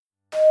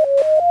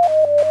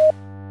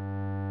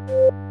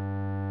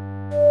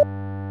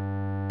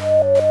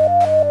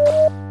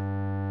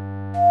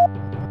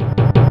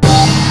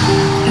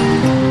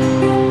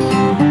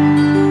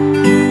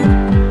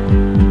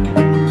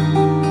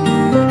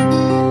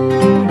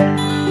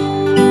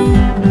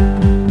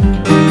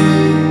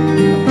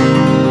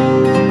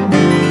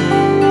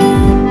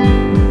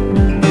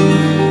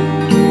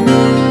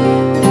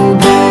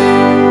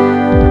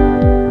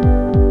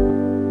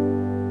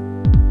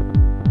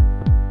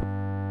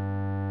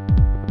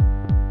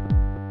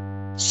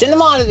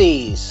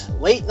Cinemodities,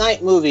 late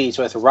night movies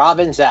with Rob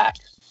and Zach.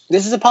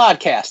 This is a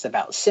podcast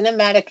about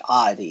cinematic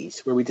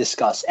oddities where we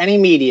discuss any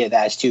media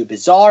that is too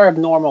bizarre,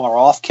 abnormal, or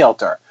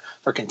off-kilter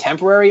for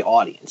contemporary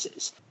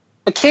audiences.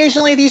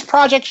 Occasionally these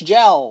projects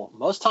gel,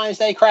 most times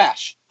they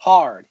crash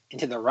hard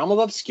into the realm of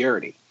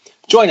obscurity.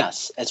 Join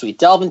us as we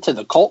delve into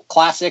the cult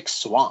classic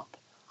swamp.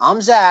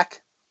 I'm Zach.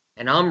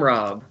 And I'm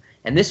Rob.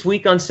 And this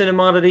week on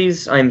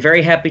Cinemodities, I'm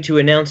very happy to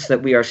announce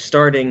that we are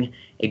starting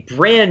a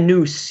brand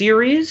new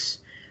series.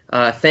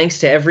 Thanks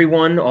to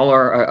everyone, all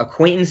our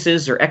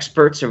acquaintances or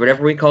experts or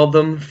whatever we call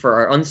them, for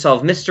our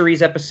Unsolved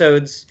Mysteries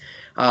episodes.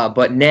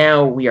 But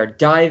now we are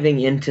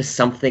diving into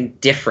something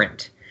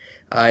different.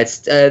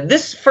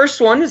 This first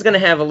one is going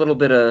to have a little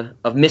bit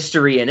of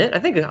mystery in it. I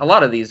think a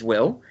lot of these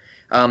will.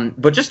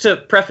 But just to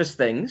preface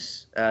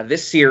things,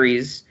 this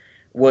series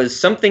was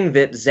something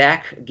that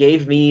Zach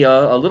gave me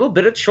a little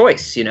bit of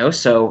choice,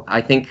 so I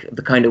think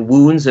the kind of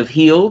wounds have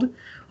healed.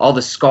 All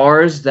the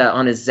scars that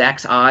on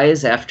Zach's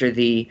eyes after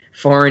the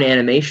foreign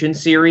animation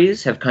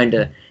series have kind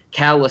of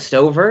calloused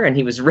over, and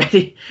he was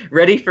ready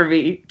for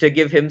me to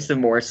give him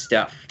some more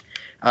stuff.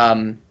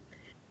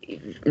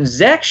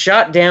 Zach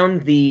shot down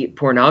the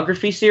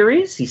pornography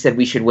series. He said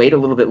we should wait a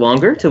little bit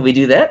longer till we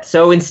do that.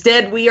 So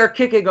instead, we are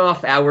kicking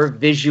off our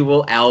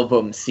visual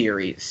album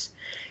series.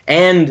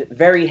 And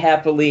very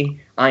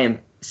happily, I am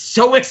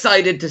so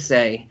excited to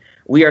say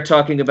we are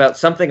talking about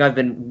something I've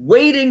been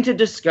waiting to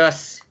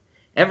discuss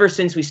ever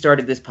since we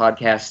started this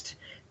podcast,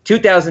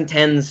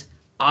 2010's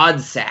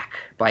Oddsac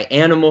by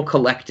Animal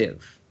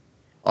Collective.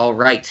 All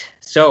right,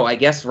 so I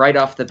guess right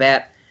off the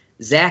bat,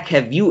 Zach,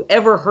 have you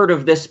ever heard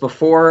of this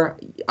before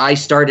I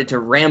started to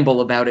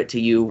ramble about it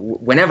to you,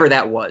 whenever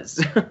that was?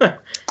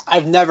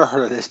 I've never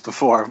heard of this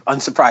before,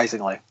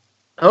 unsurprisingly.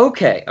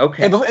 Okay.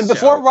 And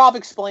before Rob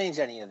explains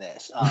any of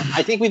this,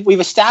 I think we've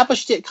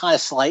established it kind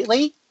of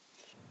slightly,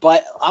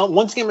 but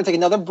once again, we're going to take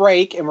another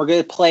break, and we're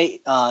going to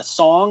play a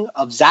song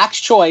of Zach's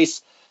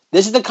choice.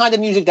 This is the kind of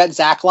music that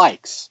Zach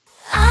likes.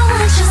 I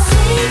want you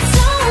sweet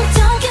soul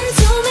talking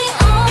to me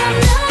all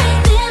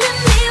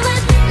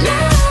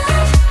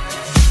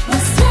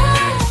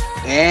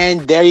night,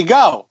 and there you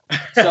go.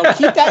 So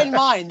keep that in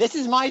mind. This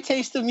is my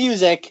taste of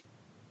music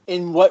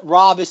in what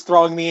Rob is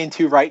throwing me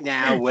into right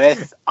now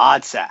with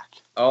Oddsac.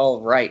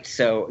 All right,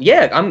 so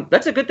yeah,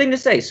 that's a good thing to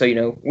say.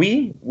 So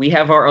we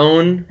have our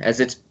own, as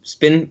it's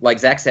been, like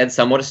Zach said,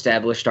 somewhat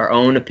established, our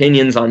own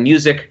opinions on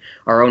music,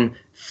 our own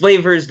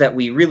flavors that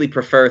we really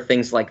prefer,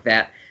 things like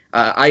that.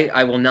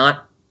 I will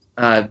not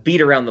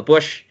beat around the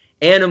bush.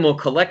 Animal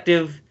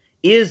Collective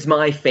is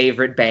my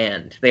favorite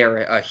band. They are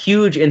a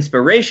huge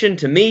inspiration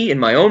to me in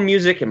my own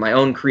music and my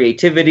own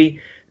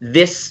creativity.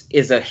 This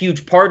is a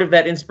huge part of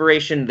that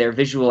inspiration. Their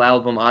visual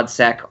album,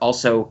 Oddsac,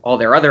 also all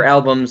their other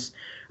albums.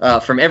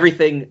 From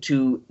everything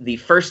to the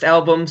first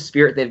album,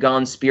 Spirit They've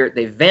Gone, Spirit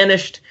They've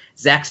Vanished.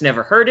 Zach's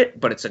never heard it,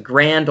 but it's a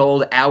grand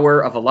old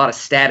hour of a lot of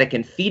static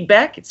and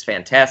feedback. It's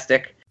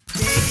fantastic.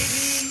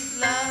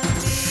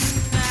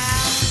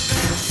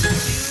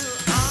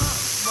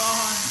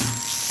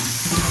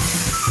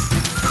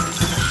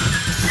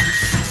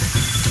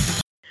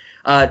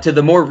 To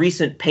the more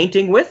recent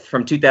Painting With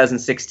from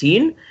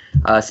 2016,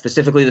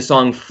 specifically the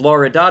song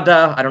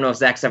Floridada. I don't know if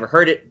Zach's ever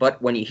heard it,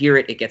 but when you hear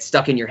it, it gets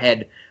stuck in your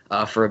head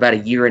for about a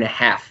year and a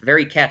half.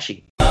 Very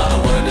catchy.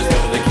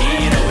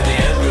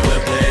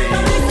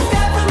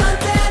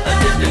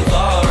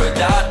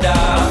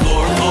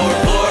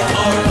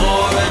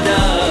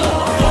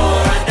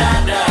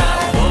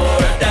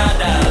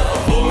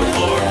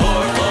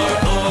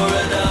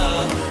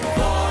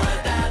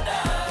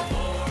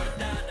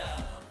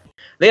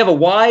 They have a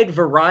wide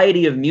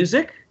variety of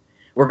music.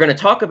 We're going to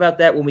talk about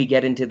that when we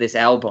get into this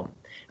album.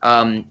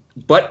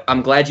 But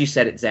I'm glad you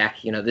said it, Zach.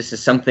 This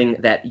is something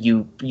that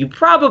you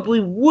probably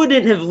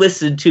wouldn't have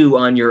listened to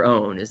on your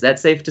own. Is that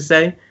safe to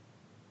say?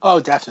 Oh,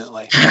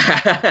 definitely.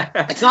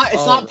 It's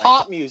not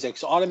pop music,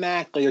 so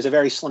automatically there's a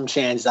very slim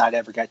chance that I'd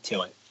ever get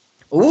to it.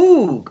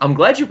 Ooh, I'm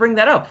glad you bring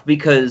that up,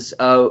 because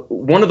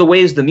one of the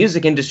ways the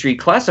music industry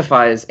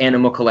classifies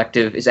Animal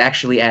Collective is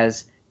actually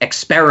as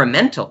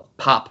experimental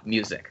pop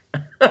music.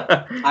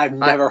 I've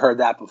never heard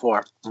that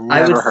before.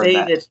 I would say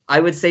that I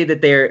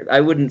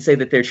wouldn't say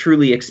that they're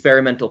truly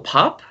experimental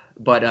pop,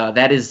 but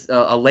that is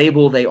a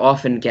label they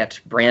often get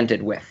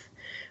branded with.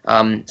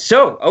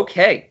 So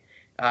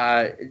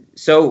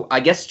I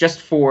guess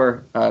just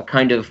for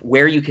kind of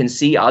where you can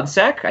see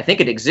Oddsac, I think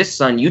it exists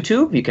on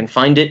YouTube. You can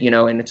find it,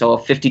 and it's all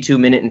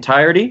 52-minute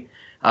entirety.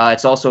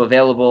 It's also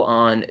available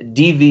on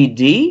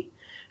DVD.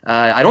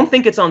 I don't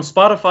think it's on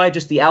Spotify,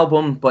 just the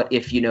album, but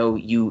if,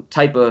 you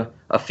type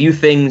a few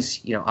things,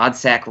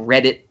 Oddsac,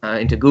 Reddit,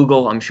 into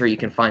Google, I'm sure you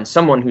can find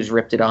someone who's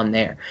ripped it on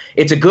there.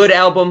 It's a good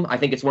album. I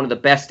think it's one of the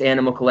best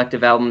Animal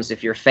Collective albums.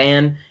 If you're a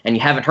fan and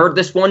you haven't heard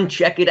this one,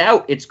 check it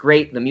out. It's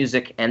great, the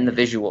music and the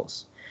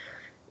visuals.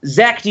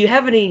 Zach, do you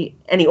have any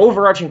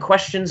overarching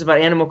questions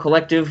about Animal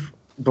Collective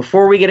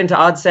before we get into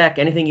Oddsac?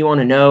 Anything you want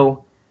to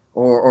know?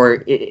 Or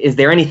is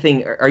there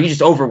anything, are you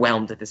just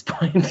overwhelmed at this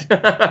point?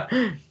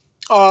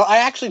 I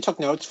actually took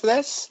notes for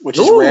this, which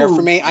is rare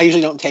for me. I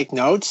usually don't take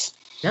notes.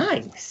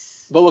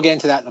 Nice. But we'll get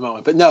into that in a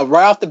moment. But no,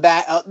 right off the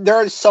bat, there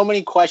are so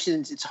many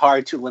questions, it's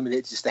hard to limit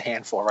it to just a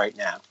handful right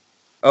now.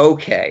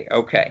 Okay.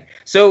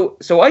 So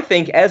I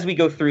think as we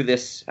go through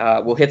this,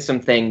 we'll hit some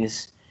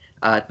things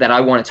that I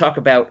want to talk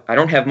about. I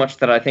don't have much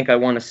that I think I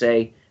want to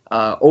say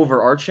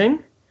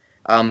overarching.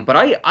 But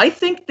I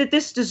think that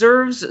this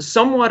deserves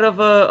somewhat of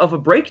a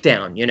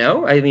breakdown, you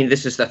know? I mean,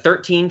 this is the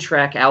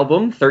 13-track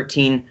album,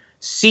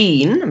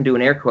 13-scene, I'm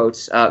doing air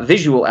quotes,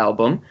 visual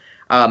album.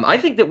 I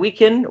think that we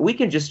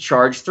can just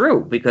charge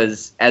through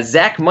because, as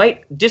Zach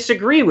might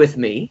disagree with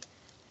me,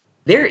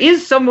 there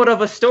is somewhat of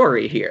a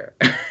story here.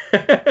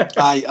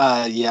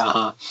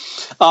 Yeah.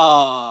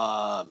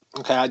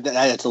 Okay,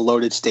 that's a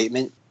loaded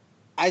statement.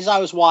 As I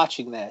was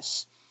watching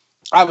this,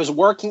 I was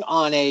working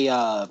on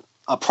a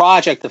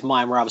project of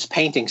mine where I was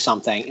painting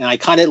something, and I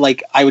kind of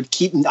I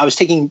was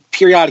taking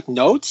periodic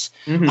notes.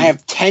 Mm-hmm. I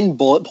have 10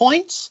 bullet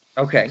points.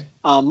 Okay.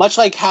 Much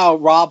like how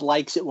Rob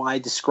likes it when I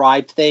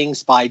describe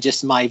things by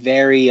just my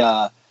very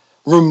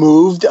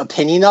removed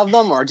opinion of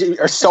them,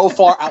 or so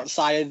far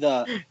outside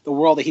of the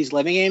world that he's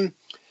living in.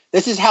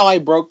 This is how I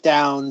broke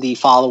down the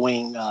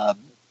following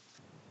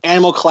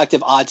Animal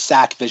Collective Odd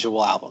Sack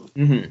visual album.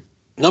 Mm-hmm.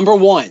 Number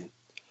 1,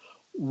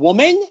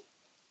 Woman,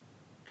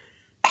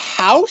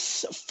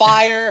 House,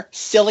 Fire,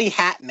 Silly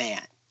Hat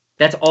Man.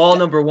 That's all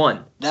number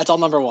 1. That's all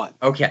number 1.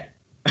 Okay.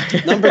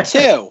 Number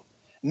 2,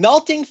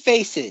 Melting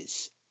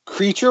Faces,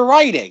 Creature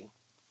Writing.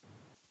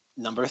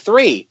 Number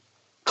 3,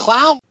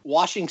 Clown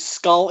Washing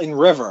Skull in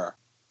River,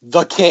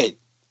 The Kid.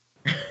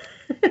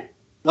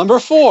 Number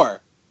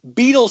 4,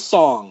 Beatles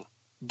Song,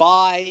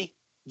 By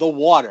the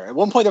Water. At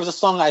one point, there was a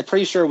song that I'm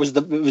pretty sure it was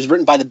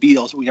written by the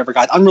Beatles, but we never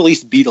got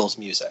unreleased Beatles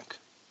music.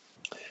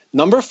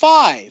 Number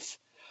 5, this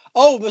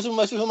was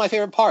one of my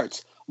favorite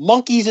parts,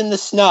 Monkeys in the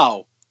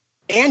Snow,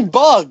 and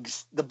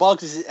Bugs. The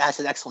Bugs has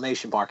an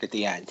exclamation mark at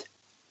the end.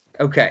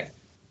 Okay.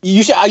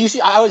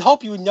 I would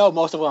hope you would know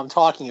most of what I'm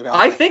talking about.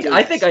 I think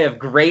I have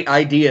great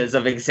ideas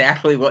of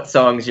exactly what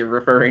songs you're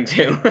referring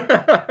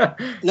to.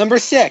 Number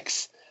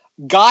 6,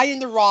 Guy in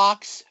the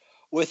Rocks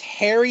with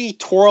Hairy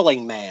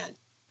Twirling Man.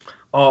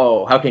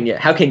 Oh, how can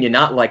you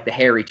not like the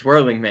Hairy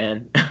Twirling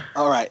Man?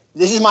 All right.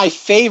 This is my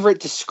favorite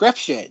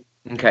description.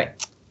 Okay.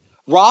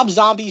 Rob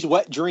Zombie's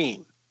Wet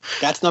Dream.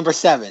 That's number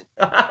 7.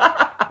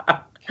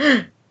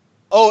 And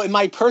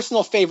my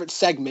personal favorite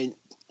segment,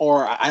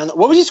 or I don't know,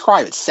 what would you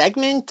describe it?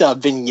 Segment?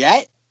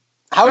 Vignette?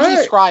 How would you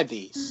describe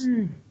these?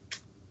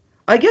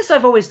 I guess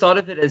I've always thought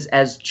of it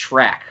as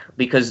track,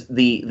 because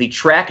the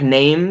track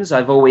names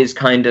I've always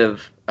kind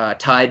of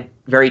tied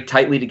very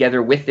tightly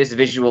together with this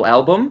visual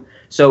album.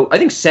 So I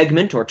think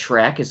segment or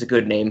track is a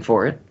good name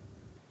for it.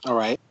 All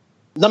right.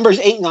 Numbers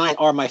 8 and 9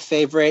 are my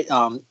favorite.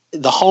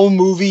 The Home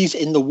Movies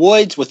in the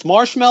Woods with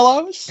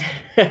Marshmallows.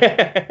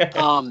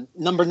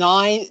 Number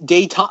 9,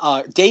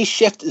 Day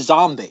Shift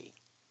Zombie.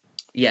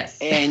 Yes.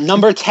 And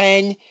number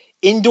 10,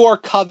 Indoor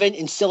Coven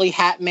and Silly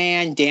Hat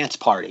Man Dance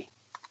Party.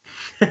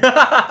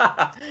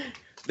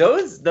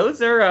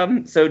 Those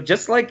are so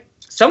just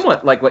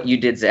somewhat like what you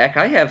did, Zach.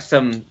 I have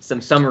some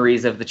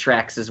summaries of the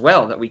tracks as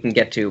well that we can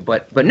get to,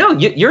 but no,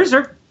 yours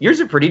are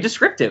pretty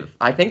descriptive.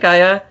 I think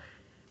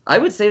I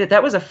would say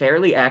that was a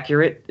fairly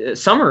accurate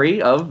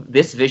summary of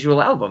this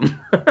visual album.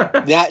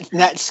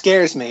 that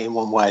scares me in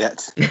one way.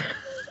 That's.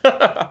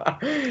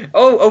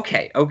 Oh,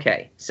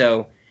 okay.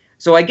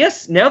 So I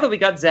guess now that we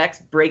got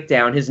Zach's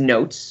breakdown, his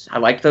notes, I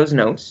like those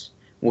notes.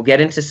 We'll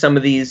get into some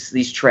of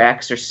these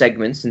tracks or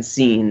segments and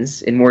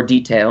scenes in more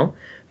detail.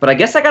 But I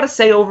guess I got to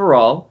say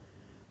overall,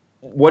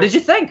 what did you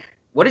think?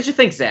 What did you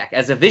think, Zach?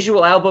 As a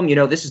visual album,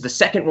 this is the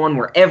second one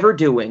we're ever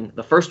doing.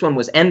 The first one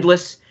was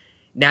Endless.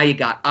 Now you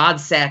got Odd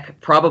Sack,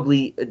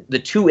 probably the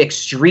two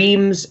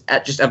extremes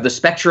of the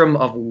spectrum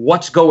of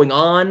what's going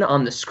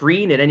on the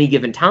screen at any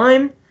given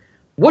time.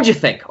 What'd you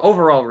think?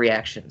 Overall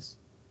reactions?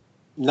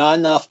 Not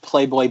enough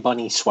Playboy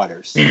Bunny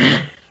sweaters.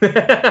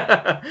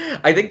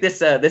 I think this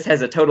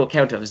has a total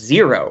count of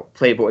 0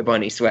 Playboy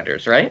Bunny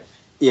sweaters, right?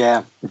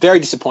 Yeah, very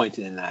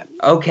disappointed in that.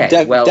 Okay,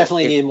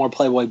 definitely needed more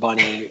Playboy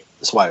Bunny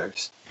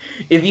sweaters.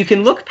 If you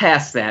can look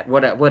past that,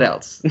 what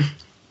else?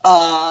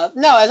 No,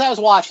 as I was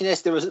watching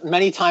this, there was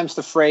many times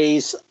the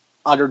phrase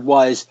uttered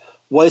was,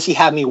 "What does he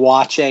have me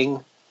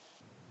watching?"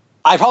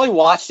 I probably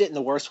watched it in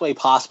the worst way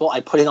possible. I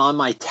put it on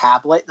my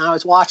tablet and I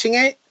was watching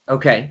it.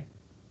 Okay.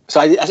 So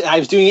I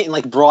was doing it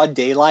in broad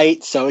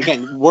daylight. So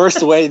again,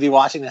 worst way to be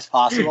watching this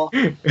possible.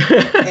 But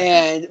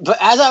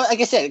like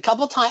I said, a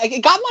couple of times,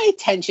 it got my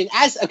attention.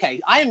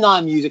 I am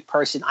not a music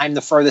person. I'm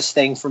the furthest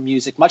thing from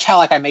music. Much how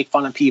I make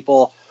fun of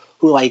people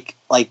who like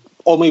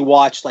only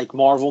watch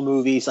Marvel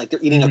movies, they're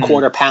eating a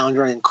quarter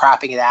pounder and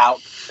crapping it out.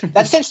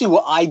 That's essentially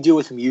what I do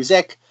with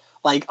music.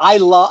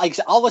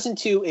 I'll listen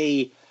to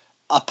a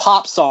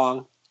pop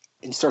song.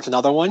 Insert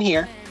another one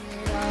here.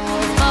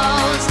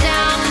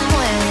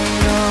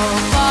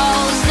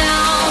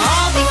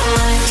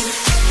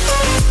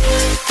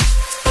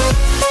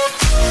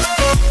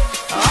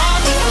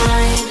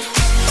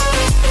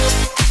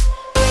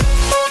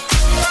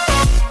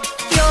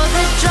 You're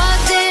the drug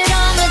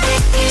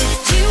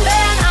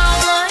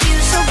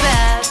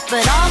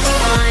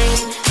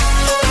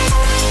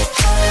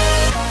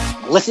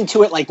listen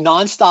to it like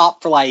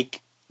nonstop for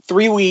like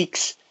 3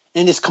 weeks,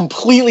 and just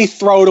completely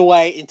throw it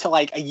away until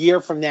like a year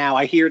from now.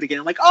 I hear it again.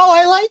 I'm like, oh,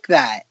 I like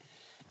that.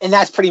 And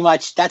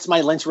that's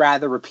my Lynch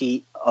Rather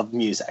repeat of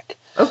music.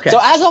 Okay. So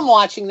as I'm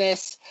watching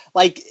this,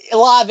 like a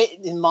lot of it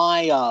in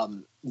my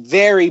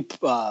very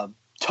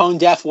tone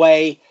deaf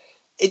way,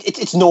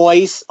 it's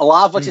noise. A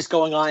lot of what's just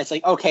going on, it's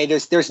like, okay,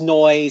 there's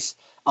noise,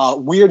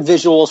 weird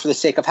visuals for the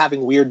sake of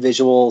having weird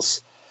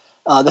visuals.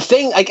 The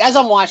thing, like as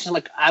I'm watching,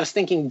 like I was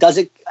thinking,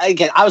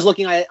 I was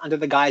looking at it under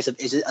the guise of,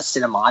 is it a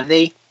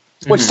cinemodity?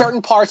 Which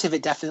certain parts of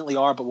it definitely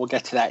are, but we'll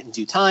get to that in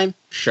due time.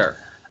 Sure.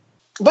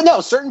 But no,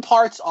 certain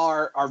parts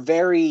are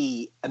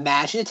very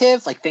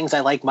imaginative, like things I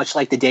like, much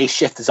like the Day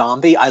Shift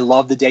Zombie. I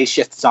love the Day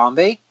Shift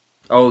Zombie.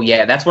 Oh,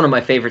 yeah, that's one of my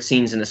favorite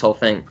scenes in this whole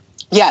thing.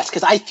 Yes,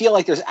 because I feel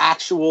like there's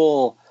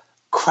actual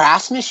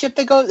craftsmanship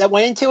that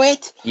went into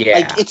it. Yeah.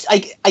 Like, it's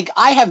like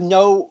I have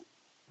no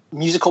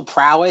musical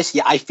prowess,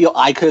 yet I feel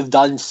I could have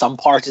done some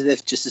parts of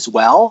this just as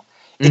well.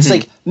 It's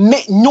like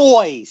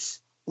noise,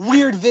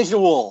 weird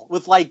visual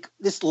with like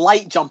this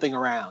light jumping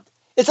around.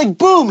 It's like,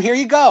 boom, here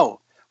you go.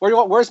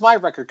 Where's my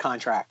record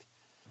contract?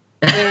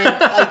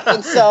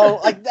 And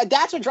so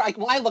that's what, like,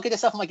 when I look at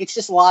this stuff, I'm like, it's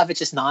just a lot of it's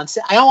just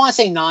nonsense. I don't want to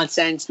say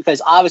nonsense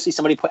because obviously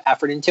somebody put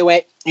effort into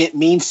it. It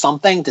means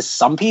something to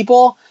some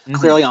people.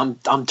 Clearly,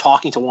 I'm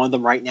talking to one of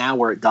them right now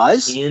where it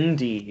does.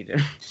 Indeed.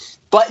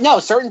 But no,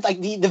 certain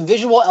like the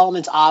visual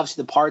elements,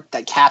 obviously the part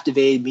that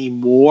captivated me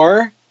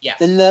more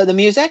than the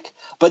music.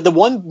 But the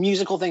one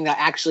musical thing that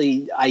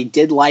actually I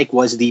did like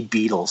was the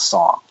Beatles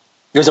song.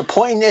 There's a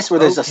point in this where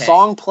there's a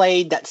song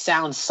played that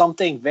sounds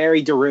something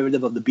very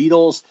derivative of the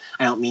Beatles.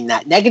 I don't mean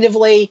that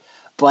negatively,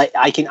 but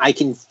I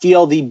can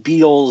feel the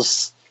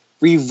Beatles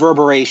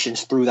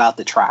reverberations throughout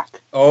the track.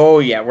 Oh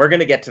yeah, we're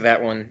gonna get to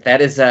that one.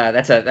 That's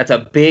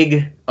a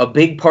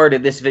big part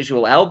of this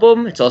visual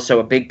album. It's also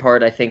a big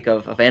part, I think,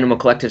 of Animal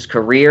Collective's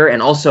career,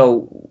 and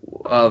also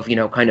of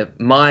kind of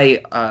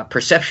my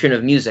perception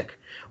of music.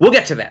 We'll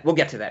get to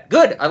that.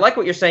 Good. I like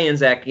what you're saying,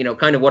 Zach.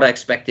 Kind of what I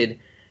expected.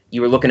 You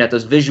were looking at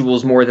those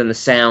visuals more than the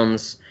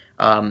sounds,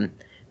 but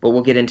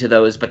we'll get into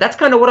those. But that's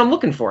kind of what I'm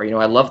looking for.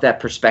 I love that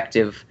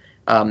perspective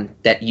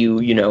that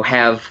you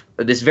have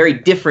this very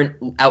different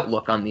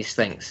outlook on these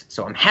things.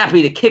 So I'm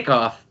happy to kick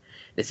off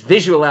this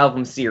visual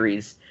album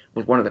series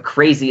with one of the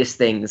craziest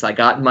things I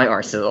got in my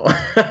arsenal.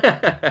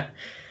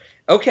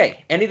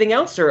 Okay, anything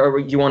else, or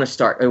you want to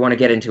start? Or you want to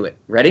get into it?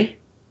 Ready?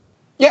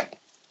 Yep.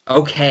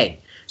 Okay,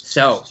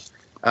 so...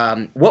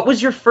 what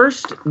was your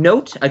first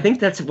note? I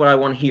think that's what I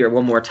want to hear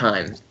one more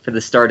time for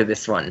the start of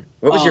this one.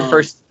 What was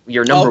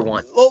your number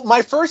one? Well,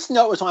 my kind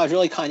of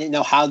didn't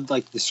know how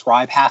to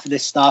describe half of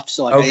this stuff.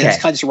 So I was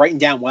kind of just writing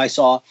down what I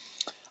saw.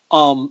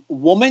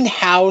 Woman,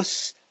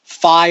 House,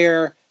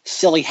 Fire,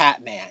 Silly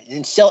Hat Man.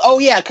 And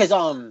because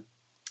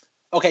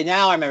okay,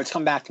 now I remember. It's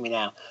come back to me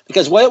now.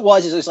 Because what it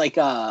was is there's like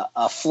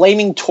a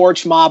flaming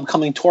torch mob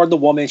coming toward the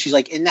woman. She's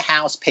like in the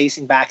house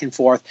pacing back and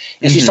forth.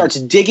 And she starts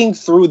digging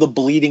through the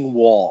bleeding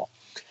wall.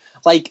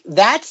 Like,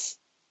 that's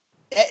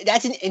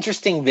an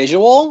interesting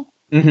visual.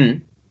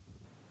 Mm-hmm.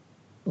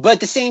 But at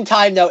the same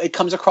time, though, it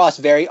comes across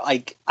very,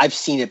 like, I've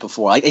seen it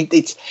before. Like,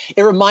 it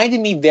reminded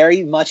me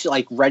very much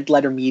like Red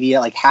Letter Media,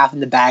 like Half in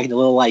the Bag, the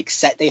little, like,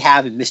 set they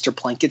have in Mr.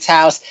 Plinkett's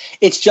house.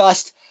 It's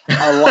just a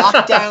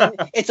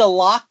lockdown. It's a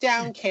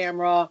lockdown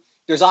camera.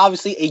 There's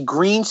obviously a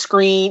green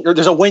screen, or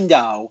there's a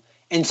window,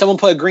 and someone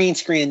put a green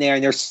screen in there,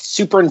 and they're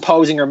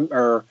superimposing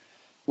or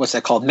what's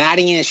that called?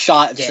 Matting in a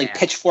shot. It's like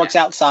pitchforks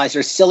outside.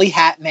 There's Silly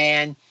Hat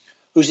Man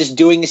who's just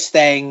doing his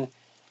thing.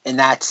 And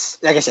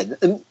that's, like I said,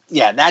 that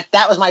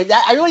was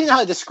I really didn't know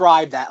how to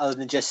describe that other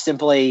than just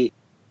simply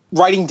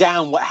writing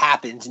down what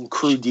happens in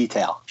crude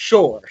detail.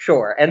 Sure.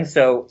 And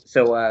so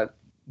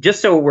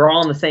just so we're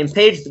all on the same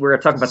page, we're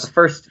going to talk about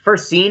the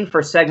first scene,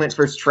 first segment,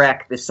 first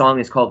track. This song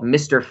is called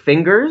Mr.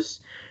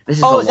 Fingers. This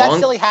is that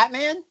Silly Hat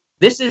Man?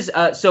 This is,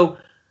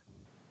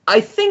 I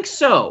think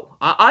so.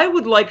 I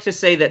would like to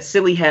say that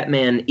Silly Hat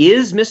Man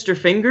is Mr.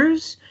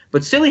 Fingers,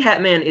 but Silly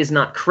Hat Man is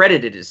not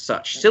credited as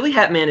such. Silly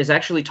Hat Man is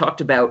actually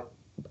talked about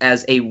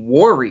as a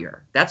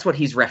warrior. That's what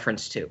he's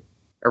referenced as,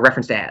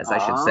 I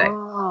should say.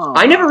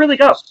 I never really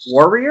got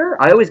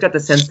warrior. I always got the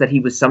sense that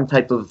he was some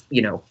type of,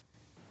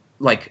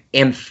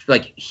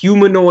 like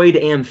humanoid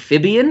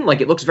amphibian.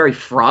 Like, it looks very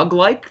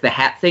frog-like, the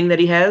hat thing that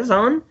he has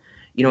on.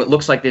 It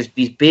looks like there's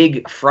these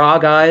big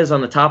frog eyes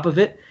on the top of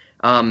it.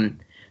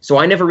 So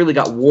I never really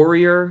got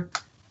warrior.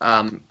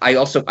 I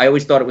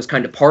always thought it was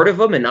kind of part of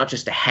him and not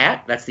just a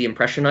hat. That's the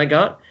impression I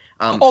got.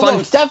 No,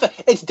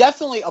 it's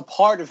definitely a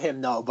part of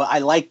him, though. But I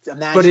like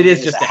imagining. But it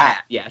is just a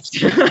hat. Yes.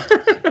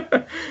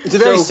 It's a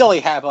very silly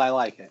hat, but I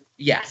like it.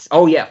 Yes.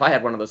 Oh yeah. If I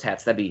had one of those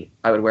hats,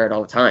 I would wear it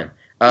all the time.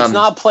 It's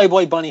not a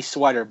Playboy Bunny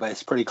sweater, but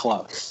it's pretty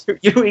close.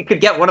 You could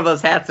get one of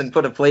those hats and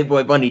put a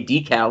Playboy Bunny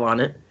decal on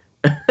it.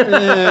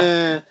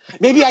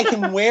 Maybe I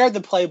can wear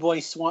the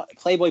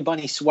Playboy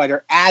Bunny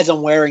sweater as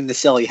I'm wearing the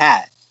silly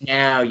hat.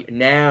 Now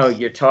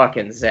you're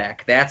talking,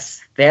 Zach. That's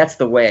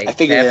the way. I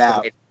figured it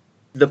out.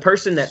 The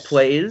person that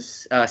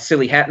plays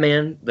Silly Hat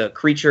Man, the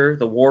creature,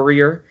 the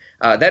warrior,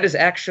 that is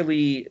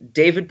actually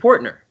David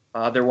Portner.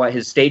 Otherwise,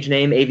 his stage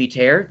name, Avi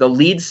Tare, the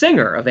lead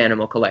singer of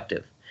Animal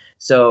Collective.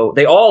 So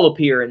they all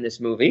appear in this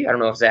movie. I don't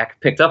know if Zach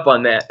picked up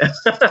on that,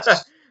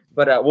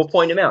 but we'll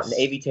point him out. And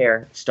Avi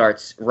Tare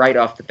starts right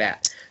off the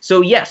bat.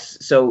 So yes,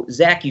 so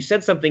Zach, you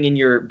said something in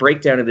your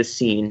breakdown of this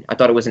scene. I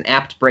thought it was an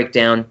apt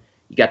breakdown.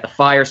 You got the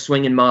fire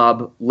swinging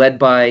mob led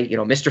by,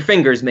 Mr.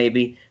 Fingers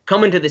maybe,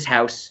 coming to this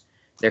house.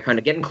 They're kind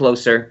of getting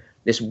closer.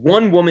 This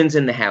one woman's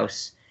in the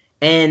house.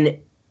 And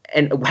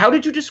how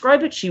did you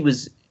describe it? She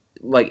was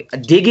like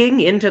digging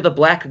into the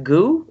black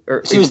goo?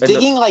 Or she was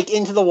digging like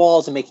into the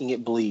walls and making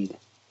it bleed.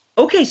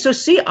 Okay, so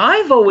see,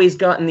 I've always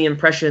gotten the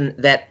impression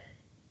that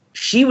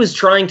she was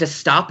trying to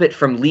stop it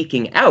from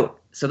leaking out.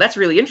 So that's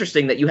really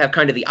interesting that you have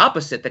kind of the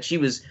opposite, that she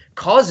was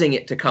causing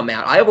it to come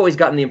out. I've always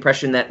gotten the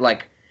impression that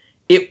like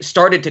it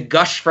started to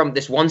gush from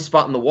this one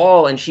spot in the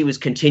wall and she was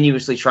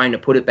continuously trying to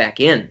put it back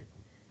in.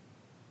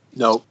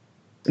 No.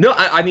 No,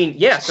 I mean,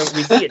 yeah, so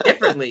we see it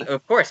differently,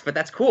 of course, but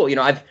that's cool.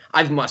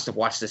 I've must have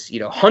watched this,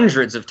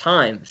 hundreds of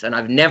times, and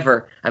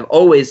I've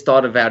always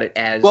thought about it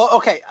as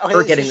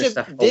her getting this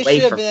stuff away from. This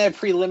should have been a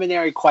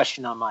preliminary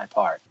question on my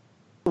part.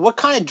 What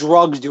kind of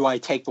drugs do I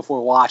take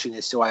before watching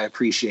this so I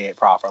appreciate it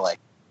properly?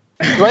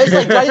 Do I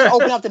just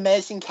open up the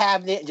medicine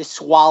cabinet and just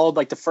swallow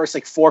like the first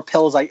like 4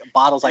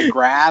 bottles I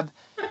grab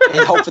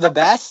and hope for the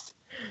best?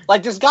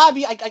 Like, there's gotta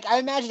be. I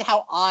imagine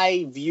how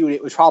I viewed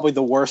it was probably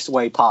the worst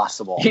way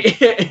possible.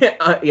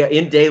 Yeah,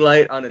 in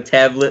daylight on a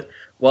tablet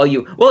while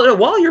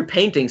you're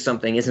painting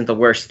something isn't the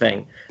worst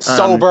thing.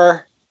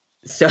 Sober.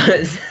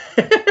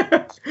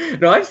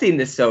 No, I've seen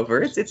this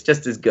sober. It's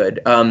just as good.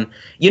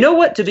 You know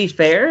what? To be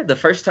fair, the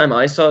first time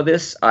I saw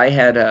this, I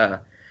had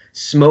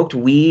smoked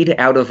weed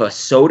out of a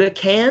soda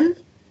can.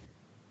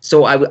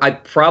 So I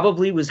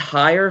probably was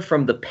higher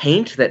from the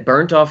paint that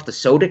burnt off the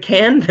soda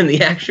can than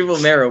the actual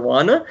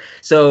marijuana.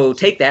 So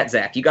take that,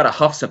 Zach. You got to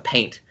huff some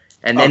paint.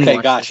 And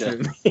then gotcha.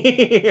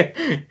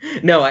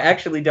 No, I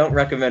actually don't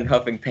recommend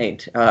huffing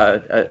paint.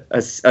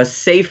 A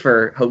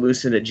safer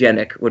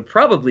hallucinogenic would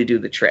probably do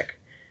the trick.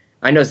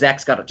 I know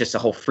Zach's got just a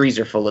whole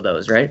freezer full of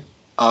those, right?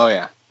 Oh,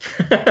 yeah.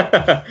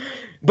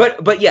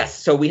 But yes,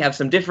 so we have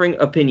some differing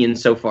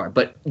opinions so far.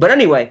 But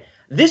anyway,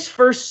 this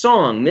first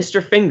song,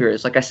 Mr.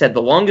 Fingers, like I said,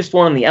 the longest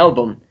one on the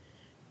album,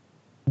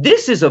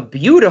 this is a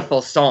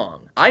beautiful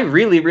song. I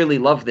really, really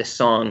love this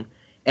song.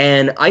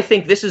 And I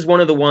think this is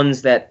one of the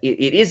ones that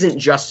it isn't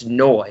just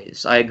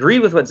noise. I agree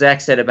with what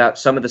Zach said about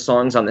some of the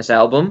songs on this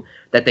album,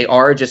 that they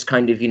are just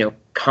kind of,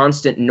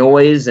 constant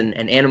noise, and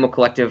Animal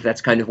Collective,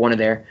 that's kind of one of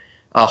their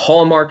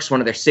hallmarks,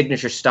 one of their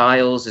signature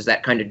styles, is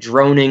that kind of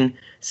droning,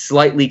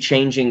 slightly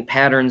changing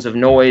patterns of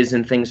noise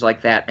and things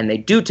like that. And they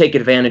do take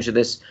advantage of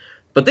this.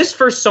 But this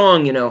first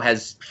song,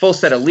 has full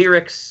set of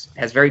lyrics,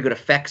 has very good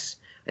effects.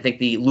 I think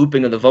the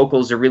looping of the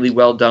vocals are really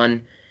well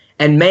done.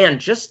 And man,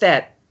 just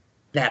that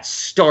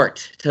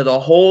start to the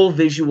whole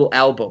visual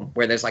album,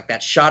 where there's like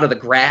that shot of the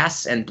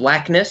grass and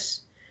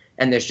blackness,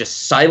 and there's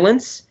just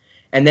silence.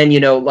 And then,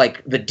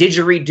 like the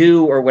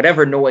didgeridoo or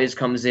whatever noise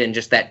comes in,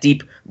 just that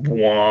deep,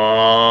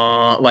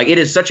 wah, like it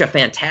is such a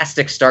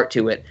fantastic start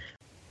to it.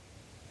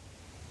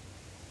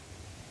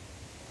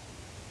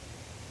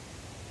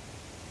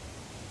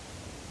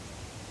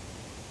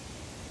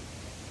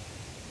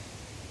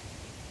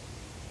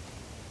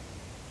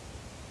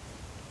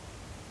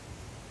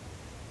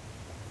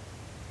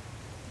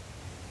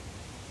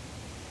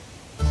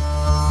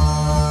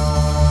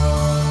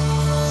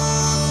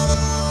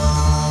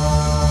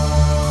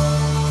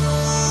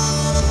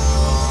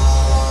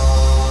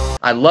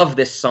 I love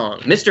this song.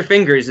 Mr.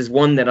 Fingers is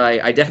one that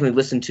I definitely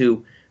listen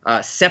to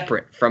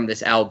separate from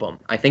this album.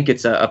 I think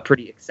it's a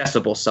pretty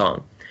accessible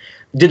song.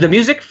 Did the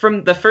music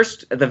from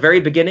the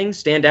very beginning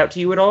stand out to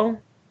you at all?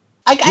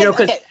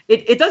 Because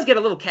it does get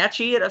a little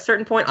catchy at a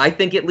certain point, I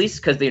think, at least,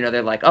 because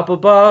they're like up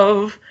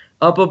above,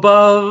 up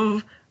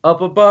above, up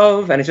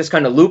above, and it's just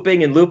kind of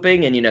looping and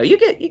looping, and you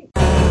get.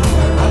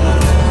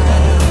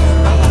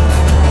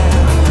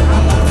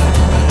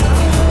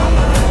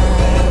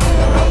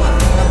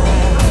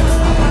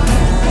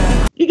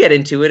 You get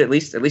into it, at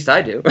least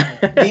I do.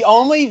 the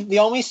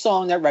only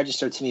song that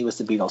registered to me was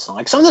the Beatles song.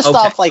 Like some of the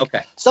stuff,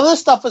 some of the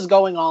stuff was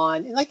going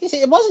on, and like you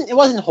said, it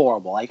wasn't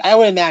horrible. Like I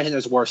would imagine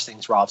there's worse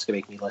things Rob's gonna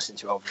make me listen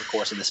to over the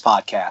course of this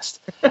podcast.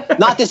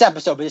 Not this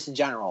episode, but just in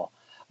general.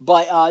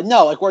 But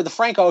no, like where the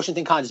Frank Ocean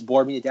thing kind of just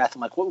bored me to death.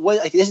 I'm like, what?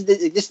 Like this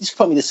just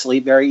put me to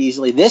sleep very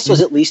easily. This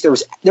was at least there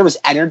was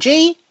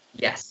energy.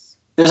 Yes,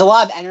 there's a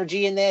lot of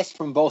energy in this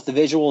from both the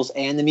visuals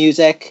and the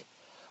music,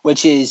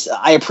 which is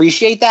I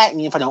appreciate that,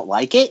 even if I don't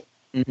like it.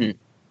 Mm-hmm.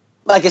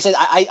 Like I said,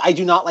 I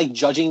do not like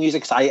judging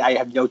music because I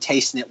have no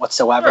taste in it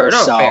whatsoever.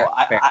 Fair,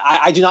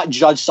 I do not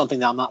judge something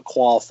that I'm not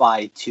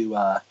qualified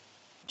to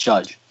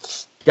judge.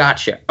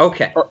 Gotcha.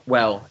 Okay.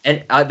 Well,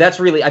 and that's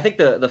really, I think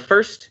the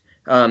first.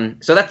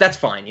 So that's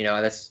fine.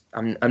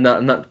 I'm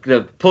not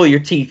gonna pull your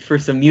teeth for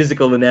some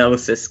musical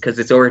analysis because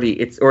it's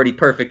already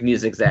perfect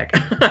music, Zach.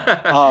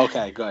 Oh,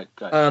 okay. Good.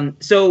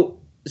 So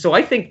so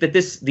I think that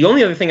the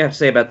only other thing I have to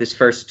say about this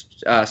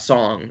first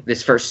song,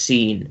 this first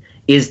scene,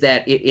 is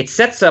that it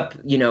sets up,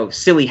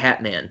 Silly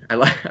Hat Man.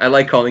 I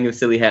like calling him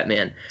Silly Hat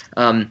Man,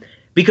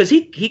 because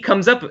he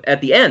comes up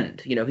at the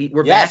end.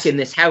 We're back in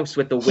this house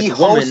with the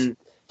woman.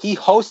 He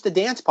hosts the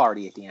dance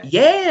party at the end.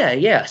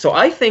 Yeah. So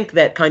I think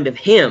that kind of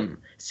him,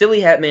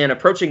 Silly Hat Man,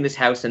 approaching this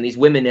house and these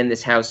women in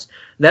this house,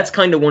 that's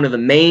kind of one of the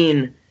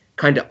main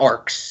kind of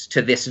arcs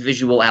to this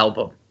visual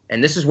album.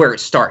 And this is where it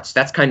starts.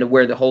 That's kind of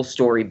where the whole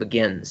story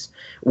begins,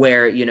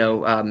 where,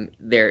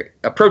 they're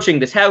approaching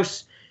this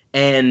house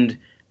and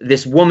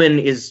this woman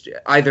is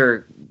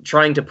either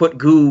trying to put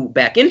goo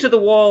back into the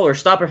wall or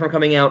stop it from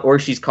coming out, or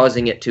she's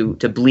causing it to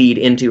bleed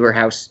into her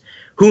house.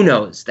 Who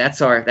knows?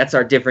 That's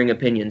our differing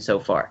opinion so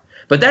far.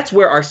 But that's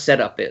where our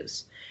setup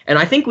is. And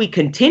I think we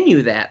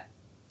continue that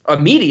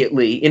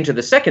immediately into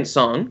the second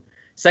song.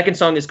 Second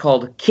song is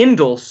called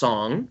Kindle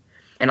Song.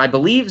 And I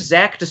believe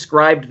Zach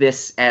described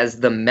this as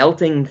the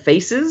melting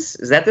faces.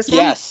 Is that this one?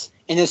 Yes.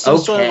 And there's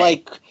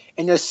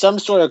some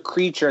sort of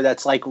creature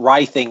that's like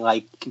writhing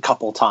like a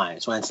couple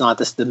times when it's not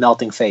the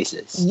melting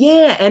faces.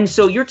 Yeah, and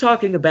so you're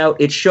talking about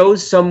it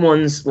shows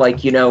someone's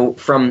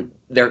from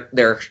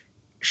their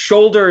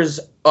shoulders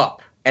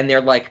up, and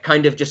they're like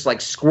kind of just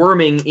like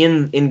squirming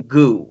in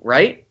goo,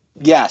 right?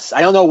 Yes.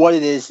 I don't know what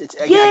it is. It's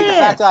the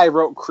fact that I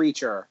wrote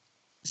creature.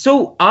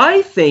 So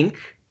I think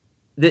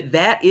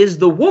that is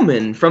the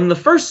woman from the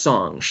first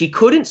song. She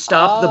couldn't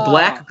stop the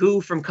black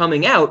goo from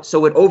coming out,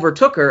 so it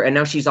overtook her, and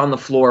now she's on the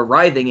floor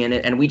writhing in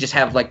it, and we just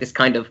have like this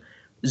kind of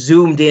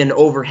zoomed in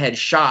overhead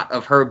shot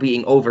of her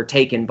being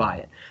overtaken by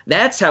it.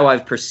 That's how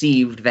I've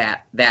perceived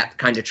that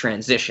kind of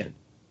transition.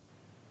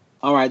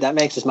 All right, that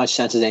makes as much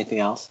sense as anything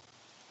else.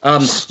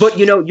 But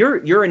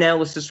your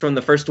analysis from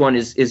the first one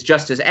is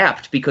just as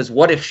apt, because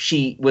what if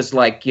she was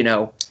like,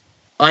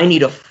 I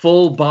need a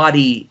full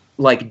body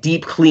like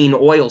deep clean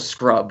oil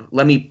scrub.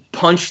 Let me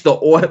punch the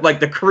oil,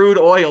 like the crude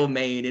oil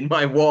main in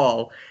my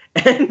wall,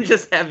 and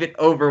just have it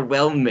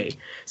overwhelm me.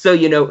 So,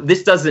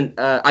 this doesn't,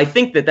 I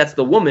think that's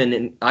the woman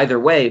in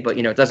either way, but,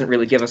 it doesn't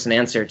really give us an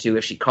answer to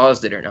if she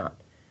caused it or not.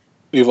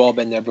 We've all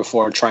been there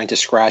before, trying to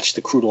scratch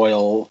the crude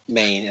oil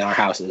main in our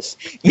houses.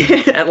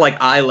 Yeah, at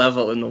like eye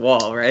level in the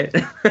wall, right?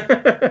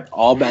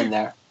 All been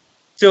there.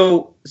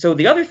 So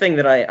the other thing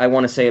that I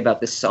want to say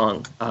about this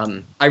song,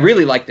 I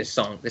really like this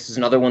song. This is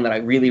another one that I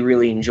really,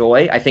 really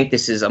enjoy. I think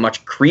this is a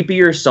much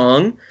creepier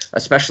song,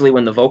 especially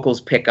when the vocals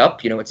pick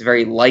up. It's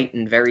very light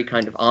and very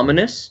kind of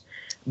ominous.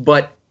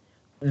 But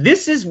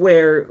this is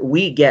where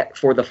we get,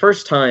 for the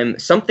first time,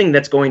 something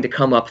that's going to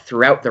come up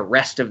throughout the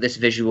rest of this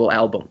visual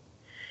album.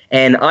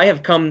 And I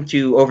have come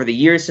to, over the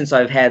years since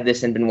I've had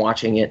this and been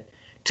watching it,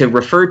 to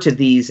refer to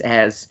these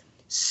as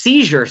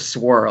seizure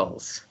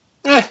swirls.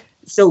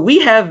 So we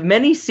have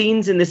many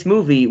scenes in this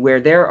movie where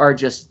there are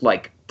just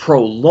like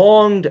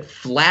prolonged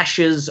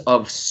flashes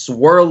of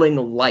swirling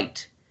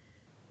light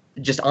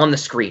just on the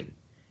screen.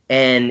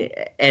 And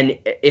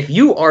if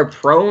you are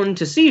prone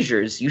to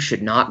seizures, you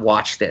should not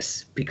watch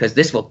this, because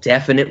this will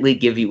definitely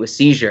give you a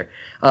seizure.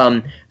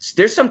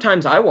 There's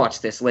sometimes I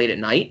watch this late at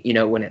night,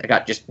 when I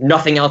got just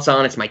nothing else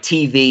on, it's my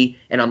TV,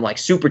 and I'm like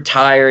super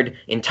tired,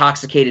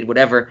 intoxicated,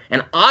 whatever,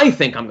 and I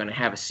think I'm going to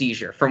have a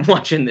seizure from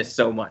watching this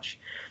so much.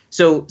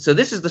 So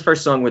this is the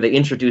first song where they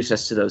introduce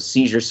us to those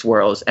seizure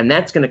swirls, and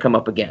that's going to come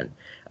up again.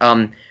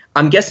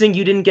 I'm guessing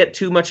you didn't get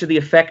too much of the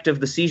effect of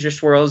the seizure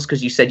swirls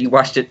because you said you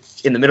watched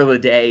it in the middle of the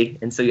day,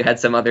 and so you had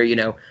some other,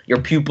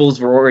 your pupils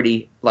were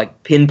already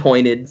like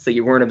pinpointed, so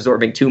you weren't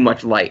absorbing too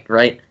much light,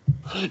 right?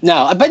 No,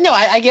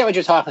 I get what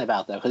you're talking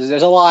about though, because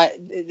there's a lot.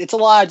 It's a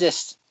lot of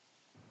just,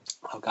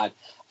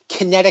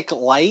 kinetic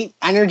light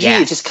energy.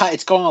 Yeah.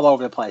 It's going all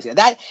over the place. Yeah,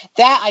 that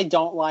I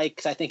don't like,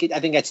 because I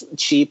think that's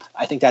cheap.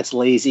 I think that's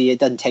lazy. It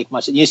doesn't take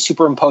much. You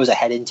superimpose a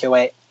head into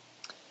it.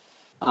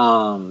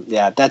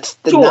 That's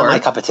not my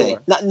cup of tea.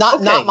 Sure.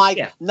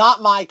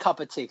 Not my cup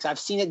of tea. Because I've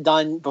seen it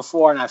done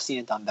before, and I've seen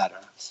it done better.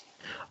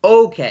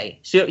 Okay,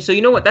 so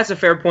you know what? That's a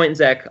fair point,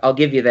 Zach. I'll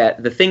give you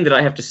that. The thing that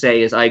I have to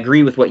say is I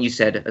agree with what you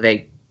said.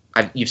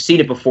 You've seen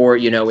it before.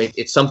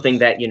 It's something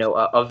that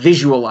a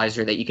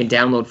visualizer that you can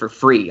download for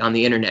free on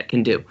the internet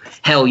can do.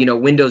 Hell,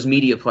 Windows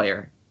Media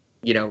Player,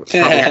 probably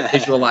have a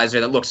visualizer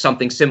that looks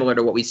something similar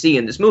to what we see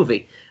in this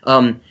movie.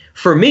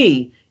 For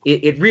me,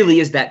 it really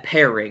is that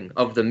pairing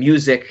of the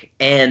music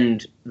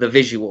and the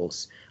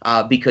visuals,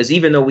 because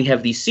even though we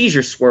have these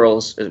seizure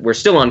swirls, we're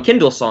still on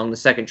Kindle Song, the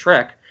second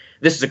track.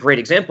 This is a great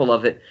example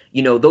of it.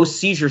 Those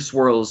seizure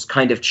swirls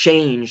kind of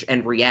change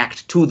and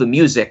react to the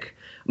music,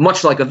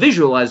 much like a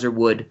visualizer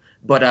would.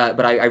 But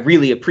I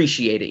really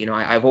appreciate it.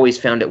 I've always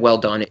found it well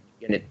done.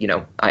 And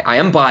I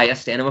am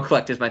biased. Animal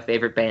Collective is my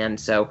favorite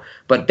band.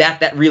 But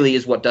that really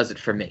is what does it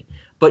for me.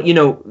 But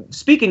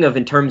speaking of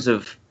in terms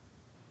of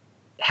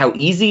how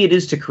easy it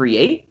is to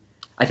create,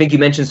 I think you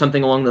mentioned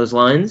something along those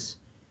lines.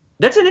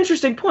 That's an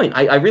interesting point.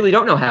 I really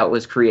don't know how it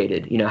was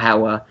created.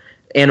 How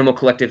Animal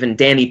Collective and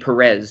Danny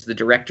Perez, the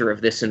director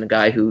of this and the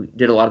guy who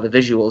did a lot of the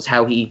visuals,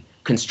 how he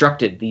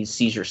constructed these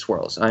seizure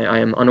swirls. I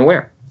am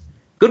unaware.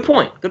 Good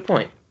point.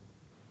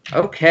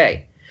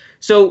 Okay.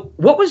 So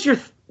what was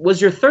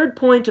was your third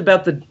point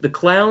about the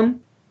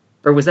clown?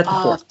 Or was that the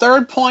fourth?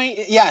 Third point,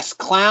 yes,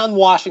 clown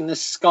washing the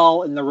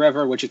skull in the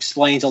river, which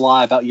explains a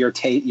lot about your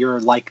taste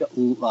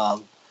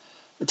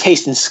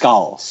in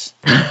skulls.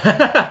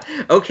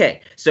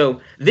 Okay, so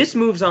this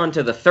moves on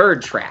to the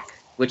third track,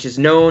 which is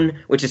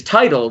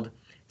titled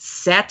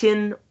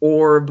Satin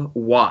Orb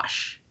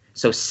Wash.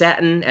 So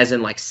satin, as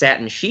in like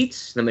satin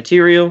sheets, the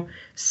material,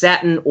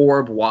 satin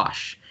orb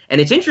wash. And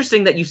it's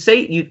interesting that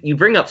you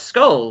bring up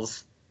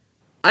skulls.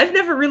 I've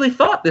never really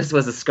thought this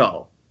was a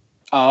skull.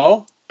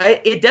 Oh?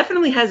 It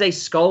definitely has a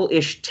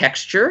skull-ish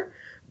texture,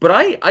 but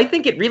I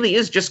think it really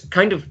is just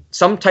kind of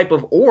some type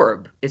of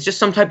orb. It's just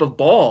some type of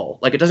ball.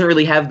 Like, it doesn't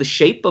really have the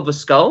shape of a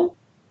skull.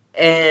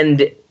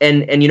 And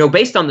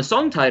based on the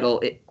song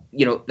title,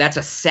 that's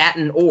a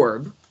satin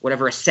orb,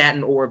 whatever a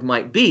satin orb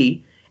might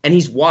be, and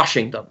he's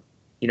washing them.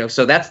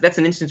 So that's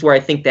an instance where I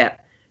think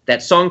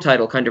that song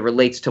title kind of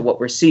relates to what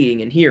we're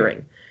seeing and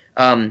hearing.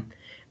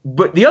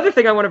 But the other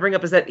thing I want to bring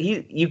up is that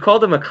you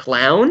called him a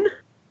clown.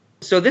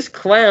 So this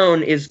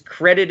clown is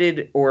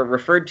credited or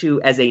referred to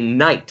as a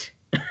knight.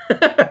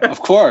 Of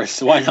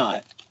course, why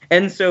not?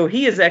 And so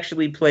he is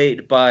actually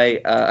played by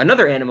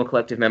another Animal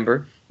Collective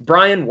member,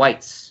 Brian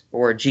Weitz,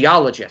 or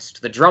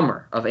Geologist, the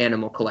drummer of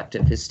Animal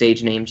Collective, his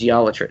stage name,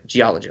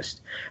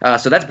 Geologist.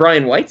 So that's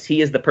Brian Weitz.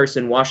 He is the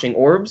person washing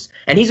orbs,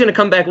 and he's going to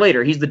come back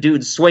later. He's the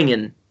dude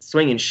swinging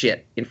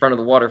shit in front of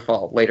the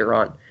waterfall later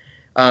on.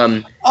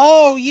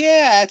 Oh,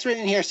 yeah, it's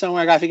written here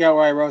somewhere. I got to figure out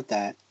where I wrote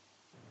that.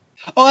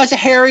 Oh, that's a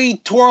hairy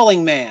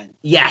twirling man.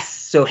 Yes,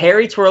 so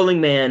hairy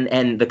twirling man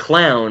and the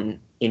clown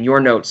in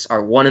your notes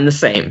are one and the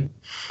same.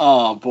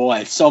 Oh,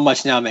 boy, so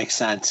much now makes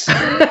sense.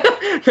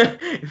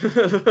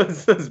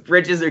 Those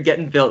bridges are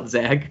getting built,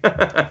 Zach.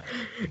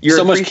 You're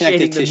so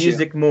appreciating the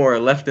music more,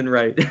 left and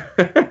right.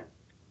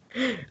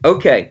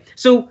 Okay,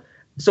 so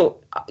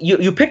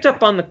you picked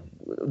up on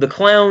the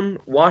clown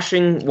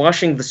washing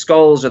the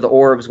skulls or the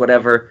orbs,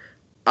 whatever.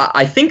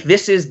 I think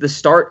this is the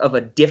start of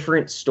a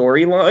different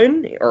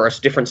storyline or a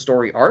different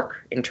story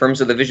arc in terms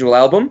of the visual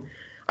album.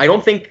 I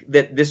don't think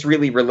that this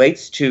really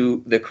relates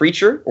to the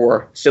creature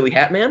or Silly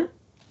Hat Man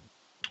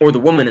or the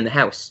woman in the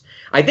house.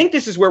 I think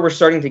this is where we're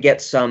starting to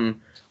get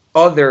some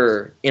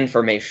other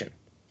information.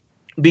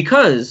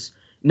 Because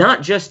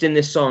not just in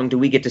this song do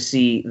we get to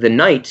see the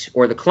knight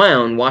or the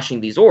clown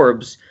washing these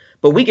orbs,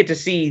 but we get to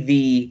see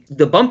the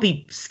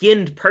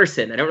bumpy-skinned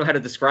person. I don't know how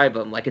to describe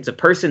him. Like, it's a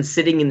person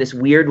sitting in this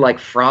weird, like,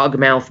 frog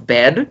mouth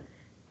bed,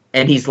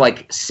 and he's,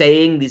 like,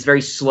 saying these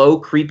very slow,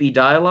 creepy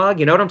dialogue.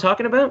 You know what I'm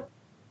talking about?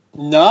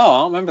 No, I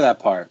don't remember that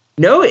part.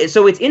 No,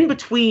 so it's in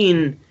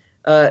between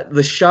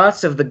the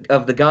shots of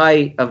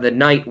the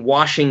knight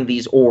washing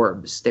these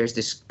orbs. There's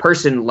this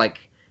person,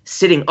 like,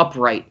 sitting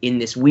upright in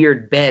this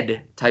weird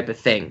bed type of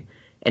thing,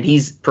 and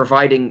he's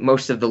providing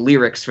most of the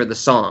lyrics for the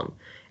song.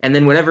 And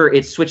then whenever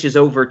it switches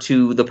over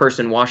to the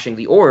person washing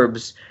the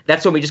orbs,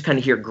 that's when we just kind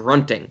of hear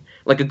grunting.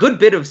 Like a good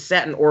bit of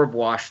Satin Orb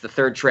Wash, the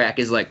third track,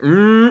 is like,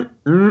 like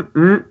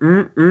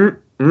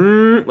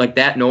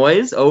that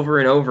noise over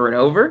and over and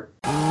over.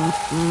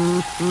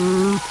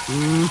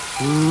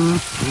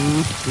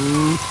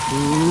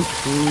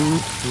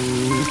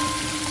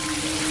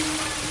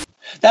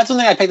 That's one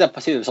thing I picked up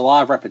too. There's a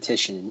lot of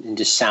repetition in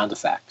just sound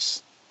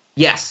effects.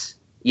 Yes.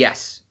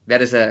 That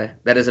is a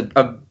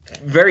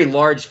very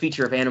large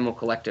feature of Animal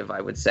Collective, I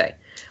would say.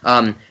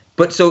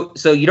 But so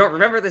you don't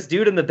remember this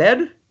dude in the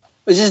bed?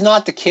 Is this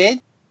not the kid?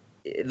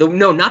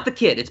 No, not the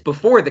kid. It's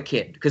before the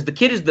kid, because the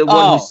kid is the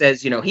one who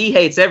says, he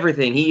hates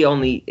everything. He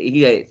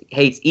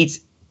eats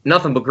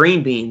nothing but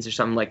green beans or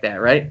something like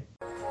that, right?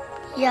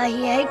 Yeah,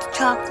 he hates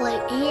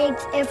chocolate. He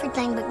hates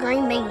everything but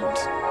green beans.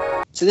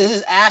 So this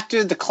is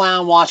after the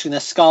clown washing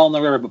the skull in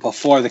the river, but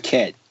before the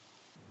kid.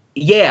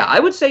 Yeah, I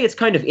would say it's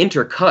kind of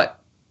intercut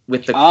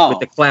with the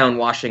clown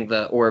washing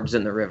the orbs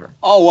in the river.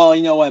 Oh, well,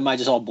 you know what? It might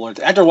just all blur.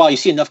 After a while, you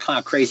see enough kind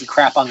of crazy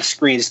crap on the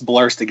screen, it just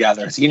blurs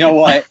together. So you know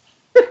what?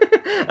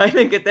 I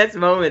think at that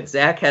moment,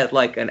 Zach had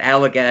like an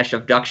Allagash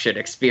abduction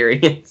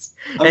experience.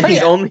 And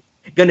he's only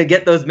going to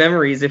get those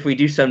memories if we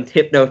do some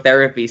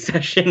hypnotherapy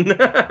session.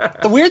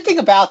 The weird thing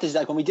about this is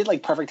like when we did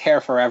like Perfect Hair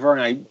Forever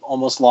and I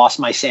almost lost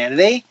my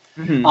sanity,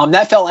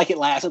 that felt like it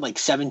lasted like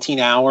 17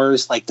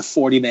 hours, like the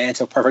 40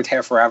 minutes of Perfect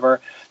Hair Forever.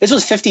 This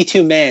was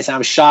 52 minutes, and I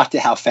was shocked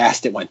at how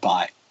fast it went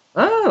by.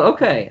 Oh,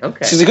 okay. So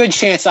there's a good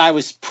chance I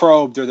was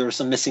probed or there was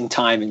some missing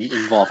time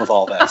involved with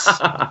all this.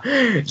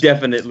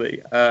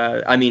 Definitely.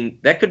 I mean,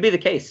 that could be the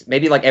case.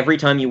 Maybe like every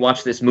time you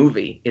watch this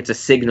movie, it's a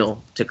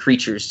signal to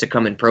creatures to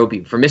come and probe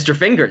you. For Mr.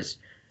 Fingers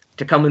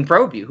to come and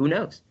probe you. Who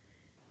knows?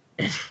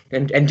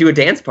 and do a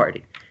dance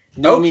party.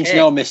 No means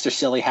no, Mr.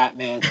 Silly Hat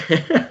Man.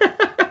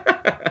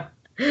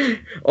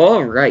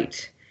 All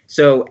right.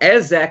 So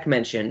as Zach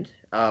mentioned,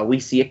 we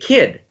see a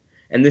kid.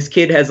 And this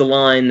kid has a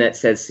line that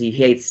says he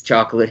hates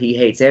chocolate, he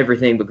hates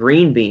everything but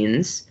green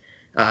beans.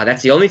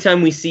 That's the only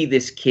time we see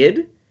this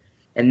kid.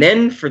 And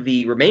then for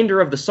the remainder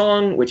of the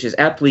song, which is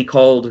aptly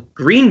called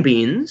Green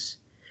Beans,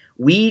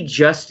 we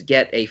just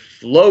get a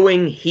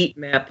flowing heat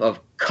map of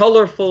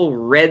colorful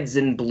reds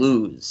and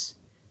blues.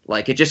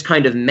 Like it just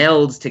kind of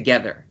melds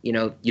together.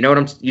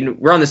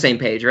 We're on the same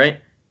page,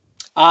 right?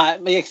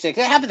 It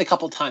happened a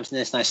couple times in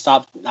this, and I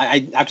stopped.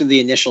 I after the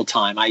initial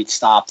time, I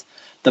stopped.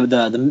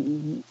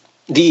 The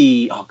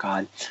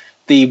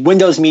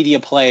Windows Media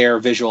Player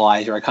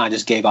visualizer. I kind of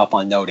just gave up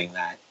on noting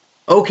that.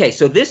 Okay,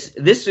 so this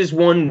is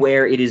one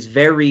where it is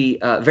very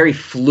very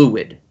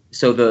fluid.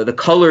 So the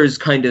colors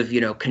kind of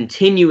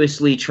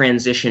continuously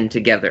transition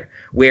together.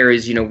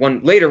 Whereas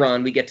one later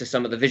on we get to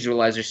some of the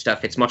visualizer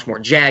stuff. It's much more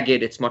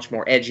jagged. It's much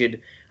more edged.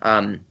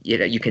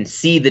 You can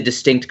see the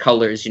distinct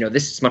colors.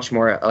 This is much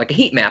more like a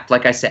heat map.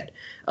 Like I said,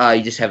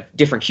 you just have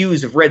different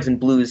hues of reds and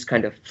blues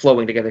kind of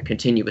flowing together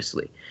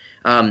continuously.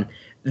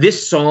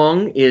 This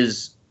song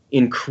is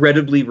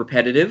incredibly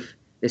repetitive.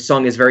 This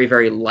song is very,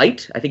 very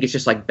light. I think it's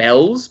just like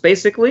bells,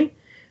 basically.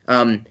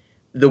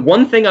 The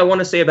one thing I want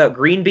to say about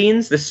Green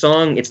Beans, this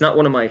song, it's not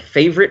one of my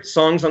favorite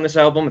songs on this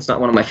album. It's not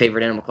one of my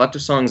favorite Animal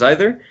Collective songs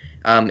either.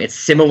 It's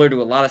similar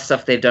to a lot of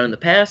stuff they've done in the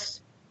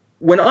past.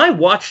 When I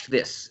watched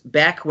this,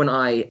 back when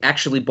I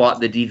actually bought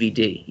the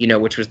DVD,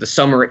 which was the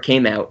summer it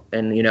came out,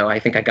 and, I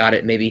think I got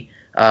it maybe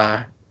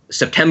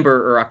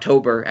September or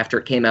October after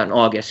it came out in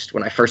August,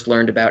 when I first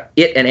learned about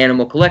it and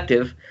Animal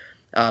Collective,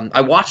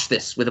 I watched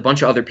this with a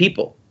bunch of other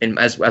people. And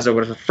as I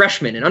was a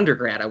freshman in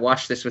undergrad, I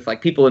watched this with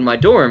like people in my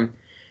dorm.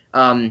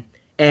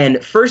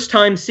 And first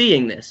time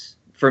seeing this,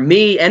 for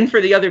me and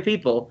for the other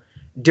people,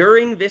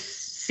 during this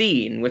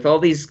scene with all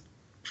these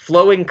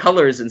flowing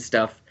colors and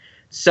stuff,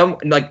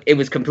 it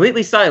was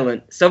completely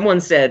silent. Someone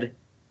said,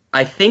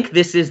 "I think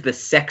this is the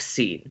sex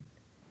scene."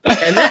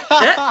 And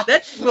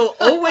that will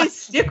always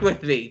stick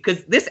with me,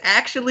 because this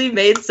actually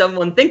made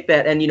someone think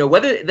that. And,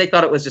 whether they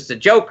thought it was just a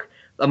joke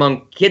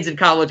among kids in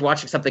college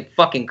watching something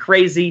fucking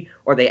crazy,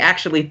 or they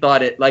actually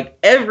thought it, like,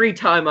 every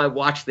time I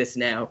watch this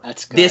now,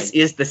 this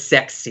is the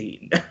sex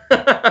scene.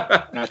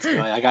 That's good.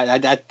 I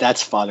got that.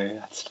 That's funny.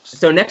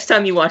 So next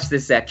time you watch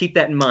this, Zach, keep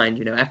that in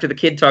mind. After the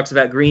kid talks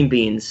about green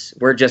beans,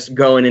 we're just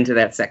going into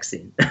that sex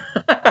scene.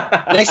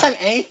 Next time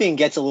anything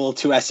gets a little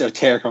too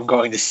esoteric, I'm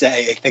going to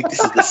say, I think this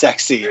is the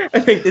sex scene.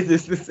 I think this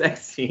is the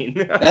sex scene.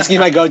 That's going to be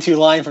my go-to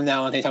line from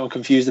now on anytime I'm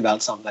confused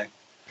about something.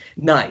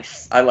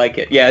 Nice. I like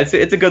it. Yeah, it's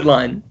a good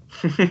line.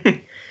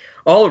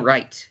 All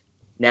right.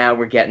 Now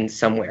we're getting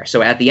somewhere.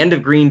 So at the end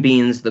of Green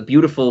Beans, the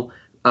beautiful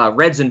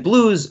reds and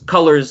blues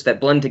colors that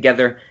blend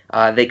together,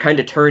 they kind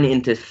of turn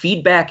into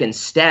feedback and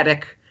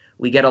static.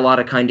 We get a lot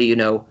of kind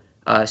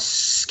of,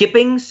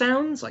 skipping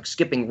sounds, like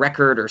skipping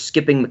record or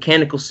skipping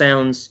mechanical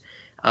sounds.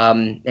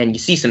 And you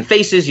see some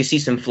faces, you see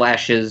some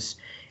flashes,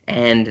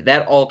 and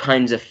that all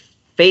kinds of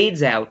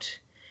fades out.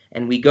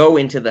 And we go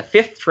into the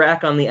fifth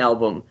track on the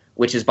album,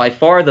 which is by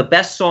far the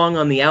best song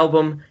on the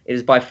album. It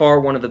is by far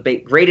one of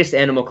the greatest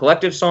Animal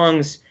Collective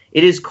songs.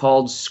 It is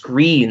called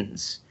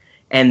Screens.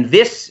 And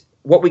this,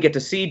 what we get to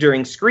see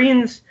during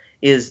Screens,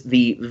 is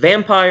the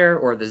vampire,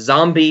 or the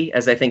zombie,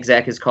 as I think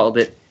Zach has called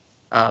it,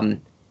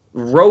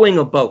 rowing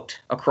a boat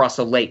across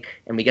a lake.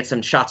 And we get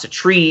some shots of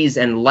trees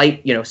and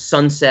light,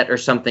 sunset or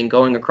something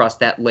going across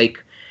that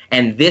lake.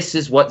 And this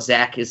is what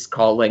Zach is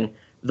calling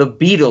the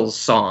Beatles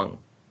song.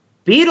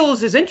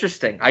 Beatles is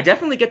interesting. I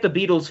definitely get the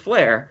Beatles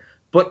flair.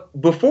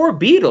 But before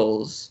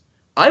Beatles,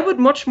 I would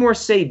much more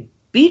say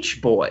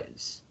Beach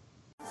Boys.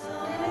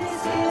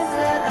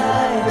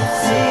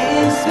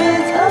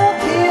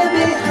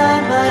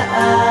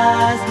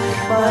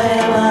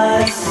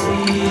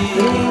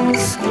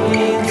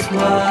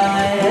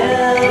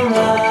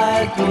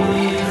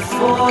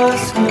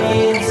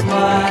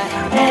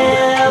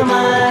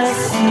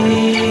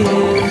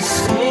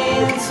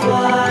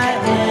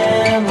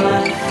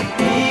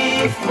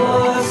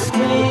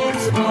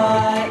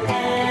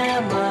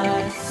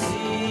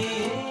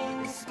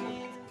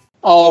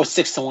 Oh,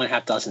 6 to 1,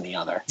 half dozen the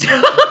other.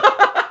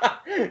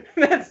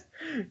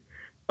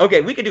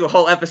 Okay, we could do a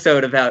whole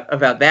episode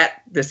about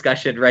that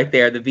discussion right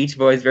there, the Beach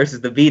Boys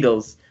versus the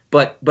Beatles.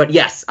 But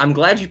yes, I'm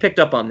glad you picked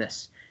up on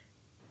this.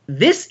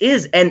 This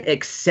is an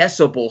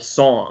accessible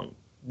song.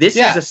 This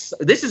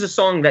is a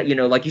song that,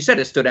 like you said,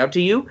 it stood out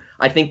to you.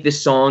 I think this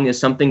song is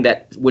something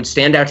that would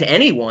stand out to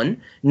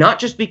anyone, not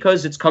just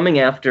because it's coming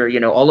after,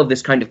 all of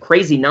this kind of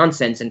crazy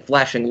nonsense and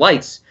flashing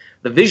lights.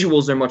 The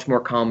visuals are much more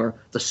calmer.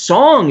 The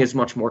song is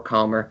much more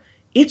calmer.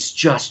 It's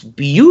just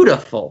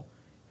beautiful.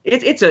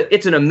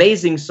 It's an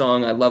amazing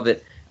song. I love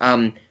it.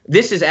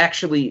 This is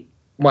actually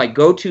my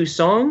go-to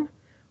song.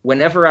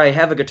 Whenever I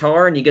have a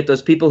guitar and you get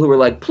those people who are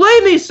like, play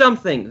me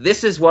something,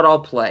 this is what I'll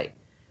play.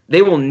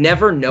 They will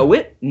never know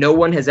it. No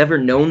one has ever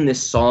known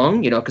this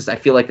song, because I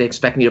feel like they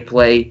expect me to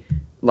play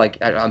like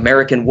an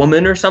American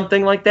Woman or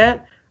something like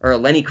that, or a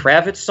Lenny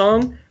Kravitz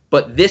song.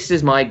 But this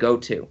is my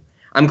go-to.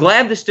 I'm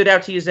glad this stood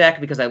out to you, Zach,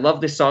 because I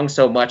love this song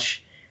so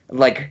much.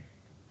 Like,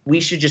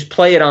 we should just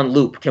play it on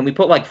loop. Can we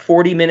put like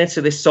 40 minutes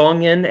of this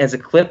song in as a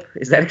clip?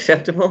 Is that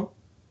acceptable?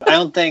 I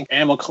don't think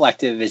Animal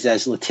Collective is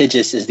as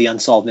litigious as the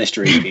Unsolved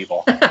Mysteries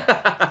people.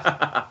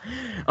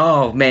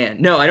 Oh,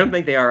 man. No, I don't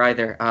think they are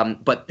either.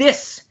 But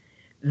this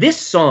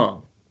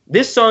song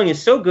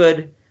is so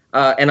good,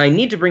 and I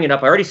need to bring it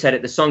up. I already said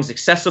it. The song's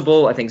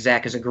accessible. I think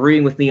Zach is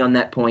agreeing with me on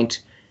that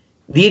point.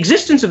 The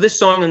existence of this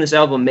song on this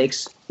album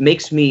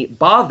makes me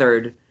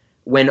bothered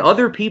when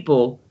other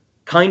people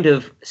kind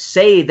of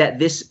say that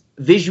this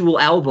visual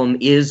album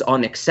is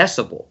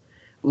inaccessible.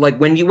 Like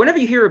whenever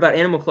you hear about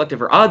Animal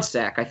Collective or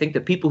Oddsac, I think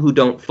that people who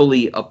don't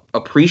fully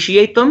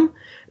appreciate them,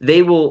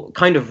 they will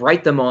kind of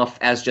write them off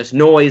as just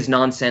noise,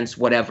 nonsense,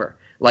 whatever.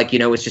 Like,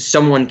 it's just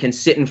someone can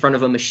sit in front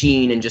of a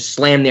machine and just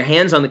slam their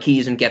hands on the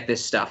keys and get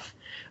this stuff.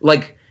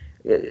 Like,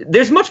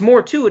 there's much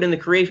more to it in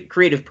the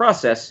creative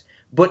process,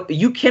 but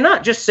you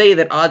cannot just say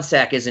that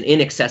Oddsac is an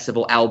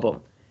inaccessible album,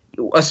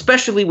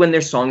 especially when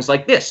there's songs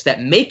like this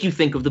that make you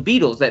think of the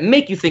Beatles, that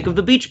make you think of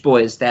the Beach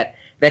Boys, that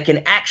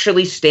can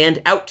actually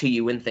stand out to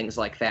you and things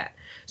like that.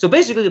 So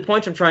basically the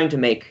point I'm trying to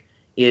make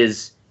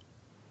is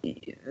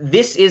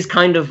this is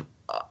kind of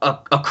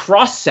a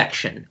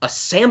cross-section, a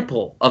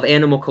sample of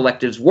Animal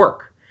Collective's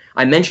work.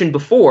 I mentioned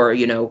before,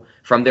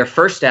 from their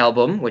first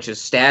album, which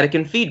is Static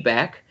and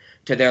Feedback,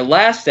 to their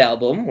last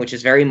album, which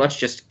is very much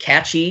just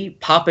catchy,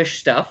 popish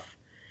stuff.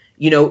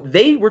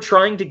 They were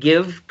trying to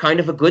give kind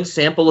of a good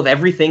sample of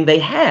everything they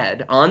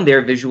had on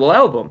their visual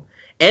album.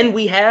 And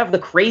we have the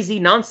crazy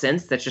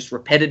nonsense that's just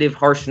repetitive,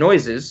 harsh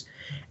noises.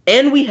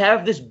 And we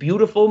have this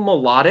beautiful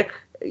melodic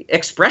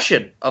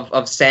expression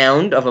of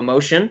sound, of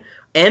emotion,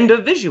 and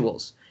of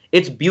visuals.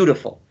 It's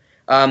beautiful.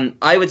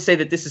 I would say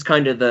that this is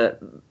kind of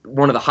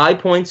one of the high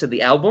points of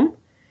the album.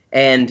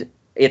 And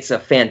it's a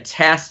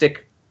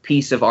fantastic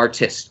piece of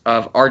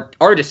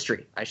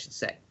artistry, I should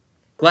say.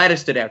 Glad it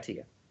stood out to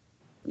you.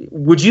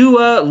 Would you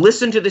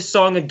listen to this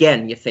song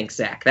again, you think,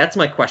 Zach? That's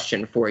my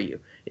question for you.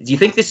 Do you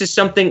think this is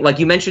something, like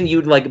you mentioned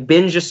you'd like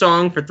binge a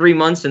song for 3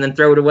 months and then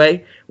throw it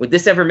away? Would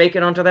this ever make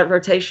it onto that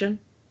rotation?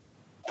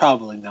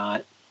 Probably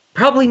not.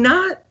 Probably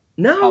not?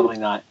 No? Probably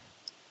not.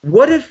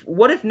 What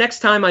if next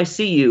time I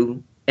see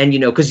you, and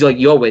because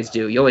you always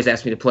do, you always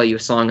ask me to play you a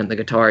song on the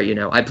guitar,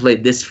 I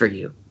played this for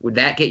you. Would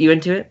that get you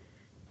into it?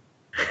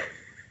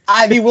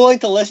 I'd be willing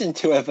to listen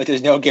to it, but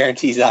there's no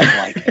guarantees I'd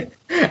like it.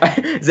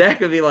 Zach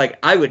would be like,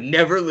 I would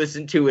never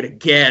listen to it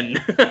again.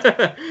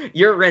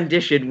 Your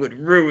rendition would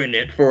ruin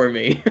it for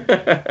me.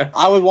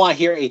 I would want to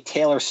hear a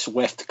Taylor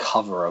Swift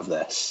cover of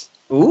this.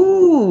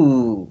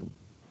 Ooh.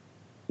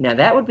 Now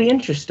that would be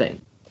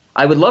interesting.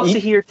 I would love to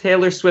hear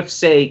Taylor Swift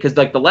say, because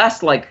the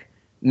last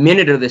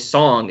minute of this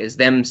song is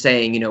them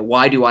saying,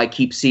 why do I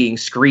keep seeing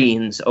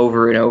screens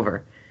over and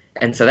over?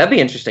 And so that'd be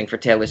interesting for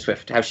Taylor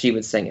Swift, how she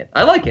would sing it.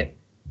 I like it.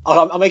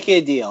 I'll make you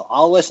a deal.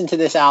 I'll listen to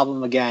this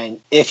album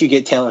again if you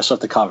get Taylor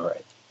Swift to cover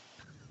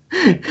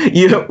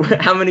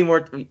it. How many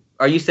more?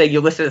 Are you saying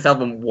you'll listen to this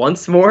album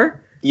once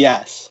more?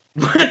 Yes.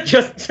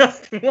 just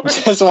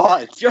once. Just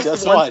once.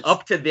 Just once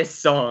up to this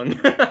song.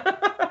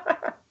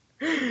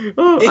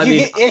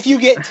 If you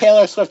get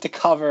Taylor Swift to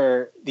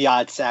cover the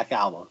Oddsac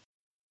album.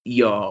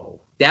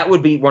 Yo, that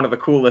would be one of the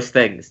coolest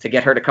things, to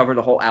get her to cover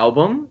the whole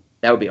album.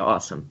 That would be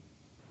awesome.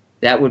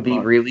 That would be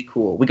really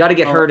cool. We got to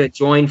get her to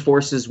join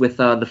forces with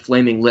the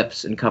Flaming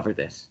Lips and cover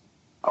this.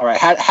 All right.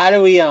 How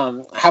do we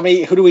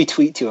who do we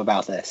tweet to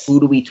about this? Who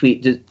do we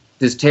tweet?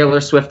 Does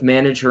Taylor Swift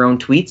manage her own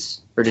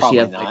tweets, or does Probably she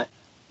have not?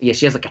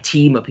 She has a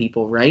team of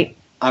people, right?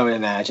 I would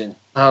imagine.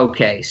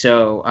 Okay,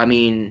 so I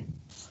don't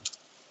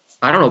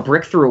know,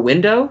 brick through a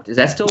window? Does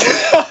that still work?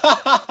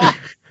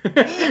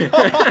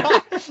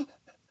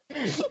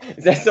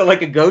 Is that still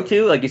a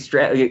go-to? Like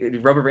you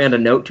rubber band a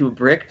note to a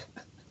brick?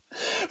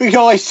 We can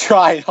always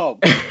try at home.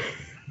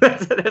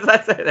 that's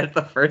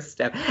the first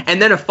step. And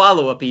then a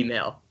follow-up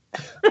email.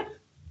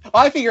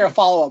 I figure a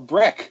follow-up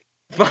brick.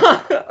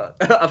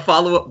 A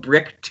follow-up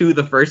brick to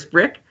the first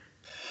brick?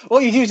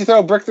 Well, you usually throw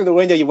a brick through the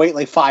window, you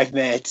wait 5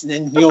 minutes, and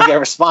then you'll get a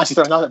response, you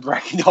throw another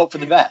brick, and hope for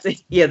the best.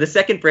 Yeah, the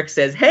second brick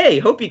says, hey,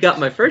 hope you got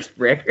my first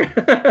brick.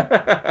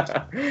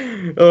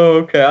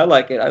 Okay, I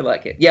like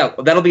it. Yeah,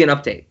 that'll be an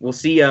update. We'll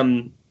see,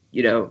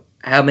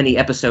 how many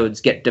episodes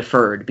get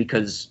deferred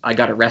because I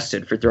got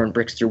arrested for throwing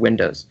bricks through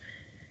windows.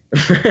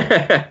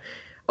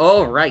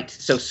 All right,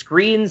 so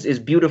Screens is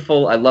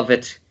beautiful. I love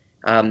it.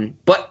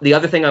 But the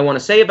other thing I want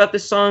to say about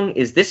this song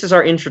is this is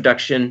our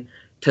introduction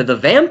to the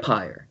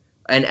vampire.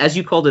 And as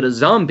you called it, a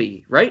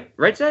zombie, right?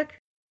 Right, Zach?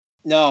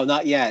 No,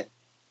 not yet.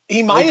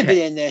 He might have been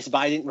in this, but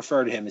I didn't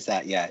refer to him as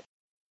that yet.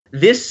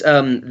 This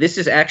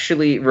is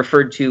actually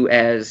referred to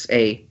as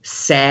a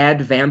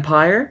sad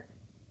vampire.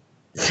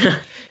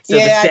 I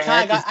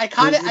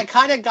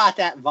kind of got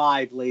that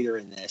vibe later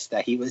in this,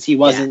 that he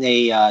wasn't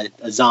a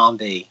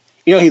zombie.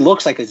 He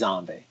looks like a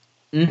zombie.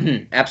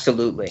 Mm-hmm,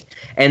 absolutely.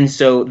 And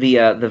so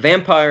the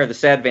vampire, the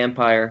sad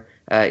vampire,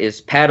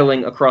 is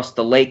paddling across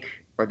the lake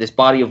or this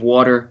body of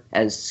water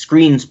as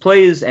Screens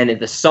plays, and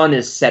the sun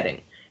is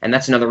setting. And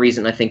that's another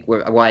reason I think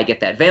why I get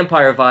that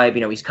vampire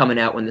vibe. He's coming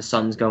out when the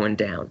sun's going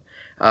down.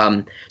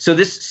 So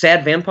this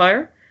sad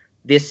vampire,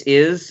 this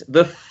is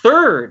the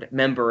third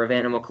member of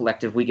Animal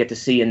Collective we get to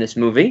see in this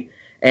movie.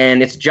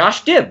 And it's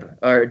Josh Dibb,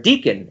 or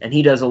Deacon, and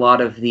he does a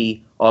lot of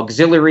the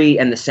auxiliary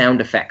and the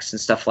sound effects and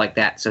stuff like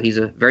that. So he's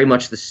very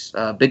much this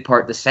big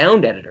part, the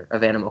sound editor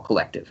of Animal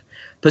Collective.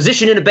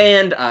 Position in a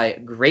band I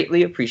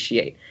greatly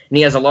appreciate. And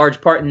he has a large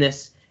part in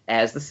this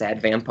as the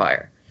sad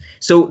vampire.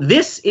 So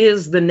this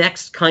is the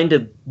next kind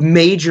of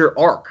major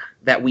arc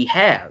that we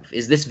have,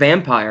 is this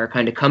vampire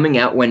kind of coming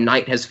out when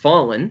night has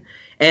fallen.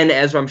 And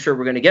as I'm sure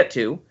we're going to get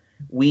to,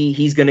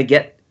 he's going to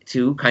get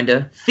to kind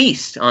of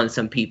feast on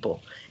some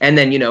people. And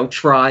then,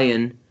 try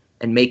and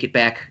make it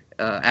back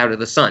out of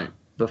the sun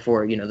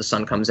before, the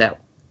sun comes out.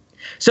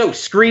 So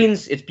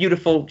Screens, it's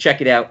beautiful.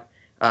 Check it out.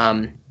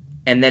 And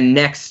then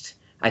next,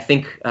 I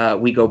think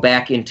we go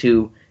back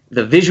into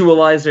the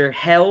visualizer,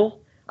 Hell.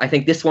 I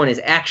think this one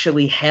is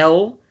actually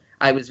Hell.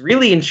 I was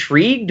really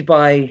intrigued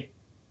by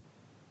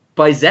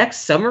Zach's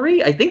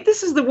summary. I think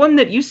this is the one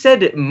that you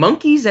said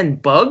monkeys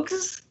and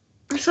bugs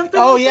or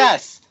something. Oh,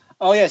 yes.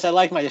 Oh, yes. I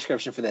like my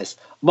description for this.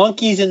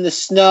 Monkeys in the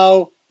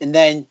snow, and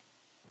then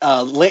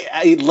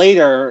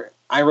later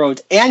I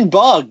wrote, and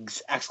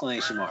bugs, !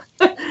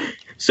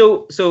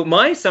 So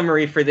my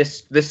summary for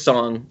this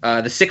song,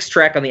 the 6th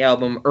track on the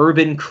album,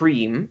 Urban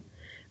Cream,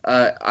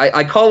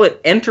 I call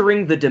it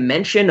entering the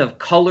dimension of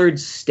colored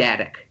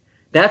static.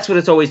 That's what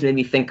it's always made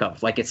me think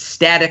of. Like it's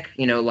static,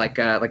 like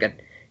a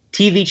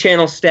TV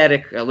channel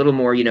static, a little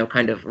more,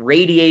 kind of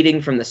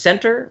radiating from the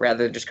center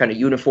rather than just kind of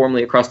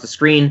uniformly across the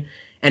screen.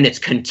 And it's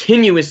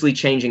continuously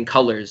changing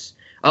colors.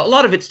 A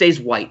lot of it stays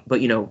white,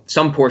 but,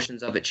 some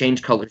portions of it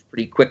change colors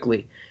pretty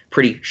quickly,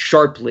 pretty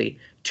sharply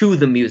to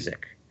the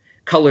music.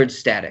 Colored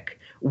static.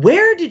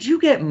 Where did you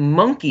get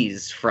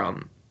monkeys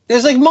from?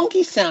 There's like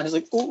monkey sound. It's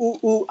like ooh, ooh,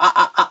 ooh, ah,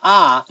 ah, ah,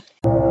 ah.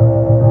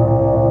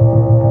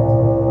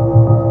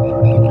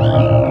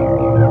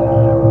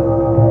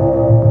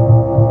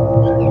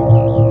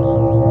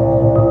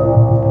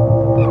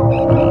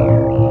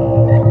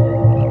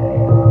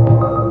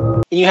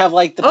 And you have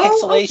like the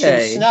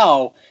pixelation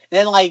snow, and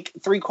then like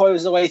 3/4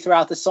 of the way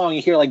throughout the song,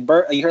 you hear like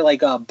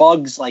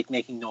bugs like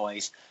making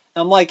noise.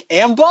 And I'm like,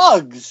 and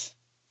bugs.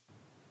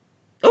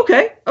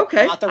 Okay.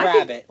 Not the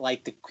rabbit,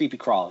 like the creepy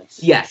crawlies.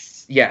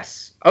 Yes.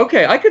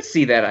 Okay, I could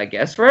see that, I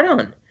guess. Right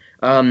on.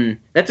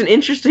 That's an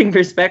interesting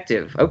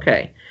perspective.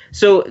 Okay.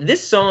 So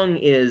this song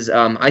is,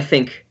 I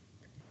think,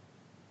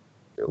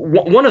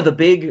 one of the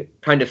big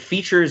kind of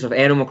features of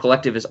Animal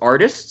Collective as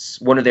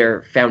artists. One of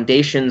their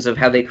foundations of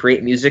how they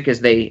create music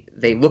is they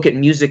look at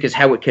music as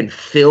how it can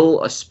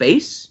fill a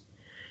space.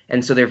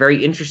 And so they're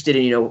very interested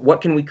in,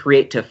 what can we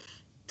create to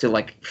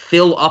like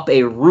fill up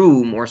a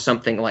room or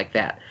something like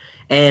that.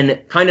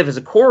 And kind of as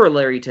a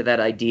corollary to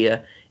that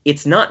idea,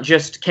 it's not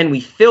just can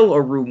we fill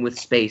a room with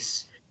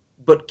space,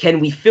 but can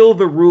we fill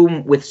the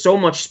room with so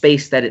much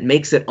space that it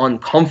makes it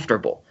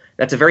uncomfortable?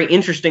 That's a very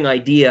interesting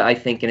idea, I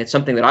think, and it's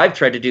something that I've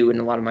tried to do in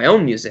a lot of my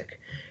own music.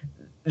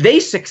 They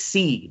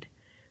succeed.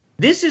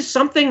 This is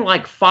something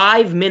like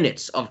 5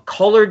 minutes of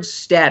colored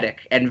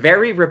static and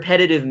very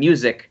repetitive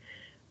music.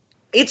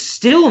 It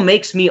still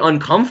makes me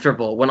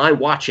uncomfortable when I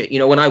watch it.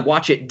 When I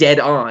watch it dead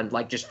on,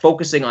 like just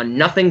focusing on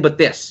nothing but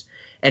this.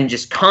 And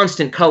just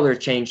constant color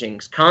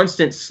changings,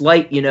 constant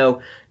slight,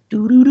 over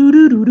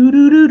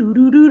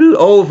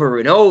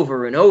and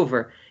over and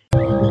over.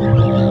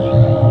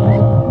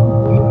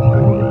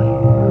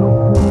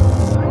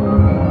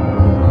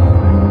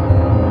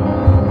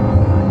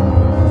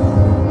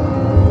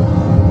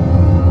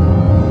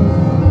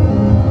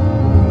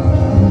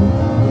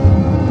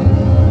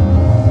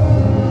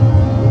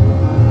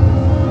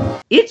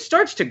 It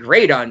starts to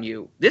grate on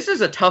you. This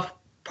is a tough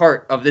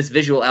part of this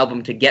visual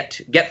album to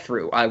get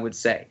through, I would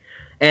say.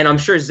 And I'm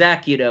sure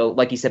Zach,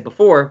 like you said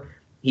before,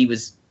 he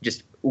was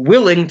just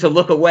willing to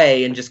look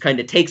away and just kind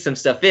of take some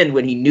stuff in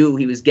when he knew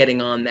he was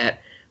getting on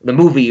the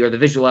movie or the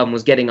visual album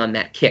was getting on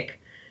that kick.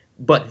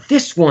 But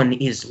this one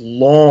is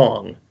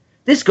long.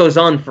 This goes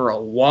on for a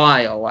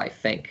while, I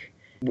think.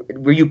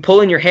 Were you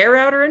pulling your hair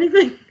out or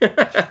anything?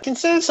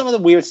 Consider some of the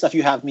weird stuff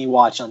you have me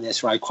watch on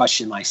this where I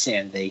question my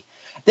sanity.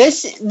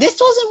 This wasn't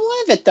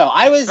one of it, though.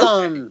 I was,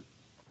 I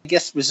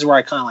guess this is where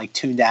I kind of like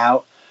tuned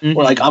out. Mm-hmm.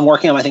 Or like I'm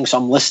working on my thing, so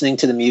I'm listening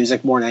to the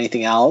music more than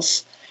anything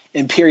else.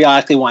 And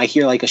periodically when I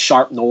hear like a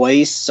sharp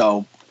noise,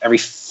 so every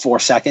 4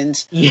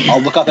 seconds,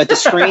 I'll look up at the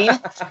screen.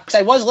 Because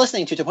I was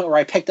listening to it to the point where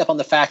I picked up on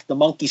the fact the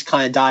monkeys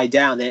kind of died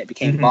down, then it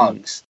became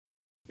bugs.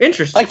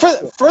 Interesting. Like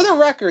for the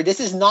record, this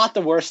is not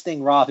the worst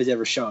thing Rob has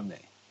ever shown me.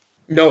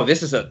 No,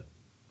 this is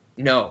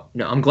No,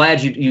 I'm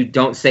glad you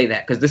don't say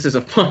that, because this is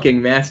a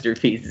fucking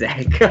masterpiece,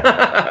 Zach.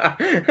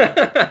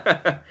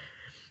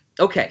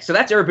 Okay, so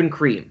that's Urban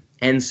Cream.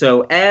 And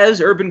so as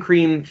Urban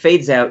Cream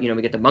fades out,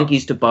 we get the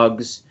monkeys to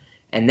bugs,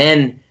 and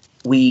then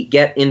we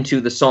get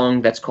into the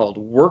song that's called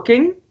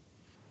Working.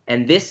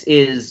 And this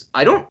is,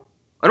 I don't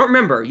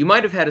remember, you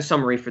might have had a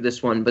summary for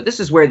this one, but this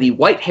is where the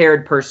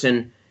white-haired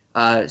person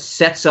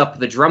sets up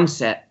the drum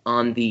set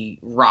on the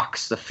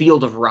rocks, the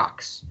field of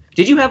rocks.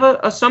 Did you have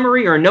a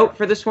summary or a note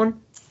for this one?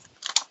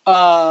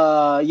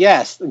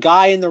 Yes. The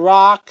guy in the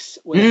rocks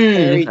was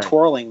Harry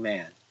Twirling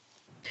Man.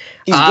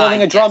 He's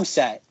building a drum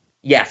set.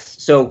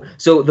 Yes. So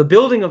the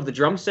building of the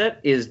drum set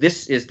is the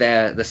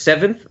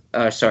seventh.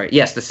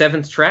 The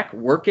seventh track,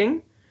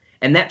 Working,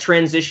 and that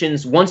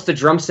transitions once the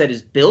drum set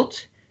is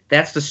built.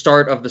 That's the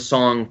start of the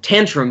song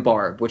Tantrum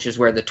Barb, which is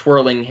where the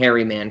twirling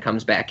hairy man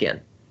comes back in.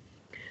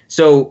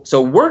 So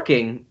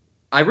Working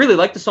I really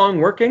like the song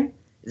working.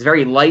 It's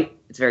very light.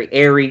 It's very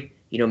airy.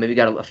 Maybe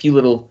got a few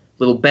little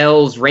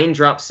bells,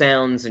 raindrop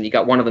sounds, and you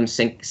got one of them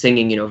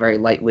singing, very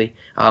lightly.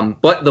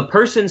 But the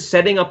person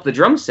setting up the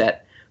drum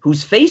set,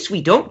 whose face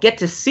we don't get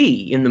to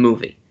see in the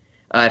movie.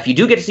 If you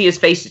do get to see his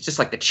face, it's just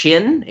like the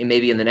chin, and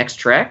maybe in the next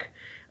track.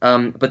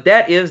 But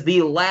that is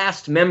the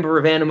last member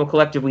of Animal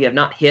Collective we have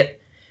not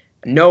hit,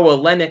 Noah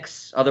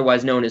Lennox,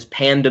 otherwise known as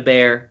Panda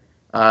Bear.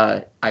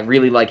 I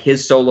really like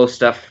his solo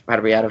stuff.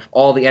 Out of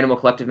all the Animal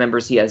Collective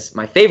members, he has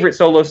my favorite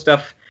solo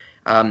stuff.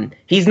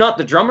 He's not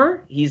the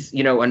drummer. He's,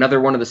 another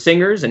one of the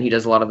singers, and he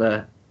does a lot of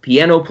the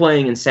piano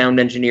playing and sound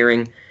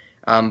engineering.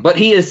 But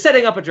he is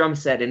setting up a drum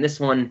set in this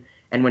one,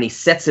 and when he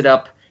sets it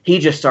up, he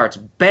just starts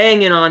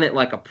banging on it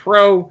like a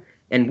pro,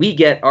 and we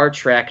get our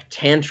track,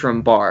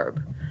 Tantrum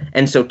Barb.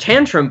 And so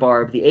Tantrum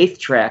Barb, the 8th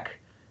track,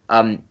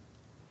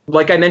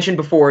 like I mentioned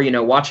before,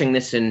 watching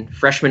this in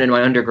freshman in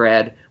my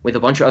undergrad with a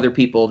bunch of other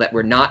people that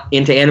were not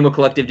into Animal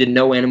Collective, didn't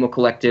know Animal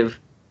Collective,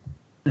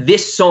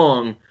 this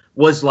song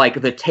was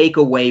like the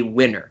takeaway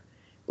winner.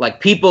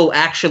 Like, people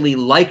actually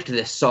liked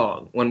this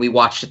song when we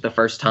watched it the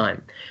first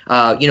time.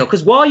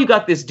 Because while you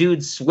got this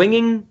dude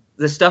swinging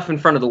the stuff in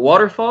front of the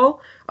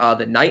waterfall,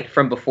 the night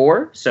from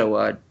before,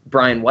 so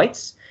Brian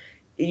White's,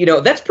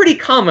 that's pretty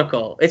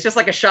comical. It's just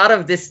like a shot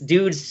of this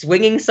dude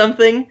swinging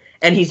something,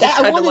 and he's just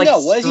kind of like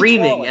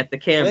screaming at the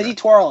camera. What is he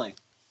twirling?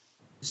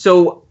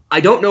 So I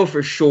don't know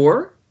for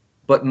sure,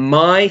 but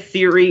my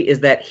theory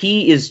is that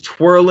he is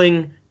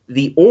twirling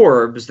the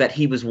orbs that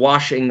he was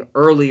washing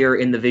earlier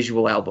in the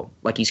visual album.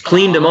 Like, he's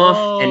cleaned them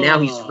off, and now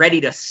he's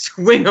ready to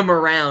swing them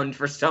around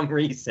for some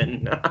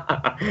reason.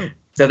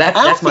 So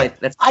that's my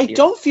I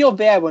don't feel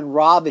bad when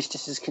Rob is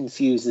just as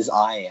confused as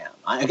I am.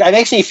 It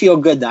makes me feel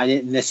good that I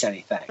didn't miss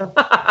anything.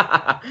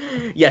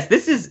 Yes,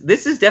 this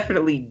is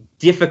definitely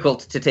difficult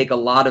to take a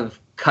lot of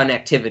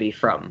connectivity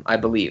from, I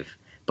believe.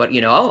 But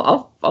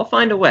I'll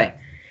find a way.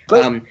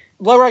 But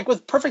like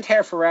with Perfect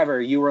Hair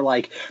Forever, you were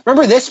like,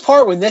 remember this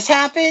part when this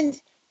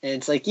happened? And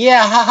it's like,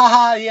 yeah, ha, ha,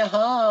 ha, yeah,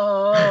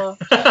 ha.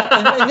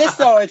 and this,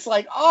 though, it's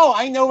like, oh,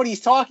 I know what he's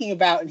talking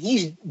about. And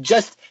he's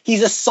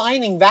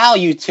assigning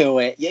value to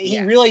it. He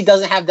really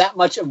doesn't have that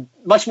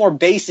much more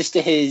basis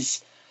to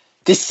his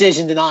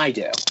decision than I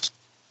do.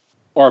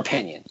 Or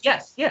opinion.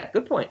 Yes, yeah,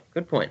 good point.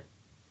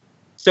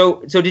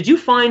 So did you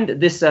find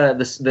this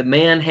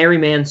the hairy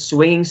man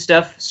swinging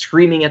stuff,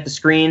 screaming at the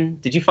screen,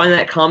 did you find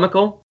that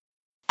comical?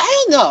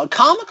 I don't know.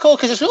 Comical,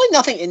 because there's really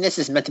nothing in this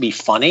that's meant to be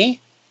funny.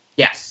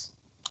 Yes.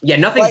 Yeah,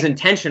 nothing's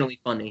intentionally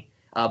funny.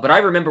 But I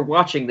remember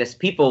watching this,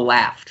 people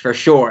laughed for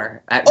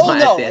sure at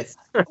this.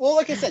 Well,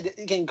 like I said,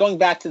 again, going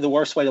back to the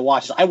worst way to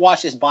watch this, I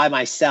watched this by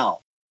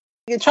myself.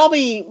 It's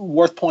probably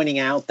worth pointing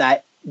out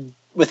that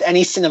with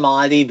any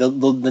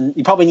cinemati,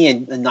 you probably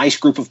need a nice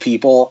group of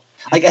people.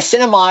 Like, a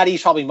cinemati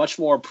is probably much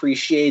more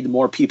appreciated the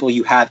more people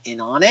you have in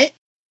on it.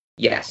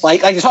 Yes. Like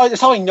there's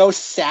probably no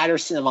sadder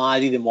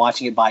cinemati than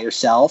watching it by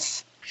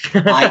yourself,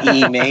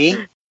 i.e.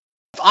 me.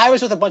 If I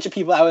was with a bunch of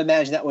people, I would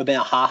imagine that would have been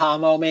a ha-ha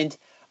moment.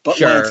 But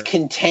when it's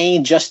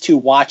contained just to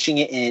watching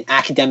it in an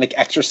academic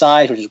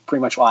exercise, which is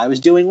pretty much what I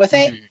was doing with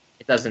it.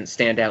 It doesn't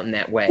stand out in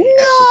that way.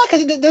 No,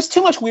 because there's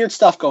too much weird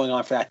stuff going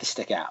on for that to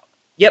stick out.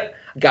 Yep,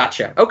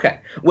 gotcha. Okay.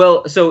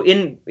 Well, so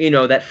in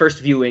that the first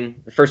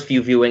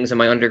few viewings in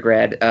my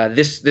undergrad,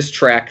 this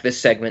track,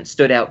 this segment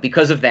stood out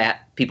because of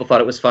that. People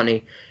thought it was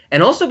funny,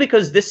 and also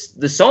because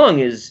the song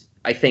is,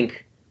 I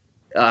think,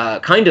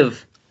 kind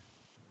of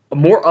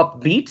more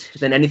upbeat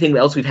than anything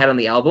else we've had on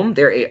the album.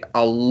 There are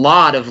a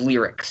lot of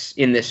lyrics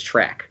in this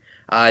track,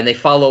 and they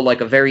follow like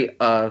a very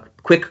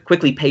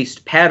quickly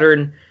paced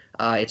pattern.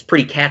 It's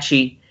pretty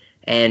catchy,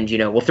 and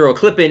we'll throw a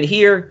clip in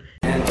here.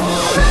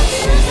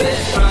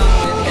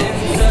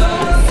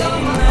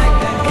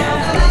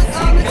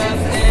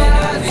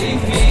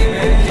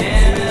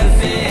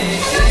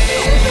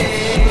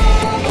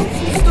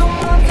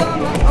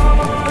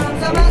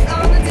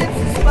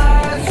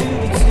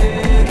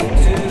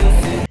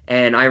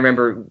 And I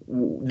remember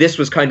this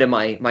was kind of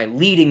my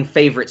leading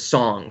favorite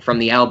song from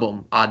the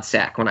album, Odd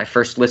Sack. When I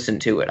first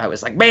listened to it, I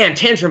was like, man,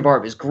 Tantrum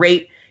Barb is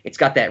great. It's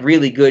got that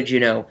really good,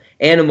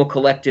 Animal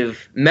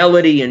Collective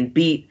melody and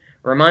beat.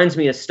 Reminds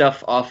me of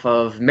stuff off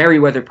of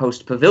Merriweather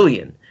Post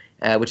Pavilion,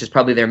 which is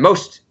probably their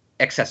most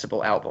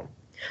accessible album.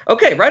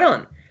 Okay, right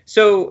on.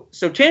 So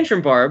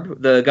Tantrum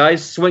Barb, the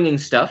guy's swinging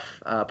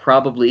stuff,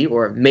 probably,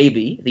 or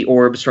maybe, the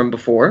orbs from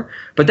before.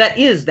 But that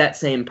is that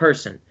same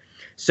person.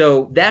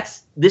 So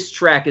this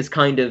track is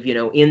kind of,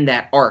 in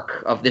that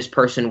arc of this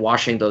person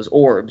washing those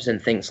orbs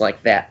and things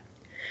like that.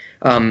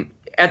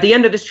 At the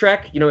end of this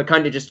track, it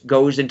kind of just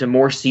goes into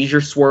more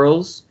seizure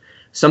swirls.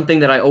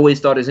 Something that I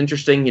always thought is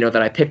interesting,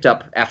 that I picked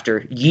up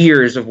after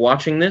years of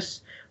watching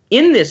this.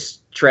 In this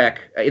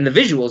track, in the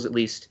visuals at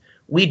least,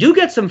 we do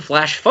get some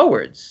flash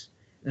forwards.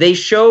 They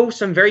show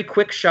some very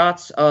quick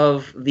shots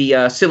of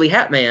the Silly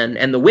Hat Man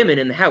and the women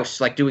in the house,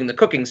 like doing the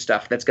cooking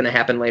stuff that's going to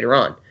happen later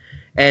on.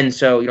 And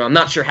so, I'm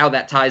not sure how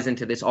that ties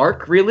into this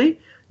arc, really,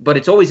 but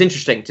it's always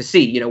interesting to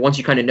see, once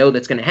you kind of know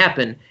that's going to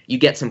happen, you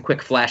get some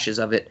quick flashes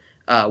of it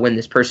when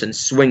this person's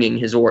swinging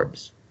his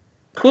orbs.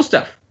 Cool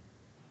stuff.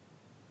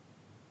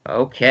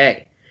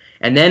 Okay.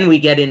 And then we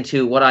get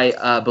into what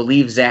I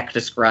believe Zach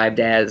described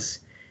as...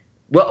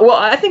 Well,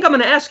 I think I'm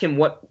going to ask him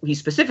what he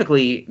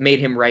specifically made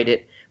him write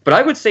it, but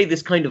I would say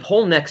this kind of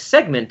whole next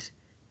segment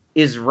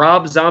is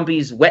Rob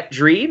Zombie's Wet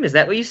Dream. Is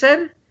that what you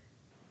said?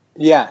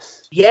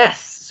 Yes.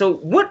 Yes. So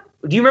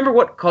do you remember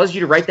what caused you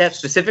to write that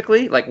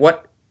specifically? Like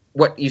what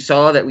you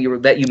saw that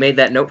you made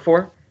that note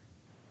for?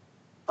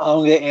 I'm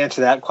going to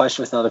answer that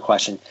question with another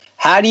question.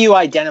 How do you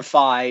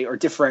identify or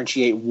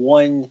differentiate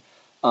one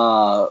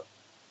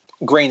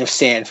grain of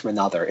sand from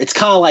another? It's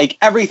kind of like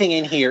everything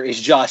in here is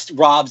just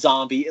Rob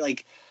Zombie.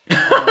 Like,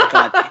 oh my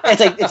God.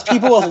 It's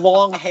people with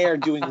long hair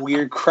doing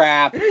weird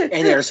crap, and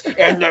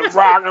the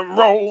rock and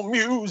roll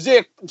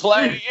music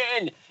playing.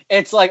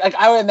 It's like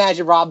I would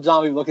imagine Rob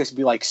Zombie would look at this and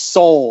be like,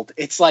 sold.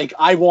 It's like,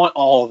 I want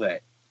all of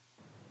it.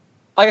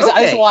 Like I said,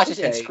 I just watched this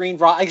and screened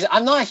Rob.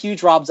 I'm not a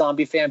huge Rob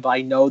Zombie fan, but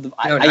I know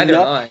I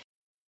know.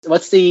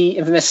 What's the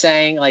infamous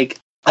saying? Like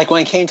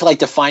when it came to like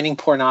defining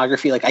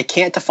pornography, like I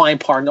can't define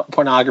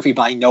pornography,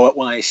 but I know it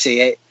when I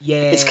see it.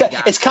 Yeah, it's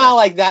kind of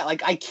like that.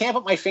 Like I can't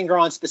put my finger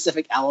on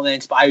specific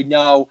elements, but I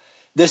know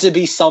this would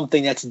be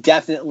something that's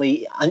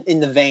definitely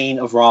in the vein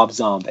of Rob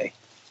Zombie.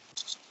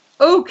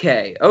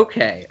 Okay.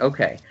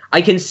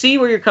 I can see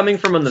where you're coming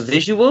from on the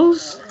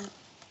visuals.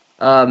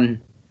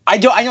 I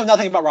know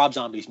nothing about Rob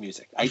Zombie's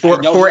music.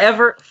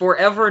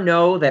 Forever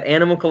know that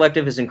Animal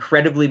Collective is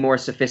incredibly more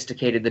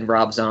sophisticated than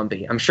Rob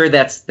Zombie. I'm sure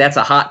that's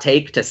a hot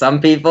take to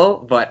some people,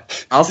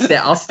 but I'll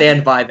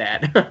stand by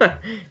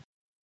that.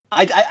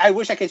 I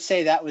wish I could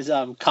say that was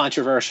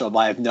controversial, but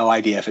I have no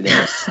idea if it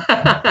is.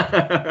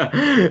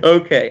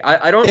 Okay,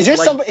 I don't.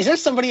 Is there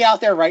somebody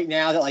out there right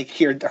now that like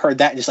heard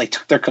that and just like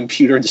took their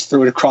computer and just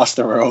threw it across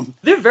the room?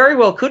 There very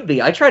well could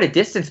be. I try to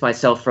distance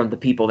myself from the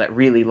people that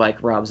really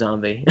like Rob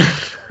Zombie.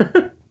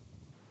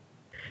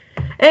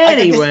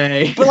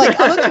 Anyway, but like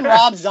other than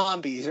Rob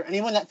Zombie, is there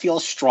anyone that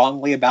feels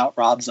strongly about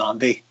Rob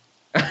Zombie?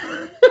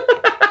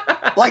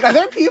 Like, are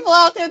there people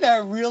out there that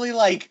are really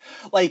like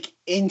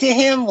into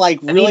him,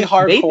 like really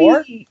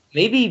hardcore?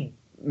 Maybe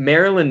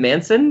Marilyn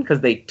Manson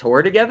because they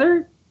toured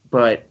together,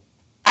 but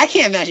I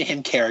can't imagine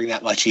him caring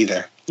that much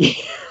either.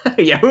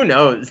 Yeah, who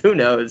knows?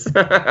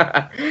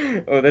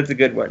 Oh, that's a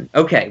good one.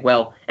 Okay,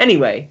 well,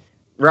 anyway,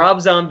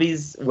 Rob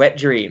Zombie's Wet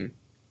Dream.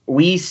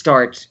 We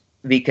start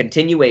the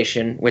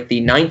continuation with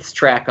the 9th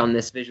track on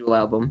this visual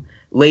album,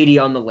 Lady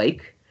on the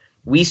Lake.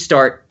 We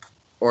start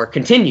or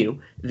continue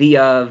the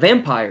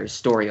Vampires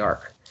story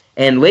arc.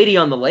 And Lady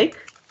on the Lake,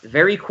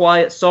 very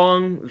quiet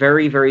song,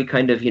 very, very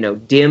kind of,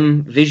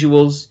 dim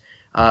visuals.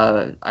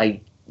 The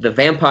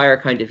vampire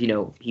kind of,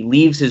 he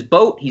leaves his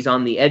boat, he's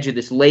on the edge of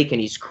this lake,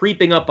 and he's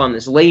creeping up on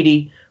this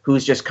lady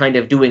who's just kind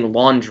of doing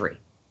laundry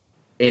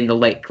in the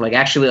lake, like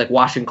actually like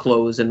washing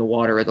clothes in the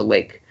water of the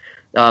lake.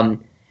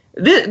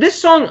 This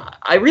song,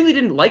 I really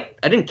didn't like.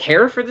 I didn't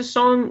care for this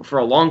song for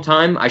a long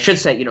time. I should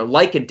say,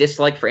 like and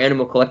dislike for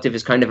Animal Collective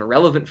is kind of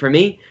irrelevant for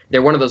me.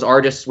 They're one of those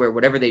artists where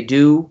whatever they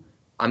do,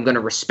 I'm going to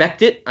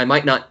respect it. I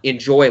might not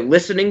enjoy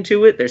listening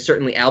to it. There's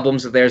certainly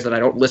albums of theirs that I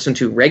don't listen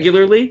to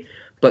regularly,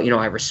 but,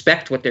 I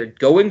respect what they're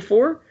going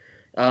for.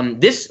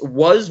 This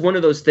was one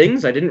of those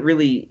things. I didn't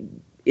really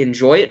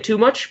enjoy it too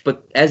much,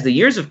 but as the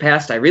years have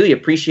passed, I really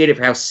appreciate it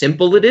for how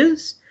simple it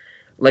is.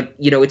 Like,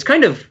 it's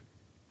kind of...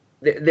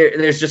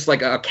 There's just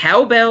like a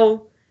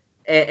cowbell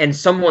and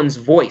someone's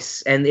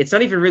voice, and it's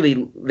not even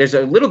really. There's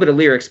a little bit of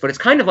lyrics, but it's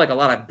kind of like a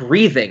lot of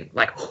breathing,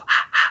 like,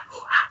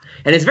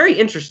 and it's very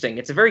interesting.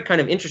 It's a very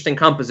kind of interesting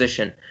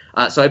composition.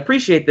 So I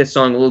appreciate this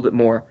song a little bit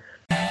more.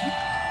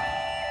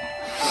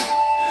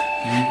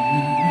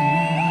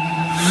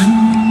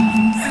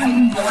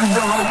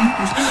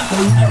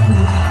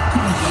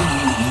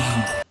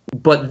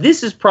 But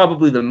this is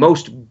probably the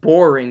most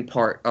boring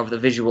part of the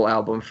visual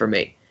album for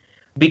me.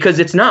 Because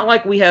it's not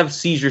like we have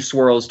Seizure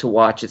Swirls to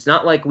watch. It's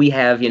not like we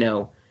have,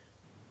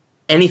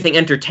 anything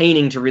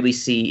entertaining to really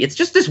see. It's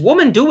just this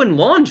woman doing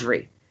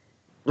laundry.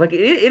 Like it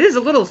is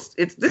a little.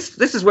 It's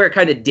this is where it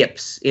kind of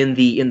dips in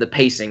the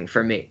pacing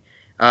for me.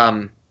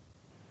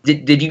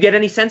 Did you get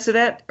any sense of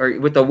that, or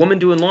with the woman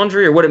doing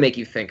laundry, or what did it make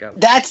you think of?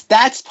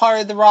 That's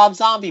part of the Rob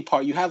Zombie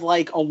part. You have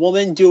like a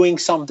woman doing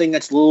something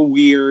that's a little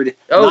weird,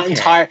 not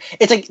entire.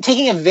 It's like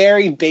taking a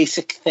very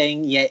basic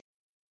thing yet.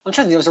 I'm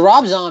trying to think. There was a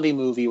Rob Zombie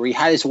movie where he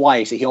had his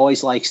wife that he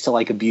always likes to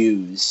like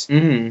abuse.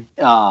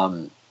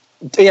 Mm-hmm.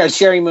 Yeah,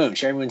 Sherry Moon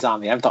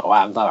Zombie. I haven't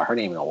thought about her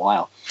name in a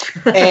while.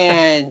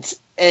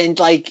 and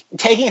like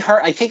taking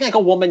like a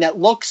woman that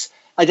looks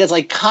like that's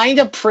like kind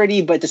of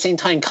pretty, but at the same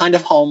time kind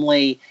of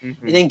homely, and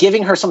then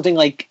giving her something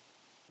like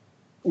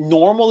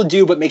normal to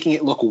do, but making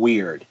it look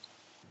weird.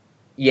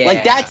 Yeah,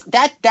 like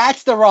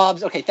that's the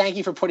Rob's. Okay, thank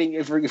you for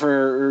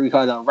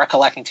for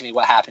recollecting to me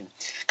what happened,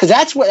 because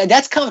that's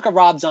kind of like a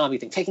Rob Zombie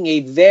thing, taking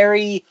a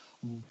very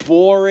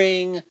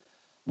boring,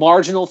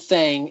 marginal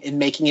thing and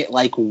making it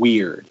like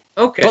weird.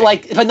 Okay,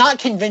 but not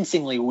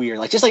convincingly weird.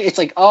 Like it's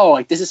like, oh,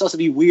 like this is supposed to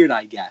be weird,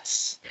 I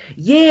guess.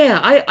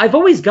 Yeah, I've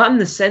always gotten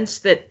the sense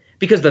that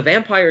because the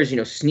vampires,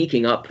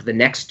 sneaking up. The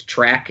next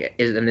track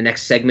and the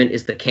next segment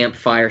is the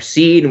campfire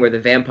scene where the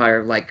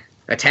vampire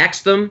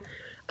attacks them.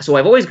 So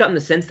I've always gotten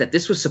the sense that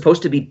this was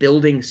supposed to be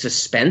building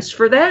suspense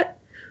for that,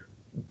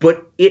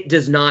 but it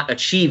does not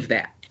achieve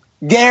that.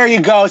 There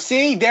you go.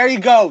 See, there you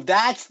go.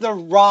 That's the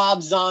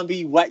Rob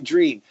Zombie wet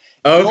dream.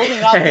 Okay.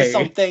 Building up to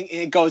something,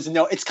 and it goes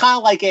no. It's kind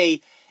of like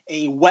a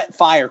wet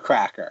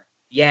firecracker.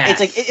 Yeah, it's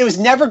like it was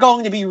never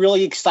going to be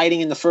really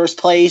exciting in the first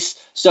place.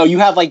 So you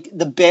have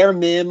the bare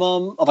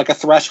minimum of a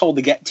threshold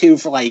to get to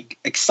for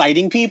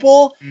exciting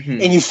people,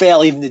 and you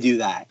fail even to do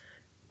that.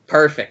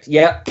 Perfect.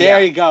 Yep.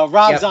 There you go.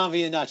 Rob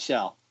Zombie in a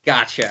nutshell.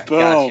 Gotcha. Boom.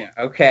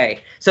 Gotcha.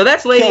 Okay. So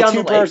that's Lady on the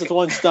Lake. Two birds with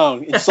one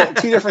stone. It's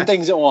two different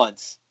things at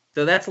once.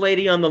 So that's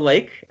Lady on the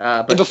Lake.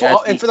 And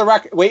for the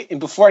record, and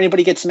before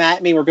anybody gets mad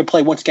at me, we're going to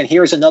play once again.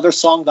 Here's another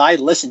song that I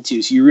listened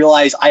to, so you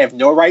realize I have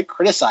no right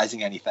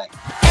criticizing anything.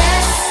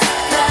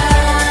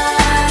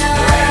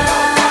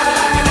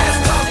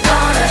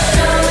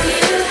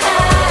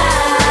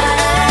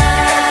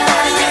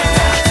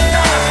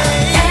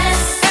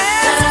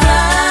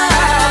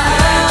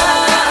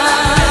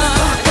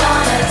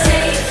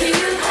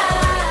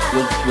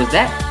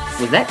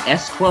 Was that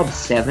S Club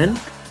 7?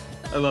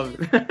 I love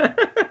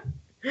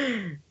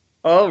it.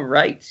 All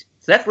right.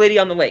 So that's Lady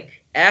on the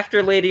Lake.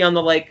 After Lady on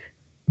the Lake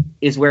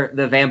is where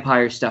the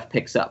vampire stuff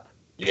picks up.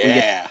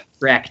 Yeah.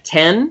 Track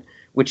 10,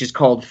 which is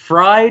called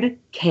Fried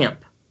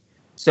Camp.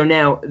 So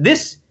now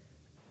this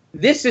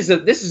is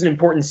an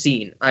important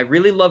scene. I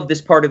really love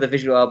this part of the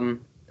visual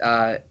album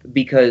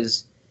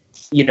because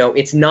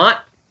it's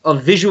not a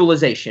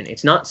visualization.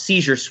 It's not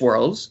seizure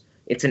swirls.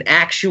 It's an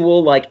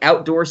actual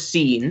outdoor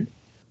scene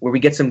where we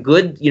get some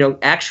good,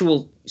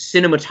 actual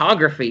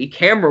cinematography,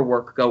 camera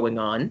work going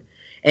on.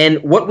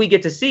 And what we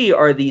get to see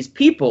are these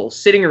people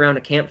sitting around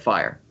a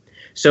campfire.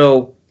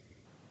 So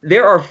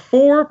there are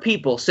 4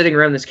 people sitting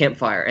around this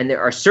campfire, and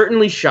there are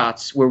certainly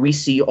shots where we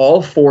see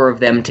all 4 of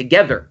them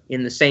together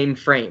in the same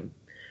frame.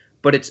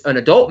 But it's an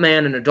adult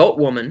man, an adult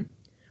woman,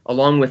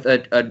 along with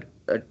a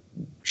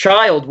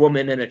child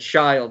woman and a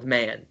child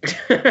man.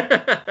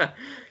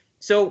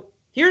 So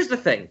here's the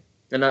thing,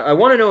 and I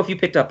want to know if you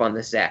picked up on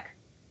this, Zach.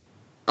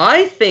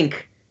 I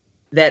think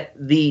that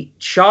the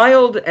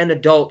child and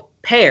adult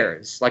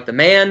pairs, like the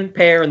man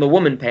pair and the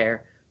woman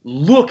pair,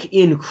 look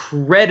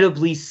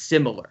incredibly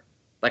similar.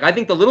 I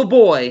think the little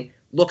boy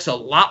looks a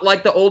lot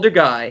like the older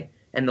guy,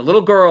 and the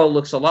little girl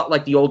looks a lot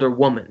like the older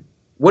woman.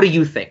 What do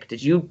you think?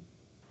 Did you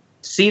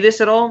see this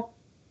at all?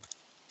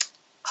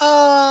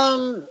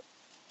 I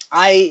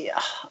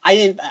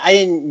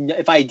didn't.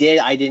 If I did,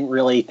 I didn't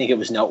really think it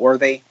was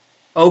noteworthy.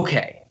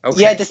 Okay.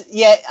 Yeah.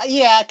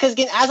 Because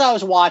again, as I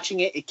was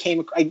watching it,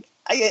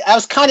 I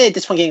was kind of at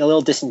this point getting a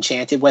little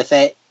disenchanted with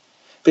it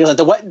because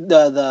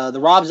the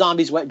Rob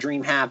Zombie's wet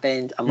dream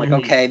happened. I'm like,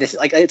 okay, this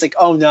it's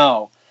oh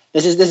no,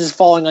 this is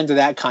falling under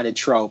that kind of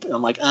trope. And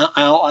I'm like,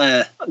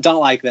 I don't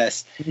like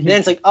this. And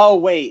then it's oh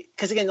wait,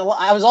 because again,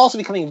 I was also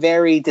becoming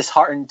very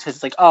disheartened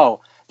because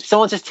it's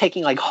someone's just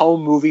taking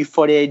home movie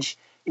footage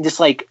and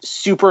just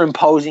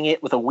superimposing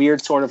it with a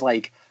weird sort of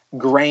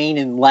grain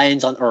and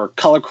lens or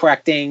color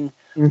correcting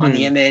on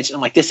the image. I'm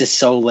like, this is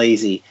so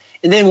lazy.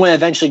 And then when it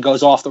eventually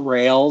goes off the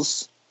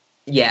rails,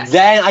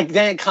 then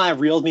it kind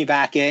of reeled me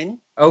back in.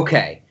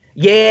 Okay.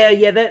 Yeah.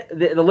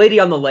 The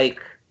Lady on the Lake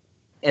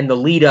and the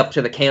lead up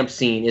to the camp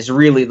scene is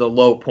really the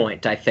low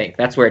point, I think.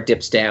 That's where it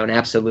dips down,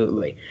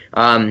 absolutely.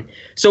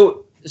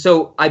 So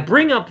I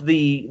bring up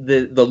the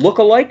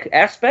look-alike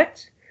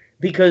aspect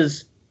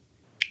because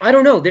I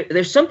don't know.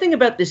 There's something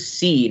about this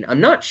scene. I'm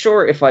not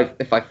sure if I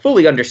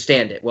fully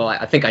understand it. Well,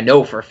 I think I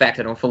know for a fact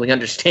I don't fully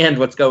understand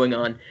what's going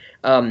on.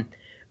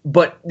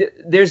 But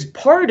there's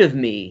part of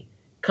me,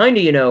 kind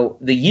of,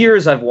 the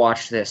years I've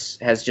watched this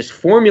has just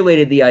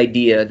formulated the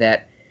idea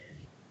that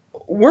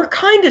we're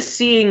kind of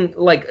seeing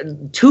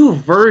 2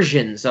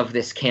 versions of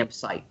this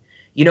campsite.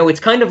 It's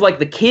kind of like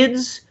the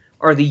kids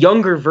are the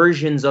younger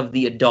versions of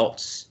the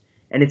adults.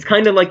 And it's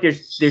kind of like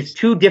there's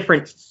 2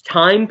 different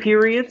time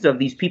periods of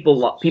these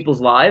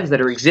people's lives that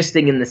are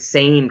existing in the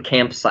same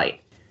campsite.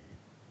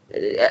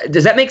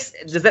 Does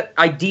that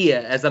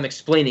idea, as I'm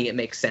explaining it,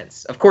 make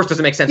sense? Of course,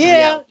 doesn't make sense in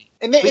reality.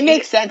 It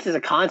makes sense as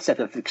a concept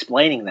of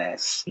explaining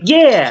this.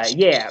 Yeah,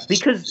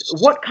 because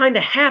what kind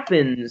of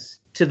happens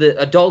to the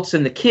adults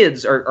and the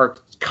kids are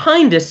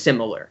kind of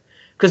similar.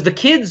 Because the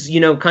kids,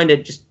 kind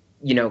of just,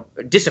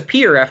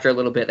 disappear after a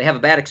little bit. They have a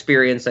bad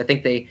experience. I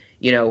think they,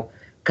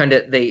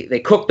 they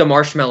cook the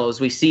marshmallows.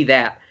 We see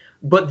that.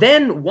 But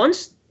then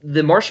once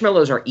the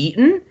marshmallows are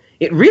eaten,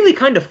 it really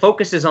kind of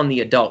focuses on the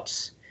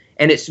adults.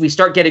 And we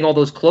start getting all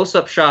those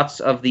close-up shots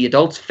of the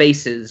adults'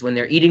 faces when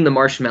they're eating the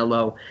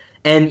marshmallow.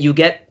 And you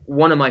get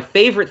one of my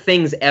favorite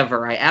things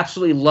ever. I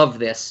absolutely love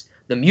this.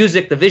 The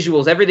music, the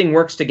visuals, everything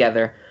works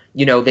together.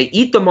 They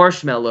eat the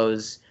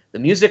marshmallows. The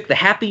music, the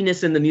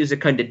happiness in the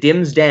music kind of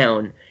dims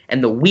down.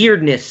 And the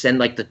weirdness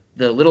and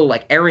the little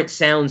errant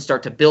sounds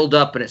start to build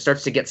up. And it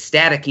starts to get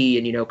staticky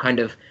and, kind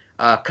of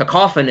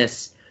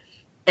cacophonous.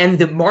 And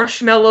the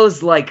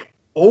marshmallows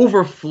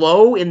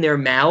overflow in their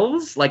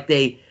mouths.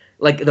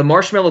 like the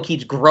marshmallow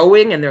keeps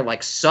growing and they're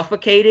like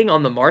suffocating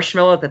on the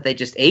marshmallow that they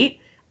just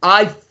ate.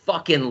 I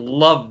fucking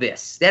love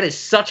this. That is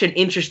such an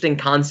interesting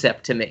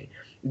concept to me,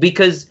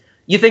 because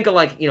you think of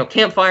like,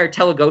 campfire,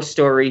 tell a ghost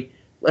story.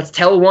 Let's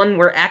tell one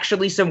where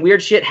actually some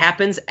weird shit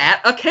happens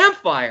at a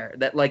campfire.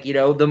 That like,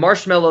 the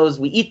marshmallows,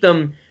 we eat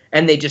them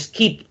and they just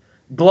keep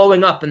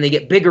blowing up and they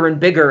get bigger and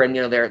bigger and,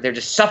 they're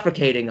just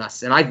suffocating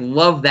us. And I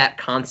love that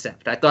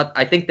concept.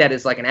 I think that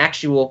is like an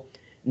actual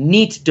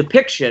neat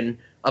depiction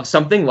of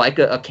something like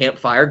a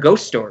campfire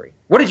ghost story.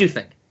 What did you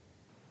think?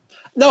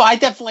 No, I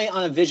definitely,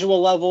 on a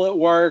visual level, it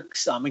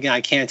works. Again, I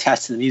can't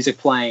attest to the music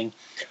playing,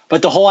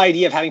 but the whole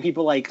idea of having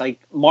people like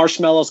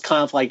marshmallows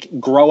kind of like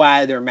grow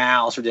out of their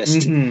mouths or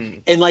just,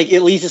 and like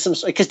it leads to some,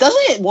 because doesn't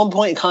it at one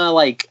point kind of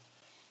like,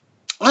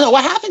 I don't know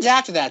what happens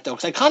after that though,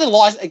 because I kind of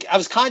lost. I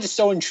was kind of just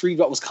so intrigued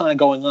what was kind of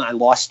going on. I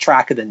lost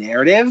track of the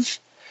narrative.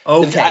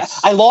 Okay,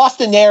 I lost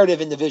the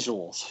narrative in the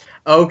visuals.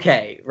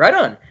 Okay, right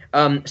on.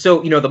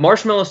 So the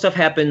marshmallow stuff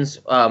happens.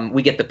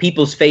 We get the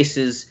people's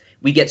faces.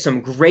 We get some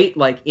great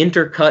like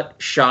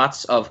intercut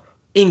shots of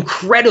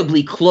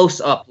incredibly close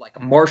up like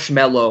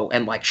marshmallow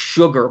and like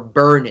sugar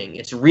burning.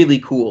 It's really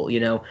cool,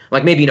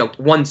 like maybe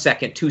 1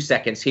 second, 2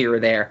 seconds here or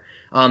there.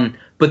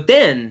 But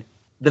then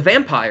the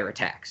vampire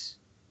attacks.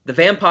 The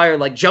vampire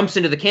like jumps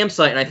into the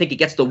campsite and I think he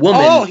gets the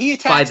woman he by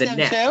attacks the them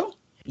neck. too?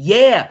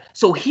 Yeah.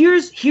 So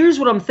here's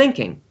what I'm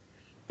thinking.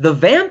 The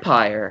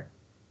vampire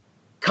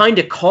kind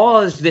of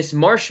caused this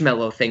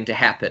marshmallow thing to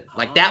happen.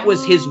 Like that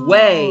was his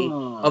way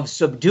of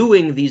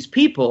subduing these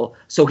people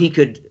so he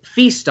could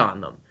feast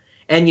on them.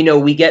 And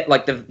we get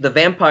like the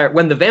vampire,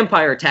 when the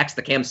vampire attacks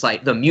the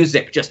campsite, the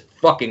music just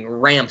fucking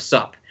ramps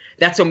up.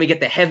 That's when we get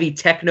the heavy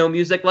techno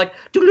music, like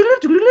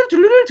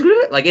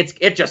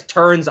it just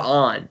turns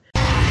on.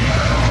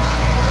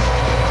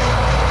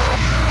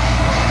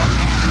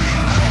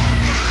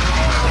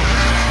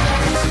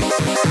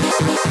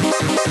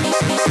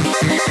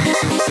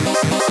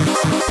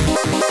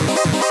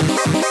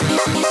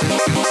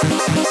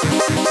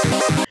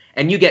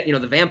 And you get,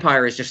 the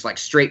vampire is just like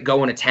straight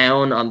going to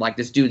town on like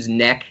this dude's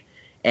neck.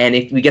 And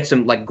if we get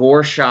some like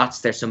gore shots,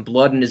 there's some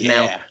blood in his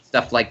mouth,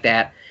 stuff like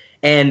that.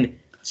 And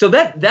so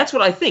that's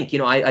what I think.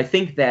 I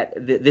think that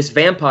this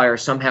vampire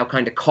somehow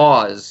kind of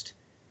caused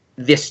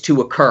this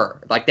to occur.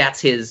 Like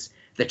that's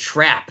the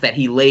trap that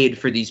he laid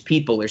for these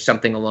people or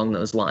something along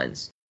those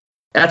lines.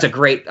 That's a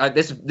great,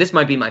 this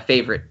might be my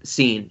favorite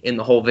scene in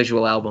the whole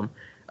visual album.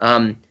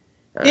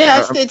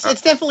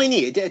 It's definitely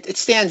neat. It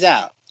stands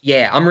out.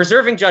 Yeah, I'm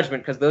reserving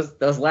judgment because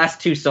those last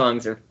two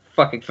songs are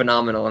fucking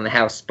phenomenal in the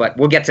house, but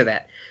we'll get to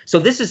that. So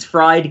this is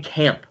Fried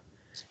Camp.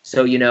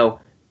 So,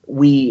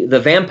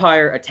 the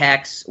vampire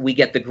attacks, we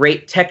get the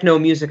great techno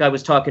music I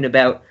was talking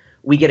about.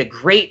 We get a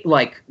great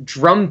like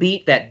drum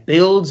beat that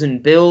builds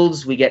and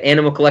builds. We get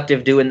Animal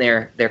Collective doing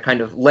their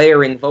kind of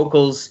layering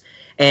vocals.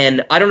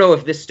 And I don't know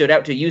if this stood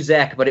out to you,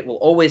 Zach, but it will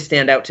always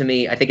stand out to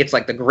me. I think it's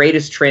like the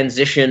greatest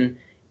transition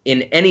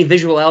in any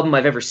visual album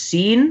I've ever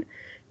seen.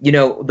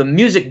 The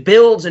music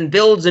builds and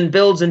builds and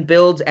builds and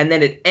builds, and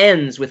then it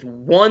ends with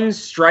one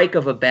strike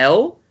of a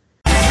bell.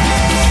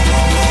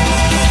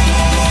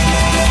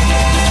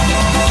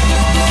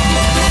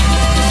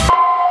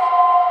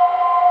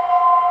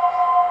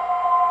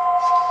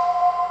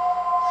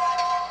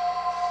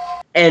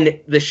 And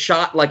the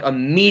shot like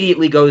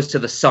immediately goes to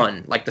the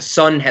sun, like the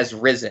sun has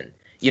risen.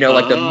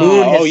 Like the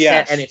moon has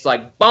set, and it's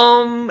like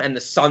boom, and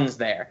the sun's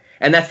there.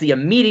 And that's the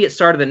immediate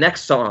start of the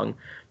next song.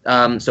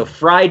 So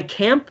Fried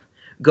Camp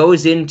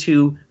goes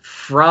into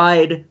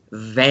Fried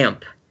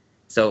Vamp.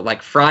 So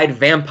like Fried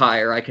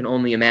Vampire, I can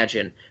only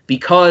imagine.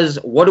 Because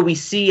what do we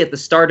see at the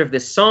start of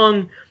this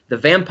song? The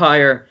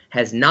vampire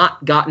has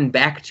not gotten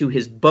back to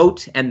his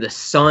boat and the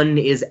sun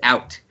is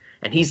out.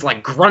 And he's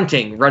like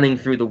grunting, running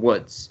through the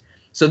woods.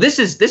 So this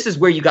is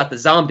where you got the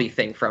zombie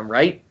thing from,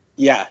 right?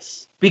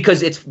 Yes.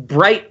 Because it's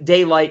bright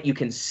daylight. You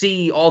can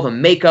see all the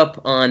makeup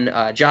on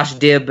Josh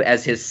Dibb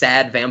as his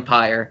sad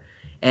vampire.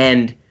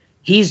 And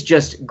he's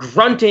just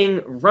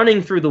grunting,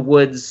 running through the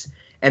woods,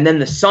 and then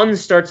the sun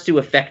starts to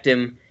affect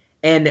him.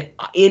 And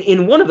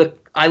in one of the,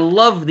 I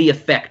love the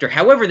effect, or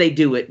however they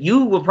do it.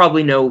 You will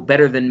probably know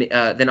better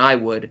than I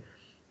would.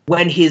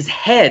 When his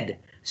head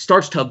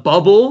starts to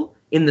bubble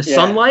in the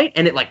sunlight,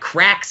 and it like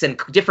cracks, and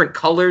different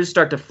colors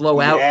start to flow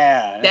out.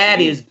 Yeah,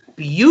 that is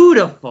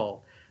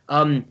beautiful.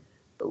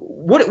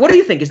 What do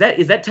you think? Is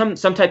that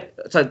some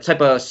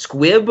type of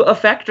squib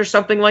effect or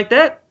something like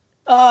that?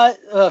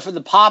 For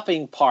the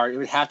popping part, it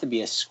would have to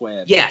be a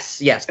squib.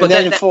 Yes. But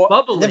then that for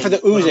the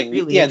oozing,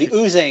 really the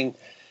oozing,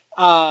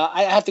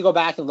 I have to go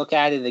back and look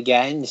at it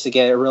again just to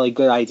get a really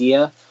good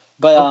idea.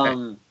 But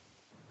okay.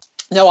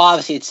 No,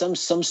 obviously it's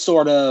some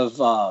sort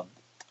of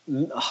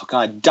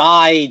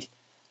dyed.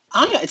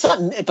 I don't know. It's not,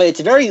 but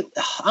it's very.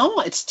 I don't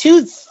know. It's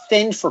too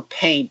thin for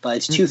paint, but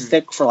it's too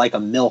thick for like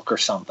a milk or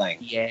something.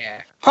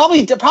 Yeah.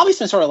 Probably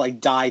some sort of like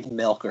dyed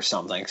milk or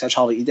something. Because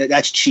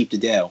that's cheap to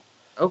do.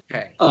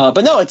 Okay.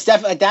 But no, it's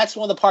definitely, that's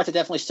one of the parts that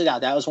definitely stood out.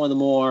 That was one of the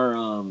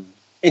more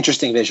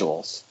interesting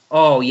visuals.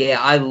 Oh yeah,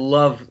 I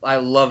love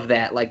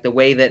that. Like the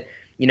way that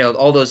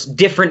all those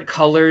different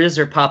colors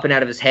are popping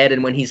out of his head,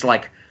 and when he's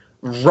like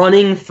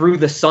running through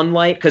the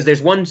sunlight, because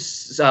there's one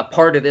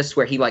part of this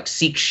where he like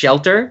seeks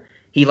shelter,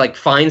 he like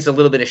finds a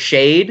little bit of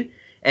shade,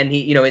 and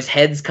he, his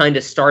head's kind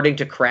of starting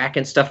to crack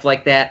and stuff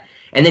like that,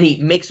 and then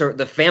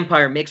the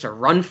vampire makes a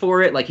run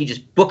for it, like he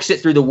just books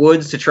it through the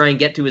woods to try and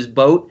get to his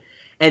boat,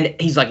 and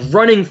he's like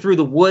running through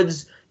the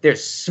woods.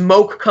 There's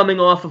smoke coming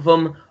off of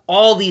him.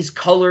 All these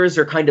colors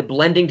are kind of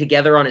blending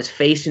together on his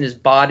face and his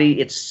body.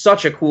 It's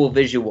such a cool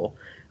visual.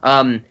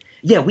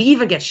 We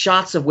even get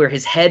shots of where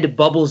his head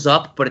bubbles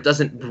up, but it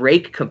doesn't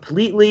break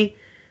completely.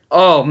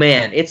 Oh,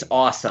 man, it's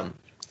awesome.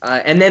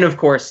 And then, of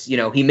course,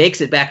 he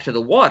makes it back to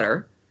the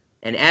water,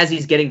 and as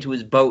he's getting to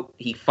his boat,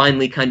 he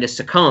finally kind of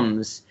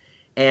succumbs.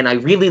 And I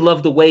really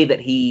love the way that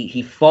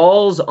he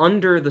falls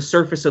under the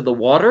surface of the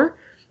water,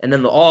 and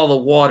then all the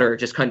water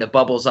just kind of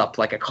bubbles up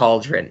like a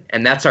cauldron,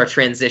 and that's our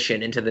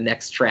transition into the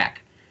next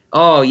track.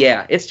 Oh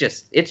yeah, it's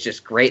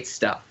just great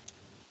stuff.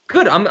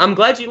 Good. I'm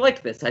glad you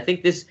liked this. I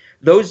think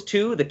those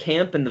two, the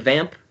camp and the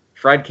vamp,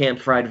 fried camp,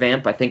 fried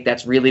vamp, I think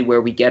that's really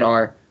where we get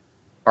our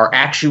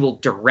actual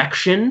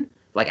direction,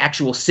 like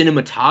actual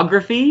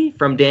cinematography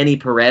from Danny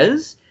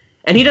Perez,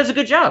 and he does a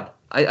good job.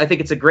 I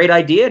think it's a great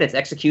idea, and it's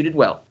executed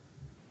well.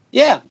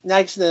 Yeah,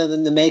 next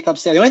the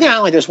makeup's there. The only thing I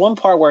don't like, there's one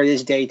part where it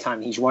is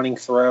daytime, he's running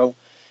through.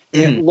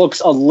 It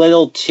looks a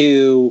little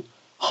too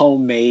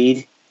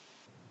homemade.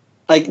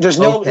 Like there's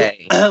no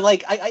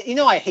like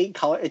I hate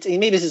color.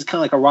 Maybe this is kind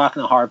of like a rock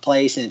and a hard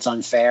place, and it's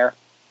unfair.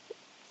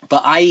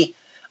 But I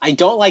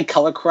don't like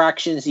color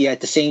corrections. Yet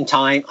at the same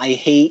time, I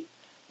hate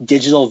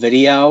digital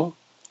video.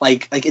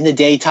 Like in the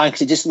daytime,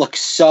 because it just looks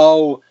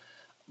so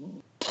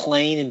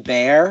plain and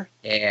bare.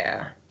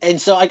 Yeah. And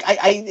so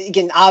I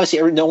again, obviously,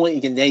 they're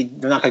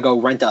not gonna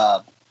go rent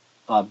a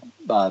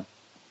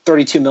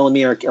 32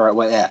 millimeter or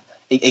what.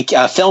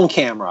 A film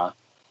camera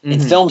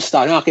and film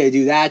stuff. I'm not going to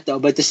do that though.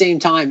 But at the same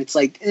time, it's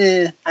like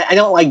I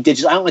don't like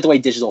digital. I don't like the way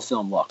digital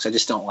film looks. I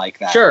just don't like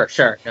that. Sure.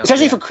 No,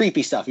 especially for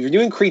creepy stuff. If you're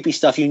doing creepy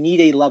stuff, you need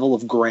a level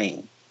of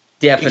grain.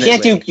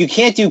 Definitely. You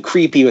can't do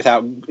creepy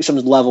without some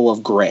level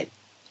of grit.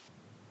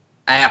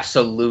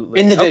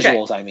 Absolutely. In the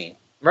visuals, I mean.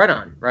 Right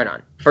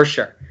on. For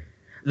sure.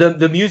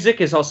 The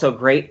music is also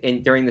great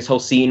during this whole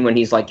scene when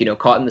he's like,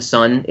 caught in the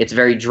sun. It's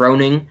very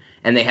droning,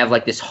 and they have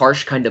like this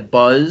harsh kind of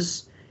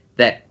buzz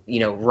that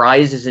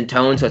rises in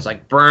tone, so it's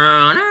like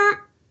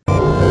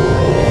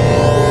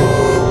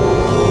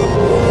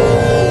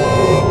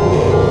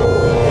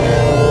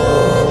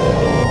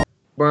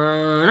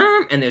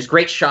and there's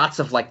great shots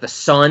of like the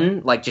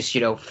sun, like just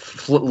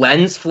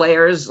lens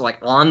flares like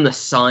on the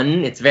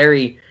sun. It's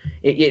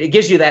it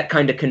gives you that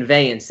kind of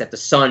conveyance that the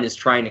sun is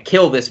trying to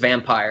kill this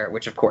vampire,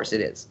 which of course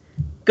it is.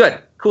 Good,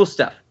 cool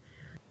stuff.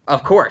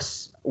 Of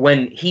course,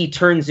 when he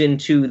turns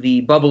into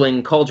the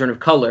bubbling cauldron of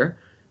color,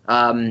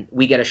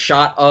 we get a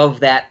shot of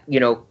that,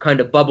 kind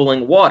of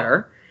bubbling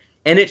water,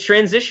 and it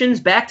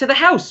transitions back to the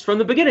house from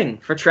the beginning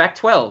for track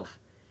 12.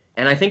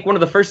 And I think one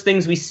of the first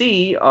things we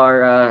see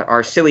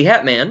are Silly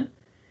Hat Man,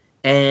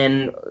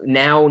 and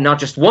now not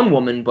just one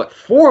woman, but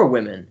 4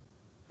 women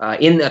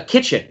in a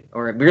kitchen,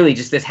 or really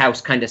just this house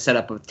kind of set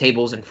up with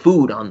tables and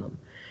food on them.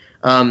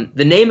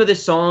 The name of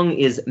this song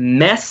is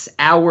Mess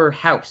Our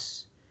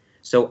House.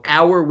 So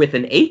hour with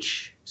an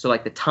H, so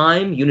like the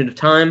time, unit of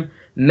time,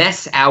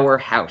 Mess Our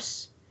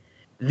House.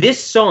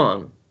 This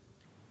song,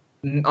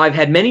 I've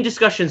had many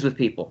discussions with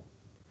people.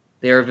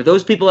 There are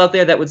those people out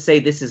there that would say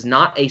this is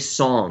not a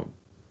song.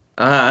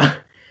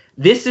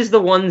 This is the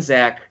one,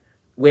 Zach,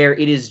 where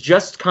it is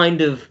just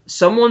kind of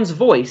someone's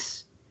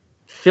voice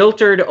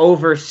filtered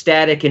over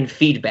static and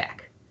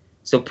feedback.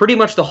 So pretty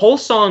much the whole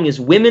song is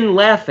women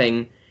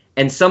laughing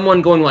and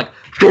someone going like...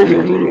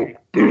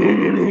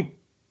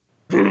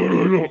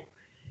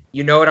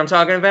 You know what I'm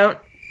talking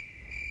about?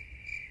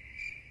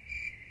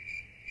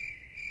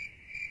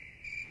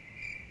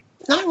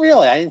 Not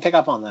really. I didn't pick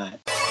up on that.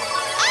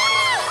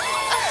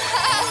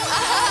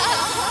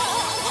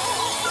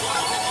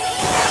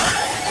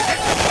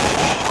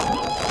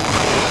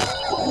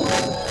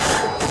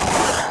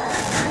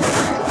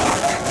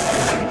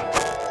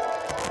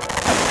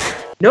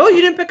 No,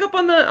 you didn't pick up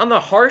on the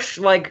harsh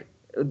like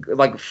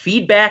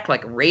feedback,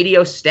 like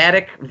radio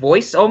static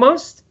voice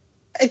almost?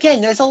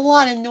 Again, there's a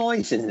lot of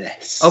noise in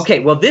this. Okay,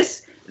 well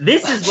this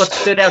is what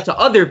stood out to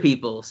other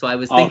people, so I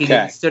was thinking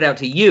it stood out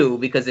to you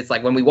because it's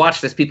like when we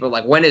watch this, people are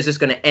like, when is this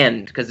going to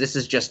end? Because this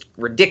is just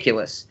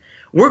ridiculous.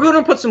 We're going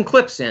to put some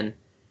clips in.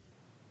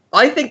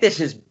 I think this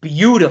is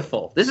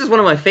beautiful. This is one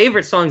of my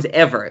favorite songs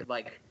ever.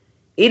 Like,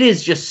 it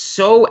is just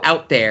so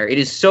out there. It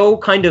is so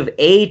kind of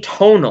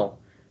atonal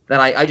that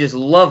I just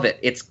love it.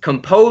 It's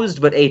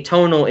composed but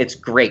atonal. It's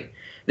great.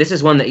 This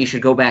is one that you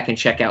should go back and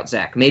check out,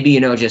 Zach. Maybe,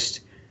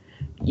 just...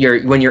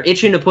 when you're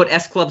itching to put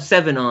S Club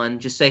 7 on,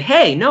 just say,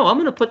 hey, no, I'm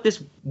going to put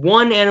this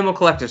one Animal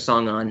Collector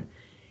song on,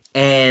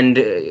 and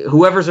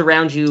whoever's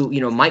around you,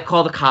 might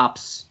call the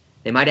cops.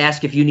 They might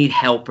ask if you need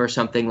help or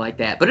something like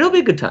that, but it'll be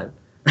a good time.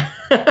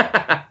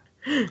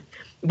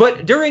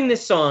 But during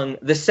this song,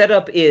 the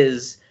setup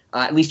is,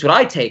 at least what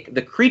I take,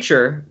 the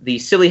creature, the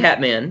Silly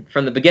Hat Man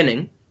from the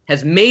beginning,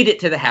 has made it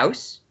to the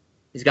house.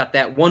 He's got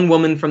that one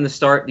woman from the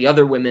start, the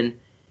other women,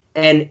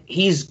 and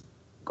he's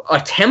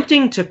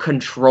attempting to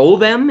control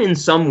them in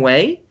some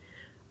way.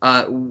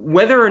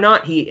 Whether or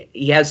not he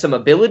has some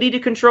ability to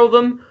control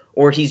them,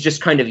 or he's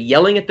just kind of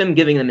yelling at them,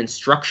 giving them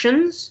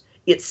instructions,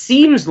 it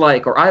seems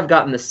like, or I've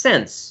gotten the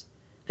sense,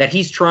 that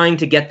he's trying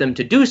to get them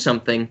to do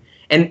something,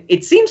 and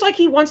it seems like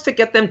he wants to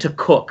get them to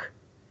cook.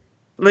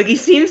 Like, he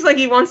seems like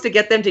he wants to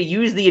get them to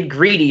use the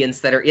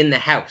ingredients that are in the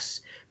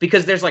house,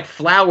 because there's, like,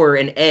 flour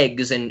and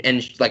eggs and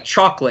like,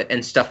 chocolate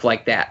and stuff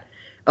like that.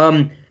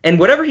 And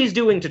whatever he's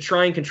doing to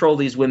try and control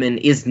these women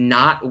is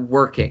not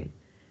working,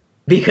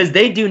 because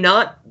they do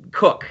not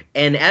cook.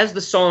 And as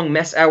the song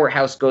Mess Our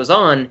House goes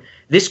on,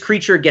 this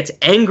creature gets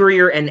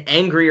angrier and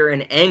angrier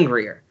and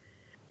angrier.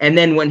 And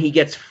then when he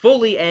gets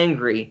fully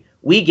angry,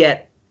 we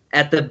get,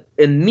 at the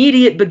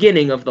immediate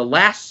beginning of the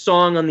last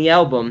song on the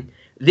album,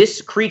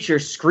 this creature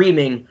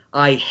screaming,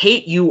 "I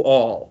hate you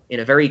all,"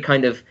 in a very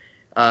kind of,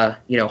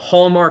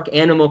 Hallmark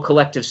Animal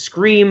Collective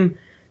scream.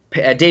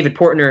 David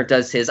Portner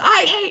does his,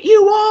 "I hate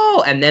you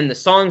all," and then the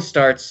song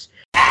starts,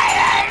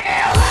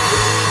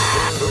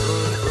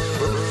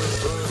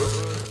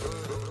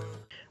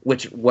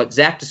 which what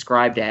Zach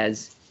described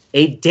as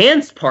a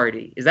dance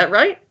party. Is that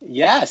right?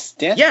 Yes,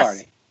 dance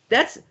party.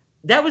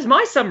 That was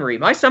my summary.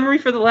 My summary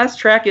for the last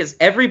track is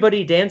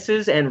everybody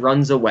dances and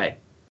runs away.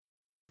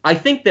 I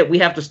think that we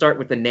have to start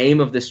with the name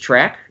of this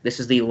track. This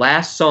is the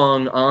last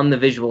song on the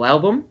visual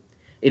album.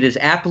 It is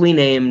aptly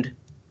named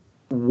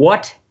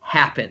 "What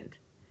Happened?"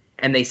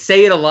 And they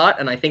say it a lot,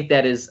 and I think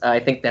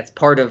that's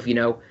part of,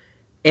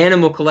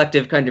 Animal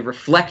Collective kind of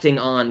reflecting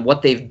on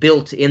what they've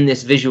built in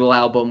this visual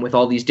album with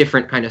all these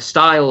different kind of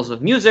styles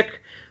of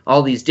music,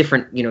 all these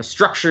different,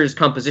 structures,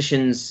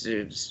 compositions,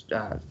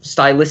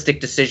 stylistic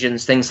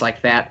decisions, things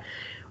like that.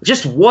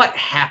 Just what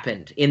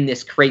happened in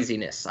this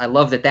craziness. I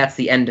love that that's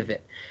the end of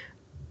it.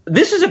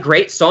 This is a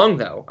great song,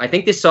 though. I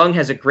think this song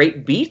has a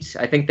great beat.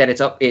 I think that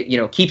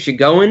it keeps you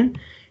going,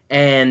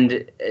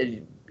 and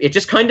it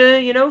just kind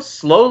of,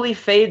 slowly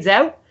fades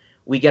out.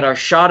 We get our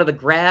shot of the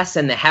grass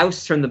and the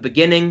house from the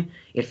beginning.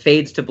 It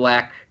fades to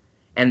black,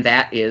 and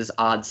that is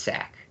Odd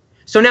Sack.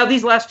 So now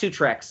these last two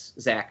tracks,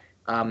 Zach,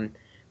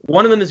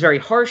 one of them is very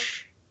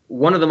harsh.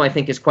 One of them, I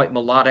think, is quite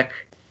melodic.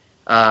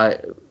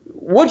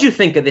 What'd you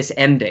think of this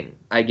ending,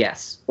 I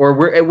guess? Or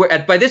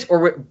by this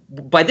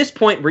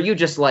point, were you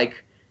just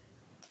like,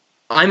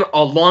 I'm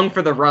along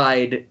for the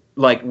ride,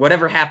 like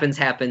whatever happens,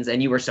 happens,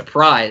 and you were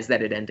surprised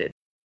that it ended?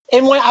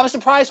 And I was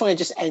surprised when it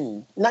just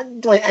ended. Not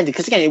when it ended,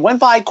 because again, it went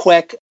by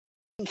quick.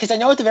 Because I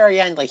know at the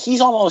very end, like, he's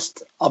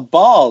almost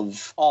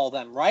above all of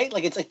them, right?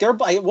 Like, it's like they're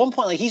at one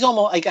point, like, he's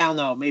almost like, I don't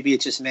know, maybe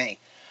it's just me,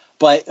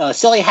 but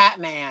Silly Hat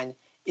Man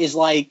is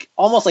like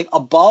almost like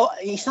above.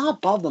 He's not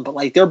above them, but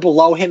like they're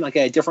below him, like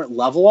at a different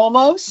level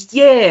almost.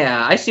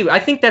 Yeah, I see. I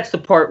think that's the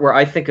part where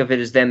I think of it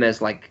as them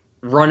as like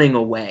running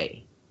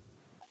away.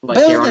 Like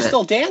but they're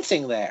still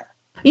dancing there.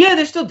 Yeah,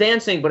 they're still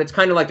dancing, but it's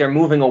kind of like they're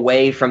moving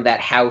away from that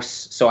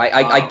house. So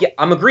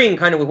I'm agreeing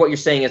kind of with what you're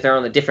saying is they're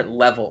on a different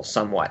level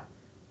somewhat.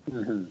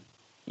 Mm-hmm.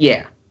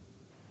 Yeah.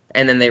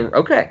 And then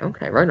okay,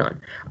 right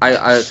on.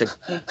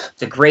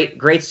 It's a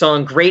great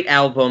song, great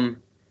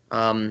album.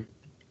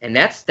 And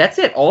that's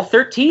it, all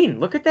 13.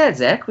 Look at that,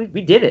 Zach. We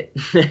did it.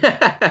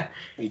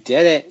 We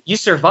did it. You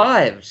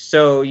survived.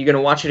 So you going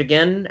to watch it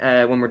again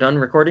when we're done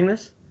recording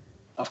this?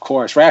 Of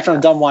course. Right after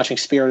I'm done watching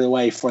Spirited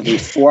Away for the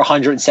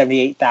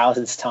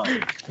 478,000th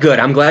time. Good.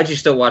 I'm glad you're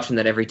still watching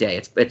that every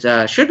day.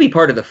 It should be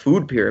part of the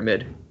food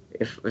pyramid,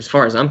 as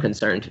far as I'm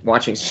concerned,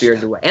 watching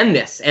Spirited Away. And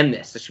this.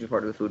 This should be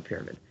part of the food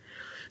pyramid.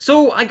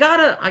 So I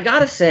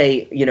gotta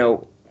say,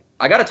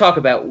 I gotta talk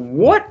about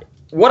what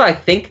I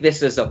think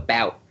this is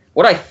about.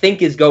 What I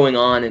think is going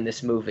on in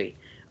this movie.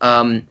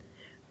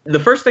 The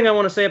first thing I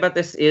want to say about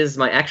this is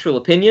my actual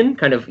opinion,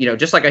 kind of,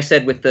 just like I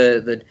said with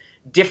the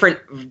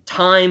different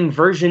time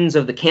versions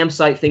of the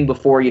campsite thing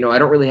before, I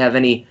don't really have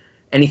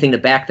anything to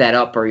back that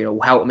up or,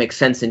 how it makes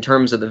sense in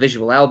terms of the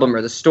visual album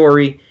or the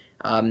story.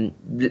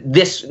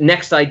 This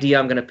next idea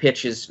I'm going to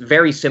pitch is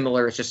very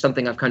similar. It's just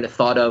something I've kind of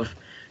thought of,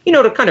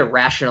 to kind of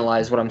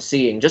rationalize what I'm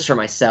seeing just for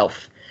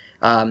myself.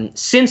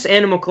 Since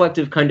Animal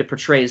Collective kind of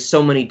portrays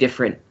so many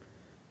different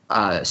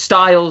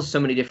styles, so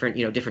many different,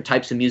 different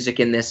types of music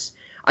in this,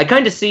 I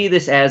kind of see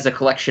this as a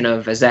collection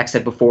of, as Zach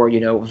said before,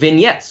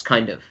 vignettes,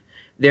 kind of.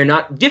 They're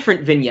not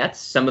different vignettes.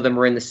 Some of them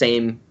are in the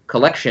same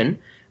collection.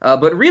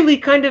 But really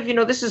kind of,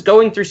 this is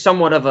going through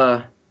somewhat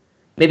of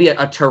maybe a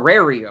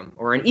terrarium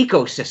or an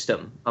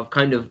ecosystem of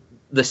kind of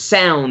the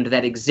sound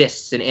that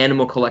exists in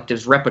Animal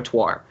Collective's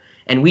repertoire.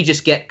 And we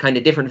just get kind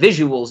of different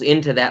visuals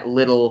into that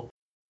little,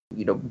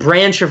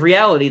 branch of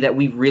reality that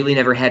we really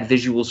never had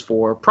visuals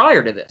for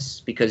prior to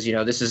this. Because,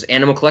 this is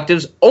Animal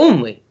Collective's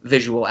only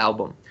visual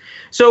album.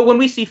 So when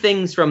we see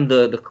things from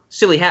the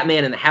Silly Hat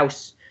Man in the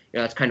house,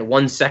 that's kind of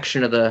one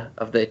section of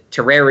the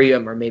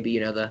terrarium, or maybe,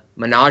 the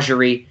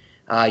menagerie.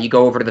 You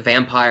go over to the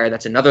vampire,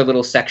 that's another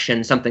little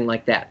section, something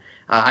like that.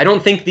 I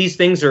don't think these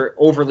things are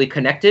overly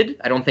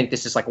connected. I don't think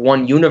this is like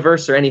one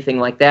universe or anything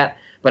like that.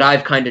 But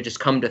I've kind of just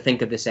come to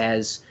think of this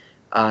as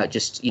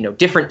just,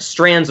 different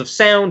strands of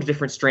sound,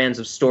 different strands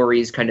of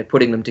stories, kind of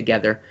putting them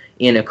together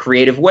in a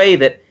creative way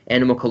that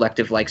Animal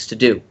Collective likes to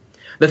do.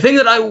 The thing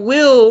that I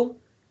will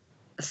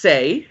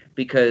say,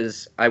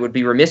 because I would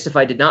be remiss if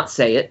I did not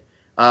say it,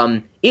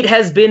 it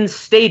has been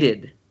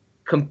stated,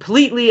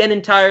 completely and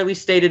entirely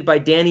stated by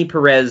Danny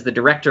Perez, the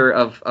director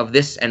of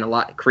this and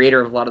creator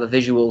of a lot of the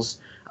visuals,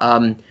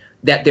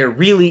 that there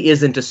really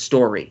isn't a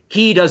story.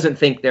 He doesn't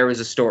think there is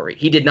a story.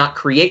 He did not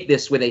create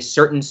this with a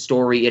certain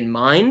story in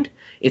mind.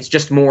 It's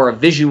just more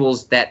of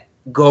visuals that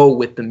go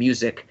with the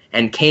music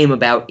and came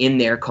about in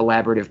their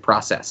collaborative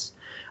process.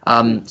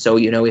 So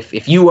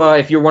if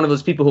you're one of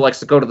those people who likes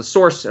to go to the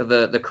source of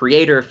the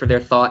creator for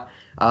their thought,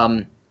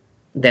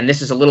 then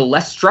this is a little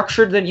less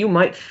structured than you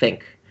might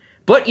think.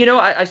 But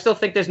I still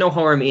think there's no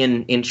harm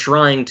in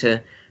trying to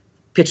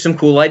pitch some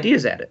cool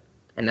ideas at it,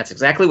 and that's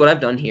exactly what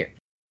I've done here.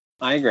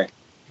 I agree.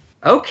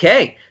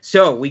 Okay,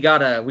 so we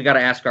gotta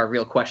ask our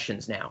real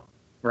questions now,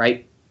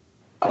 right?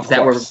 Of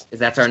course.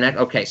 That's our next?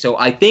 Okay, so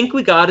I think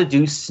we gotta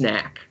do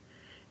snack.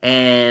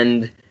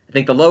 And I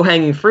think the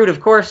low-hanging fruit,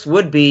 of course,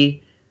 would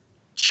be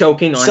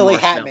choking on Silly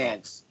marshmallows. Hat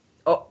Man.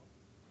 Oh,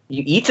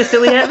 you eat the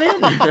Silly Hat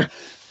Man?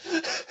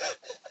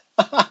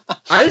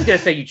 I was gonna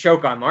say you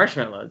choke on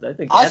marshmallows.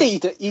 I'll say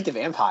eat the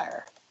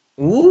vampire.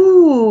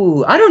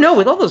 Ooh, I don't know,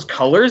 with all those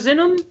colors in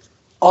them.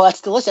 Oh,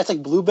 that's delicious. That's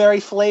like blueberry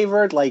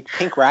flavored, like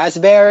pink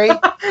raspberry.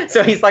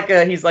 So he's like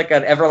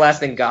an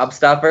everlasting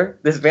gobstopper,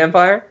 this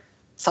vampire.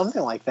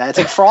 Something like that. It's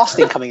like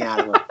frosting coming out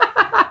of it.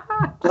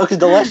 It looks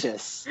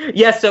delicious.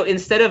 Yeah, so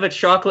instead of a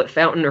chocolate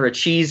fountain or a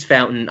cheese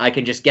fountain, I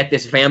can just get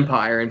this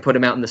vampire and put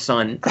him out in the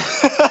sun.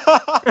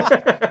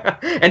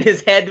 And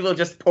his head will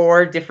just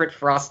pour different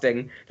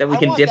frosting that we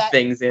can dip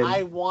things in.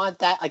 I want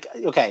that.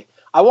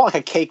 I want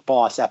like a Cake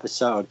Boss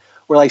episode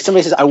where like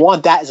somebody says, I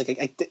want that as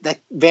like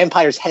that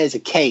vampire's head is a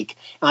cake.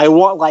 And I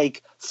want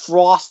like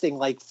frosting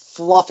like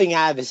fluffing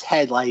out of his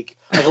head like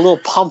a little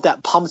pump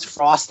that pumps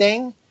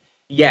frosting.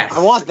 Yes.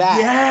 I want that.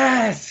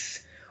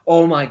 Yes.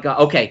 Oh my God.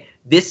 Okay.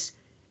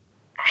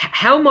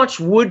 How much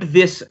would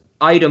this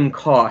item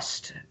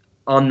cost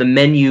on the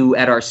menu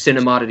at our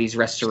Cinemodities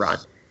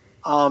restaurant?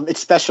 It's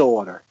special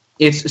order.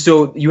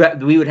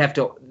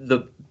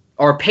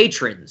 Our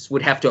patrons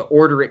would have to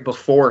order it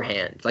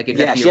beforehand. Like, you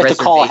have to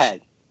call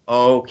ahead.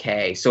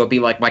 Okay. So it'd be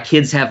like, my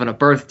kid's having a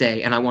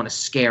birthday and I want to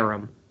scare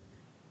him.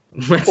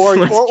 Or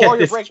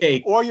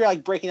you're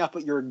like breaking up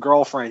with your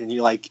girlfriend and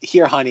you're like,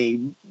 here,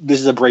 honey,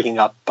 this is a breaking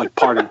up like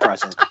party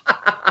present.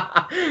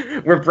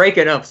 We're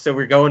breaking up, so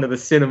we're going to the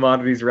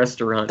Cinemodities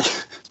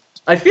restaurant.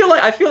 I feel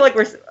like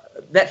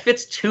that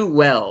fits too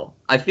well.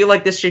 I feel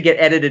like this should get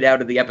edited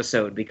out of the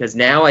episode because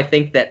now I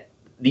think that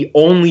the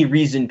only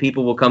reason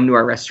people will come to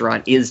our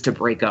restaurant is to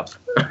break up.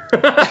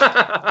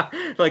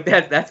 Like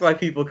that's why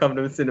people come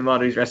to the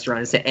Cinemodities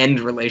restaurant, is to end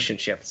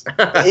relationships.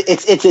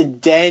 It's a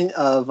den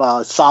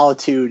of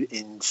solitude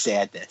and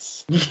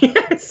sadness.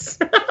 Yes.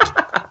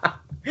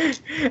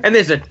 And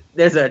there's a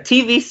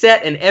TV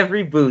set in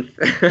every booth.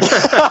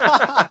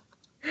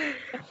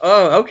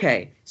 Oh,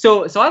 okay.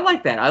 So I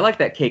like that. I like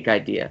that cake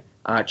idea.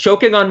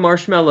 Choking on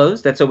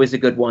marshmallows, that's always a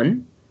good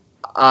one.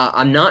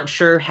 I'm not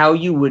sure how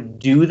you would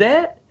do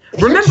that.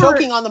 Remember,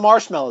 choking on the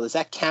marshmallow, does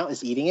that count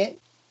as eating it?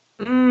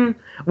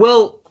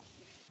 Well,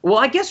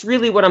 I guess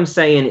really what I'm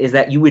saying is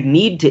that you would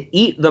need to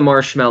eat the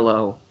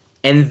marshmallow,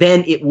 and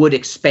then it would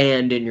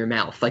expand in your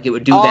mouth. Like, it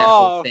would do that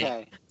whole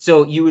thing.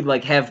 So you would,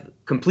 like, have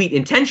complete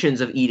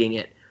intentions of eating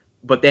it,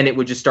 but then it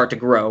would just start to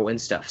grow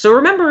and stuff. So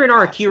remember in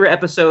our Akira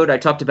episode, I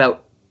talked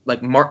about,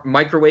 like,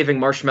 microwaving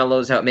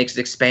marshmallows, how it makes it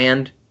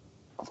expand?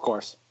 Of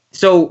course.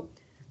 So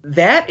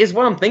that is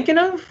what I'm thinking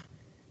of.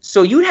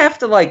 So you'd have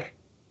to, like,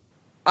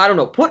 I don't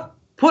know,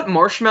 put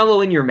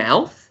marshmallow in your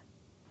mouth,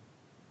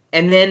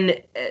 and then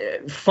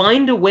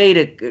find a way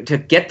to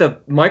get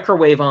the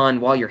microwave on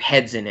while your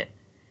head's in it,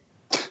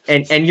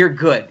 and you're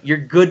good. You're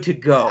good to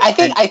go. I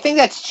think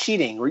that's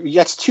cheating.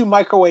 That's 2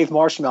 microwave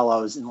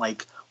marshmallows in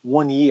like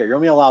 1 year. You're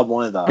only allowed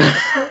one of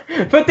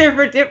those. But they're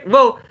for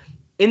well,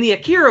 in the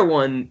Akira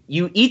one,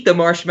 you eat the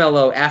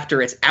marshmallow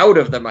after it's out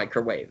of the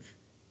microwave.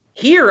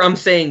 Here, I'm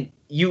saying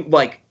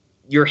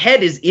your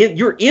head is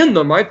you're in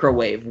the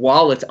microwave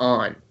while it's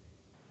on.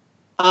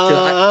 So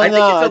I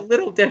think it's a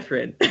little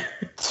different.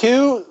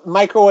 2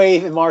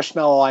 microwave and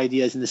marshmallow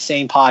ideas in the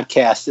same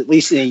podcast, at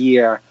least in a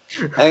year.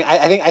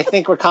 I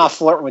think we're kind of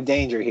flirting with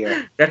danger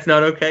here. That's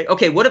not okay.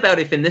 Okay, what about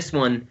if in this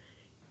one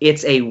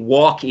it's a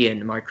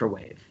walk-in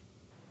microwave?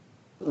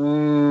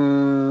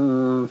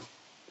 I'm a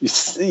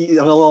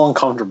little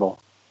uncomfortable.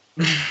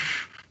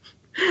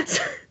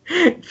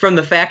 From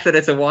the fact that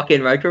it's a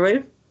walk-in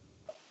microwave?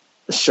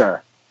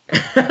 Sure.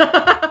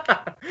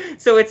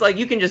 So it's like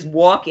you can just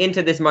walk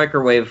into this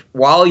microwave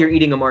while you're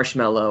eating a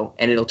marshmallow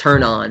and it'll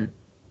turn on,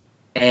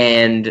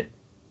 and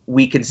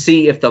we can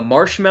see if the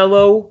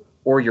marshmallow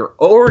or your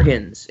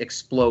organs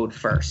explode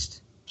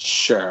first.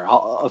 Sure,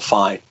 I'll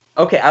fine.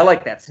 Okay, I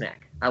like that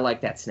snack.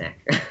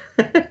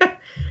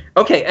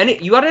 Okay,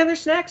 you got any other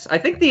snacks? I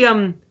think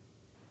the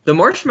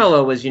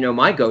marshmallow was,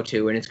 my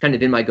go-to, and it's kind of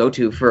been my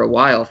go-to for a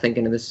while,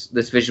 thinking of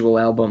this visual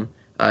album.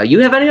 You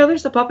have any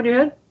others that pop in your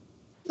head?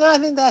 No, I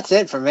think that's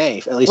it for me,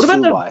 at least What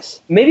about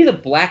food-wise. Maybe the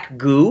black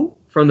goo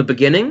from the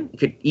beginning? You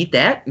could eat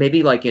that.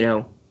 Maybe, like,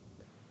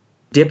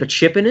 dip a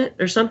chip in it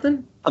or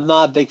something? I'm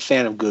not a big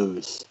fan of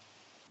goos.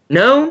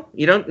 No?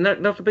 You don't?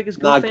 Not the biggest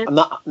goo fan? I'm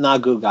not a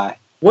goo guy.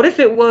 What if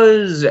it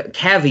was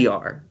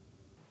caviar?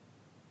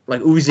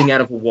 Like oozing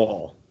out of a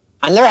wall?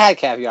 I've never had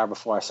caviar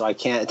before, so I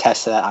can't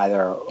attest to that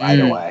either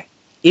way.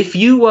 If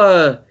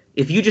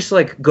you just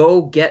like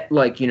go get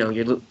like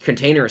your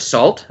container of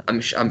salt, I'm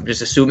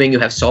just assuming you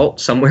have salt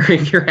somewhere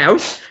in your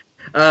house.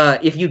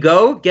 If you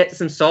go get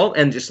some salt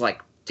and just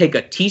like take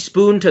a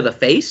teaspoon to the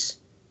face,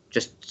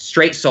 just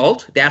straight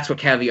salt, that's what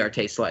caviar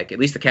tastes like. At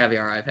least the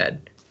caviar I've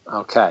had.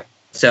 Okay.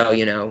 So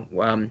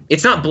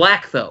it's not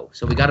black though.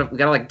 So we gotta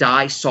like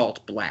dye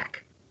salt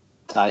black.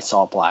 Dye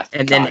salt black,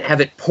 and then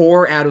have it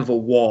pour out of a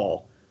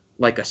wall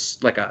like a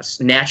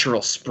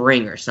natural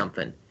spring or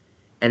something.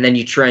 And then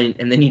you try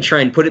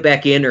and put it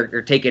back in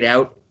or take it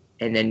out,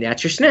 and then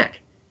that's your snack.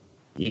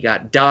 You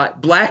got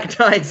black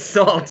dyed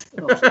salt.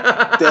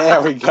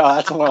 There we go.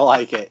 That's more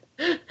like it.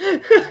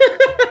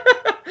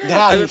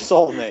 Now you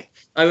sold me.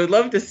 I would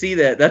love to see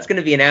that. That's going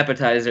to be an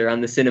appetizer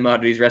on the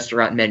Cinemodities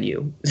restaurant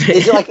menu.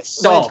 Is it like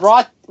salt,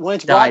 when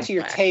it's brought to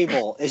your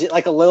table? Is it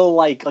like a little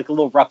like a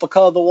little replica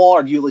of the wall,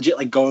 or do you legit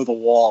like go to the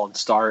wall and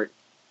start?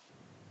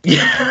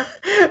 Yeah.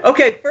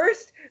 Okay.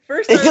 First.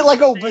 Is it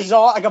like a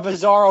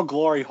bizarro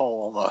glory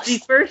hole almost? See,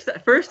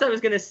 first I was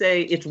gonna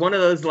say it's one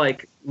of those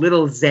like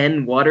little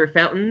Zen water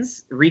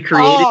fountains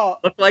recreated to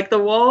look like the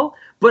wall.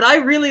 But I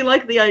really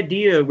like the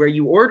idea where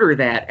you order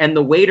that and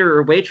the waiter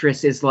or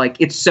waitress is like,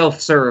 it's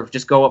self-serve.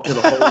 Just go up to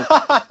the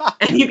hole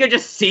and you can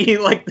just see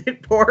like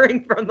it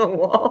pouring from the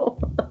wall.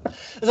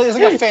 There's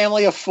like a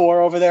family of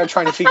 4 over there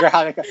trying to figure out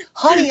how to go.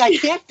 Honey, I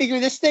can't figure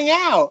this thing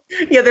out.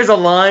 Yeah, there's a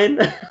line.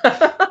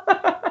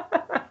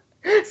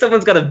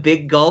 Someone's got a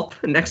big gulp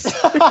next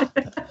to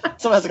it.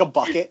 Someone has like a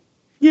bucket.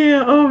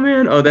 Yeah, oh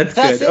man. Oh, that's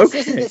good.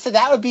 Okay. So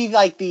that would be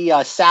like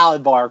the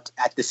salad bar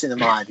at the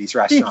Cinemodities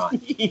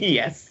restaurant.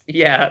 Yes.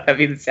 Yeah, that'd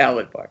be the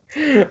salad bar.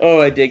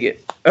 Oh, I dig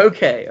it.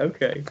 Okay.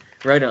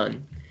 Right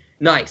on.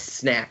 Nice.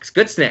 Snacks.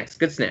 Good snacks.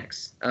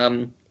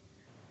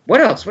 What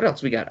else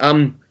we got?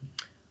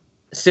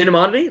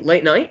 Cinemodity,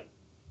 late night?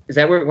 Is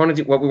that what we want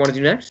to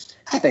do next?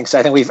 I think so.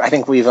 I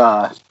think we've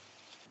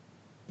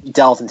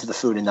delved into the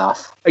food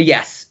enough.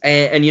 Yes.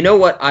 And you know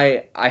what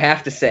I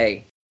have to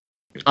say?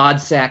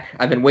 Oddsack,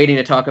 I've been waiting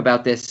to talk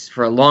about this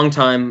for a long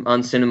time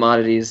on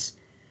Cinemodities.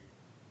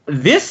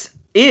 This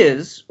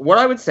is, what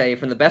I would say,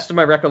 from the best of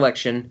my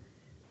recollection,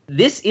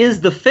 this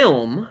is the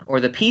film, or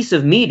the piece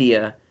of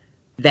media,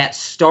 that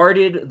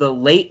started the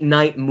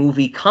late-night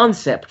movie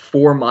concept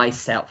for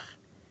myself.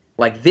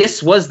 Like,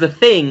 this was the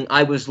thing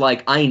I was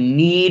like, I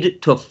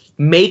need to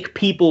make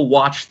people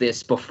watch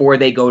this before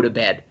they go to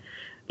bed.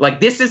 Like,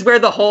 this is where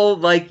the whole,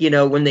 like,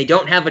 when they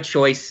don't have a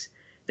choice,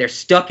 they're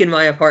stuck in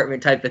my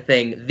apartment type of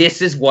thing.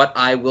 This is what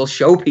I will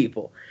show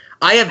people.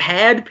 I have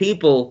had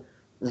people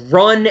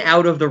run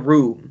out of the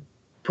room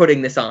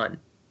putting this on.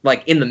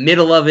 Like, in the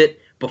middle of it,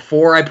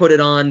 before I put it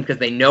on, because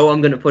they know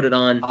I'm going to put it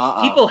on.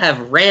 People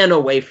have ran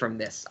away from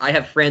this. I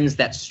have friends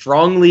that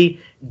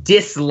strongly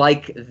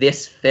dislike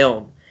this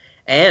film.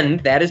 And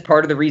that is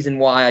part of the reason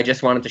why I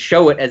just wanted to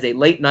show it as a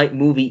late-night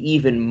movie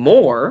even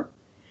more.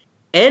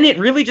 And it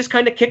really just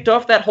kind of kicked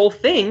off that whole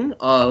thing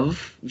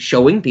of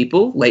showing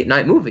people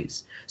late-night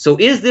movies. So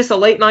is this a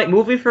late-night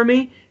movie for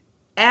me?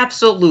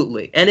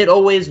 Absolutely. And it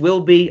always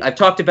will be. I've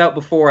talked about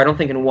before, I don't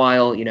think in a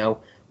while,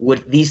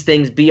 would these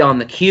things be on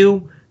the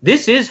queue?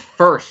 This is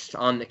first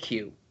on the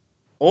queue.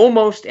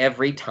 Almost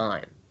every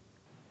time.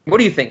 What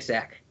do you think,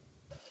 Zach?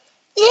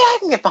 Yeah, I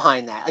can get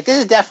behind that. Like, this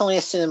is definitely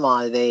a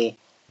Cinemodity.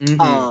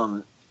 Mm-hmm.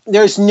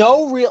 There's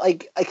no real,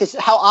 because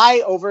how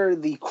over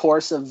the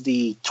course of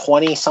the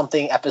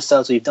 20-something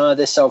episodes we've done of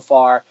this so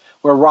far,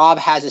 where Rob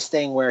has this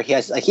thing where he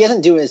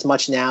doesn't do it as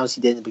much now as he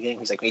did in the beginning.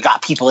 He's like, you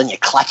got people in your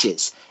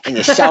clutches, and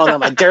you're showing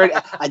them a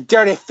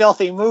dirty,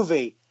 filthy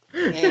movie,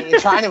 and you're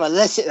trying to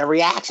elicit a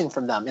reaction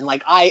from them. And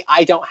like,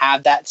 I don't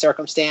have that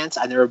circumstance.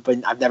 I've never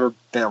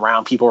been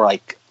around people who are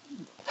like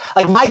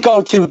my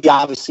go-to would be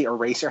obviously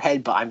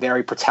Eraserhead, but I'm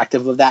very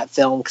protective of that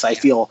film because I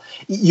feel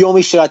you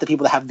only show out the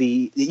people that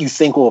you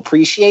think will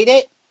appreciate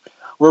it.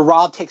 Where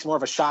Rob takes more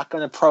of a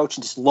shotgun approach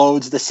and just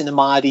loads the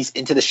Cinemodities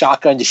into the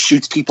shotgun and just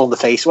shoots people in the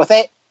face with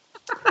it.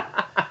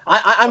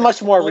 I'm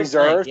much more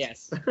reserved.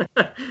 Yes.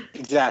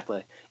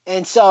 Exactly.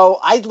 And so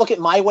I look at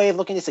my way of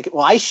looking at this like,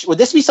 well, would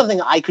this be something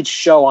I could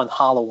show on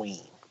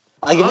Halloween?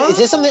 Like, is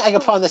this something I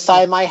could put on the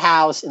side of my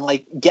house and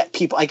like get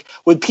people, like,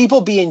 would people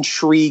be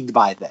intrigued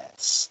by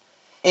this?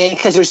 And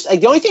because there's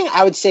like, the only thing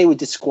I would say would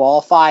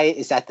disqualify it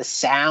is that the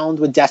sound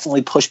would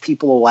definitely push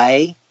people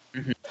away.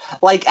 Mm-hmm.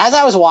 Like, as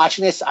I was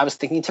watching this, I was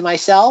thinking to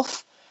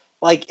myself,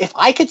 like, if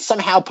I could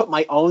somehow put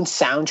my own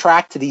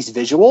soundtrack to these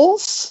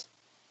visuals,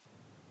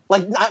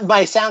 like, not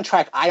my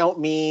soundtrack, I don't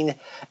mean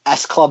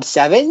S Club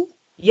 7.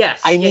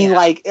 Yes. I mean,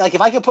 like if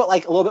I could put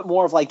like a little bit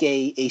more of like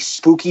a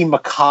spooky,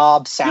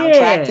 macabre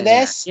soundtrack to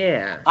this,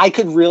 I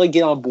could really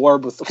get on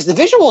board with, because the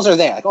visuals are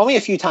there. Like only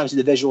a few times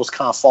do the visuals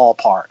kind of fall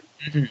apart.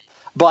 Mm-hmm.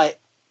 But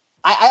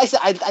I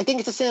think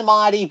it's a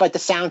cinemati, but the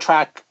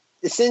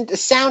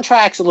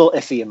soundtrack's a little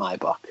iffy in my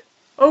book.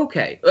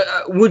 Okay.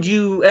 Would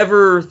you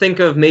ever think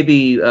of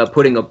maybe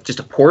putting just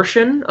a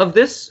portion of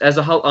this as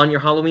on your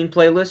Halloween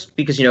playlist?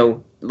 Because, you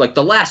know, like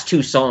the last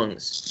 2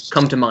 songs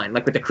come to mind,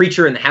 like with the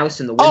creature in the house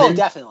and the women. Oh,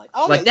 definitely.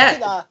 Oh, like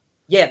that.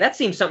 Yeah, that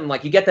seems something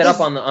like you get that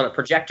up on a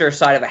projector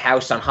side of a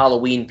house on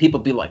Halloween. People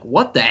be like,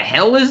 "What the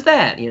hell is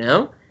that?" You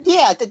know?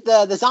 Yeah, the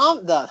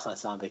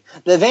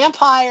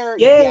vampire.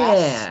 Yeah.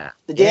 Yes.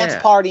 The dance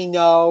party.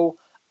 No.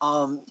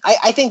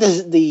 I think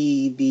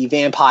the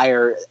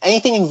vampire.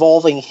 Anything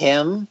involving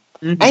him.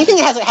 Mm-hmm. Anything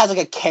that has like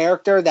a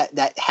character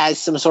that has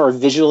some sort of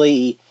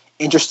visually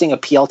interesting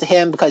appeal to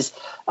him, because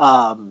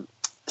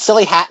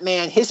Silly Hat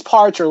Man, his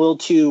parts are a little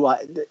too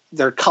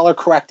they're color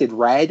corrected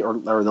red, or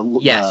the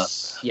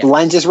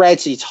lens is red,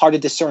 so it's hard to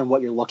discern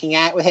what you're looking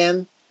at with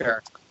him.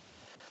 Sure.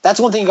 That's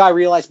one thing you gotta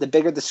realize: the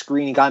bigger the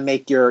screen, you gotta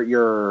make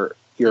your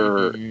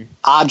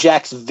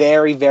objects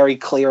very, very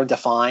clear and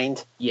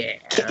defined. Yeah,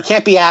 it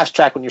can't be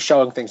abstract when you're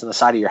showing things on the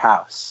side of your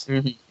house.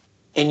 Mm-hmm.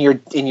 In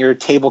your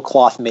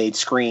tablecloth made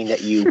screen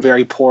that you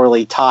very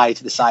poorly tie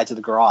to the sides of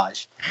the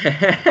garage.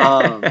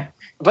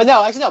 But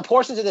no, actually, no,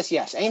 portions of this,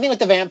 yes. Anything with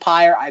the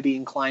vampire, I'd be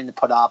inclined to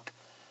put up.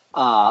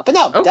 But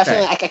no,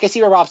 definitely, I can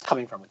see where Rob's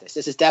coming from with this.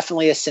 This is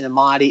definitely a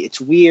cinemati. It's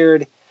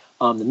weird.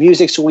 The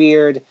music's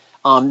weird.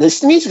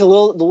 The music's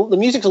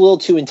a little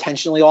too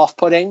intentionally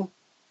off-putting.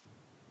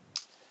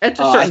 At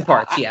certain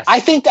parts, yes. I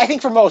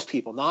think for most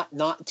people, not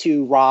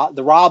to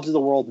the Robs of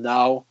the world,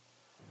 no,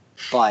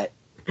 but.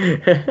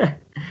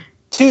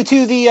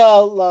 To the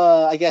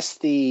I guess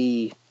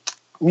the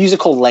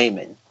musical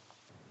layman.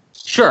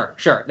 Sure,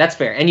 that's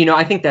fair. And you know,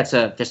 I think that's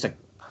just a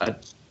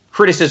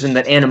criticism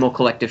that Animal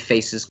Collective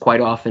faces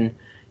quite often,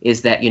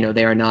 is that, you know,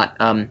 they are not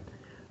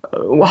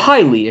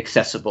highly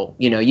accessible.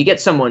 You know, you get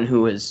someone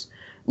who has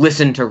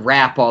listened to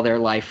rap all their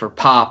life, or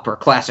pop, or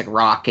classic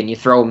rock, and you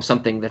throw them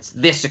something that's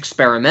this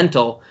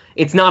experimental,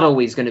 it's not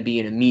always going to be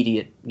an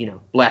immediate, you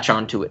know, latch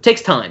onto it. It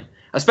takes time,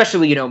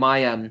 especially, you know,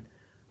 my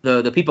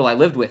the people I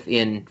lived with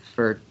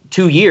for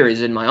 2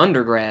 years in my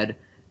undergrad,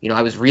 you know,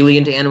 I was really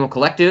into Animal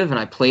Collective, and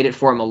I played it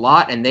for them a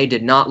lot, and they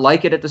did not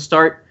like it at the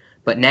start.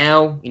 But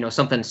now, you know,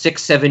 something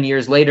 6-7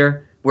 years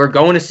later, we're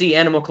going to see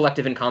Animal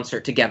Collective in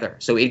concert together.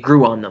 So it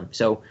grew on them.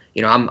 So,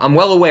 you know, I'm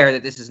well aware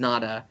that this is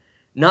not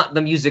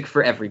the music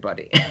for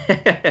everybody.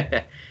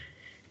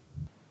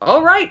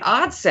 All right,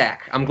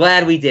 Oddsac. I'm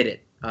glad we did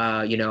it.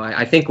 You know,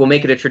 I think we'll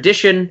make it a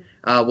tradition.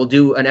 We'll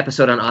do an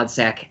episode on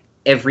Oddsac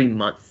every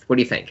month. What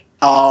do you think?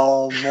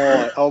 Oh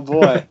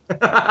boy.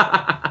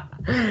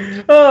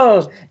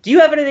 Oh, do you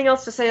have anything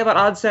else to say about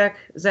Oddsac,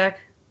 Zach?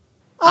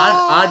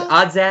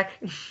 Oddsac?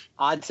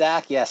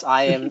 Oddsac, yes.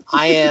 I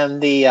am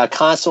the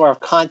connoisseur of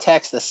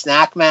context, the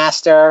snack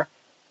master.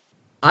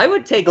 I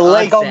would take the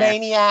Lego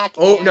Maniac.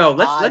 Oh no,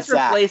 let's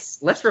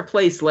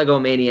replace Lego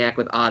Maniac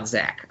with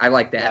Oddsac. I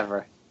like that.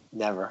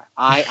 Never.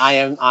 I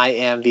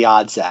am the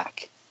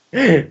Oddsac.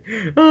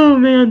 Oh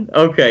man.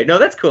 Okay. No,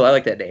 that's cool. I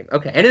like that name.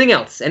 Okay. Anything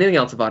else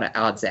about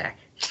Oddsac?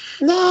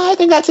 No, I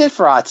think that's it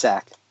for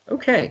Oddsac.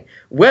 Okay.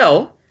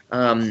 Well,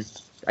 I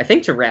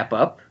think to wrap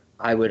up,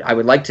 I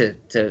would like to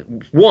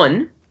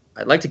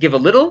I'd like to give a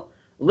little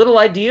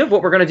idea of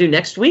what we're going to do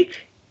next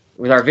week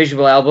with our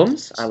visual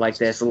albums. I like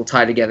this little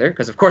tie together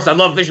because, of course, I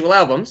love visual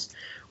albums.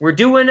 We're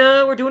doing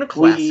a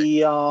classic.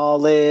 We all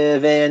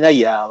live in a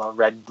yellow,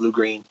 red, blue,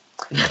 green.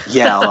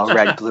 Yellow,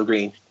 red, blue,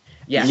 green.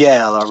 Yeah.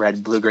 Yellow,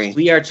 red, blue, green.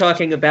 We are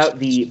talking about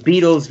the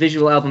Beatles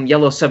visual album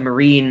Yellow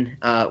Submarine,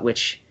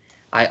 which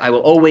I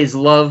will always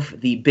love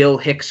the Bill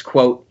Hicks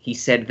quote. He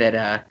said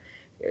that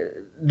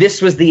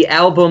this was the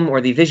album,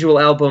 or the visual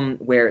album,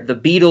 where the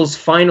Beatles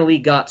finally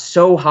got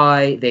so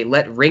high they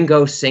let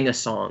Ringo sing a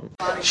song.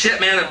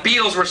 Shit, man, the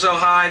Beatles were so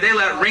high they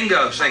let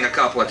Ringo sing a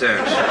couple of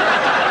tunes.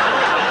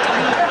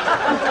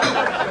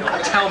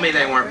 Tell me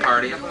they weren't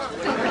partying.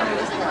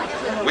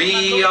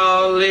 We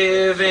all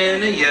live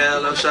in a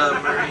yellow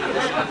submarine.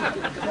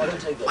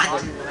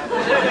 What?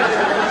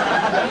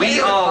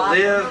 We all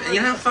live...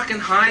 You know how fucking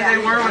high they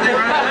were when they were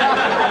out there?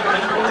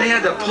 They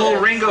had to pull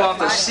Ringo off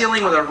the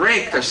ceiling with a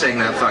rake to sing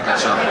that fucking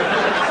song.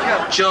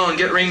 John,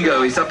 get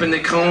Ringo. He's up in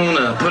the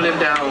corner. Put him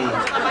down.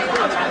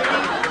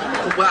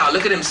 Wow,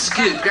 look at him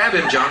scoot. Grab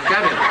him, John.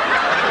 Grab him.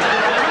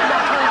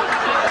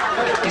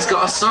 He's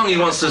got a song he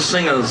wants to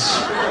sing us.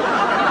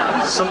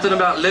 Something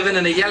about living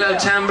in a yellow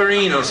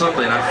tambourine or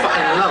something. I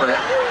fucking love it.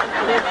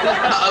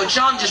 Uh-oh,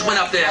 John just went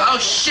up there. Oh,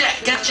 shit.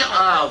 Get John.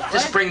 Oh,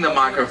 just bring the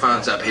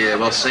microphones up here.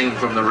 We'll sing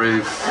from the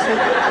roof.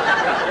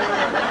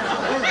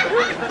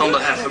 On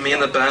behalf of me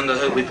and the band, I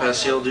hope we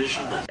pass the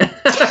audition.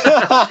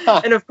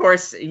 And, of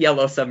course,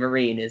 Yellow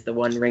Submarine is the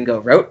one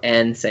Ringo wrote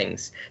and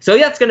sings. So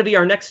that's going to be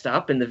our next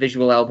stop in the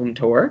visual album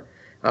tour.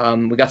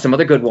 We got some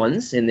other good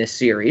ones in this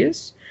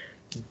series.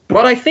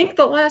 But I think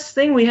the last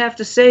thing we have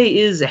to say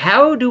is,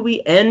 how do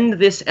we end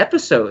this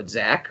episode,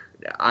 Zach?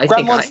 I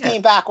think Gremlins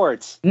theme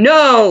backwards.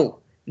 No!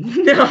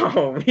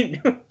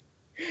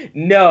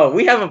 No,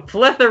 we have a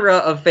plethora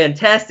of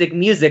fantastic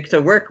music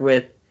to work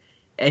with,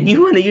 and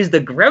you want to use the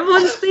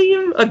Gremlins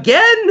theme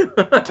again?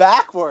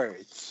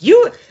 Backwards.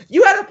 You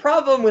had a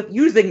problem with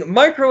using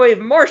Microwave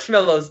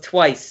Marshmallows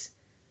twice.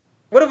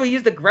 What if we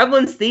use the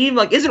Gremlins theme?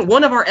 Like, isn't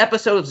one of our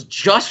episodes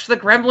just the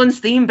Gremlins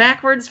theme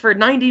backwards for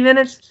 90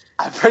 minutes?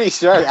 I'm pretty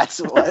sure that's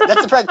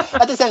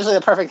essentially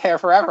the perfect Hair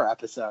Forever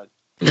episode.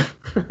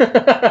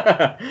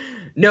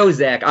 No,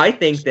 Zach, I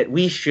think that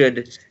we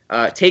should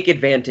take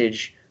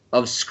advantage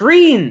of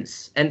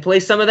Screens and play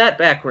some of that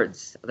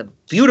backwards. The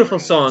beautiful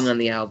song on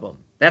the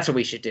album. That's what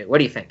we should do. What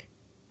do you think?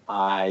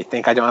 I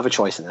think I don't have a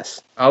choice in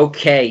this.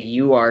 Okay,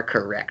 you are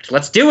correct.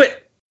 Let's do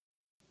it!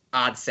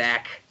 Odd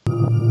Sack.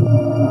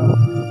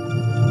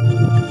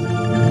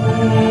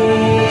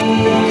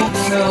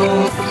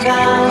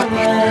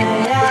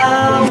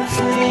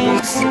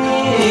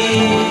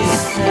 Sneeze.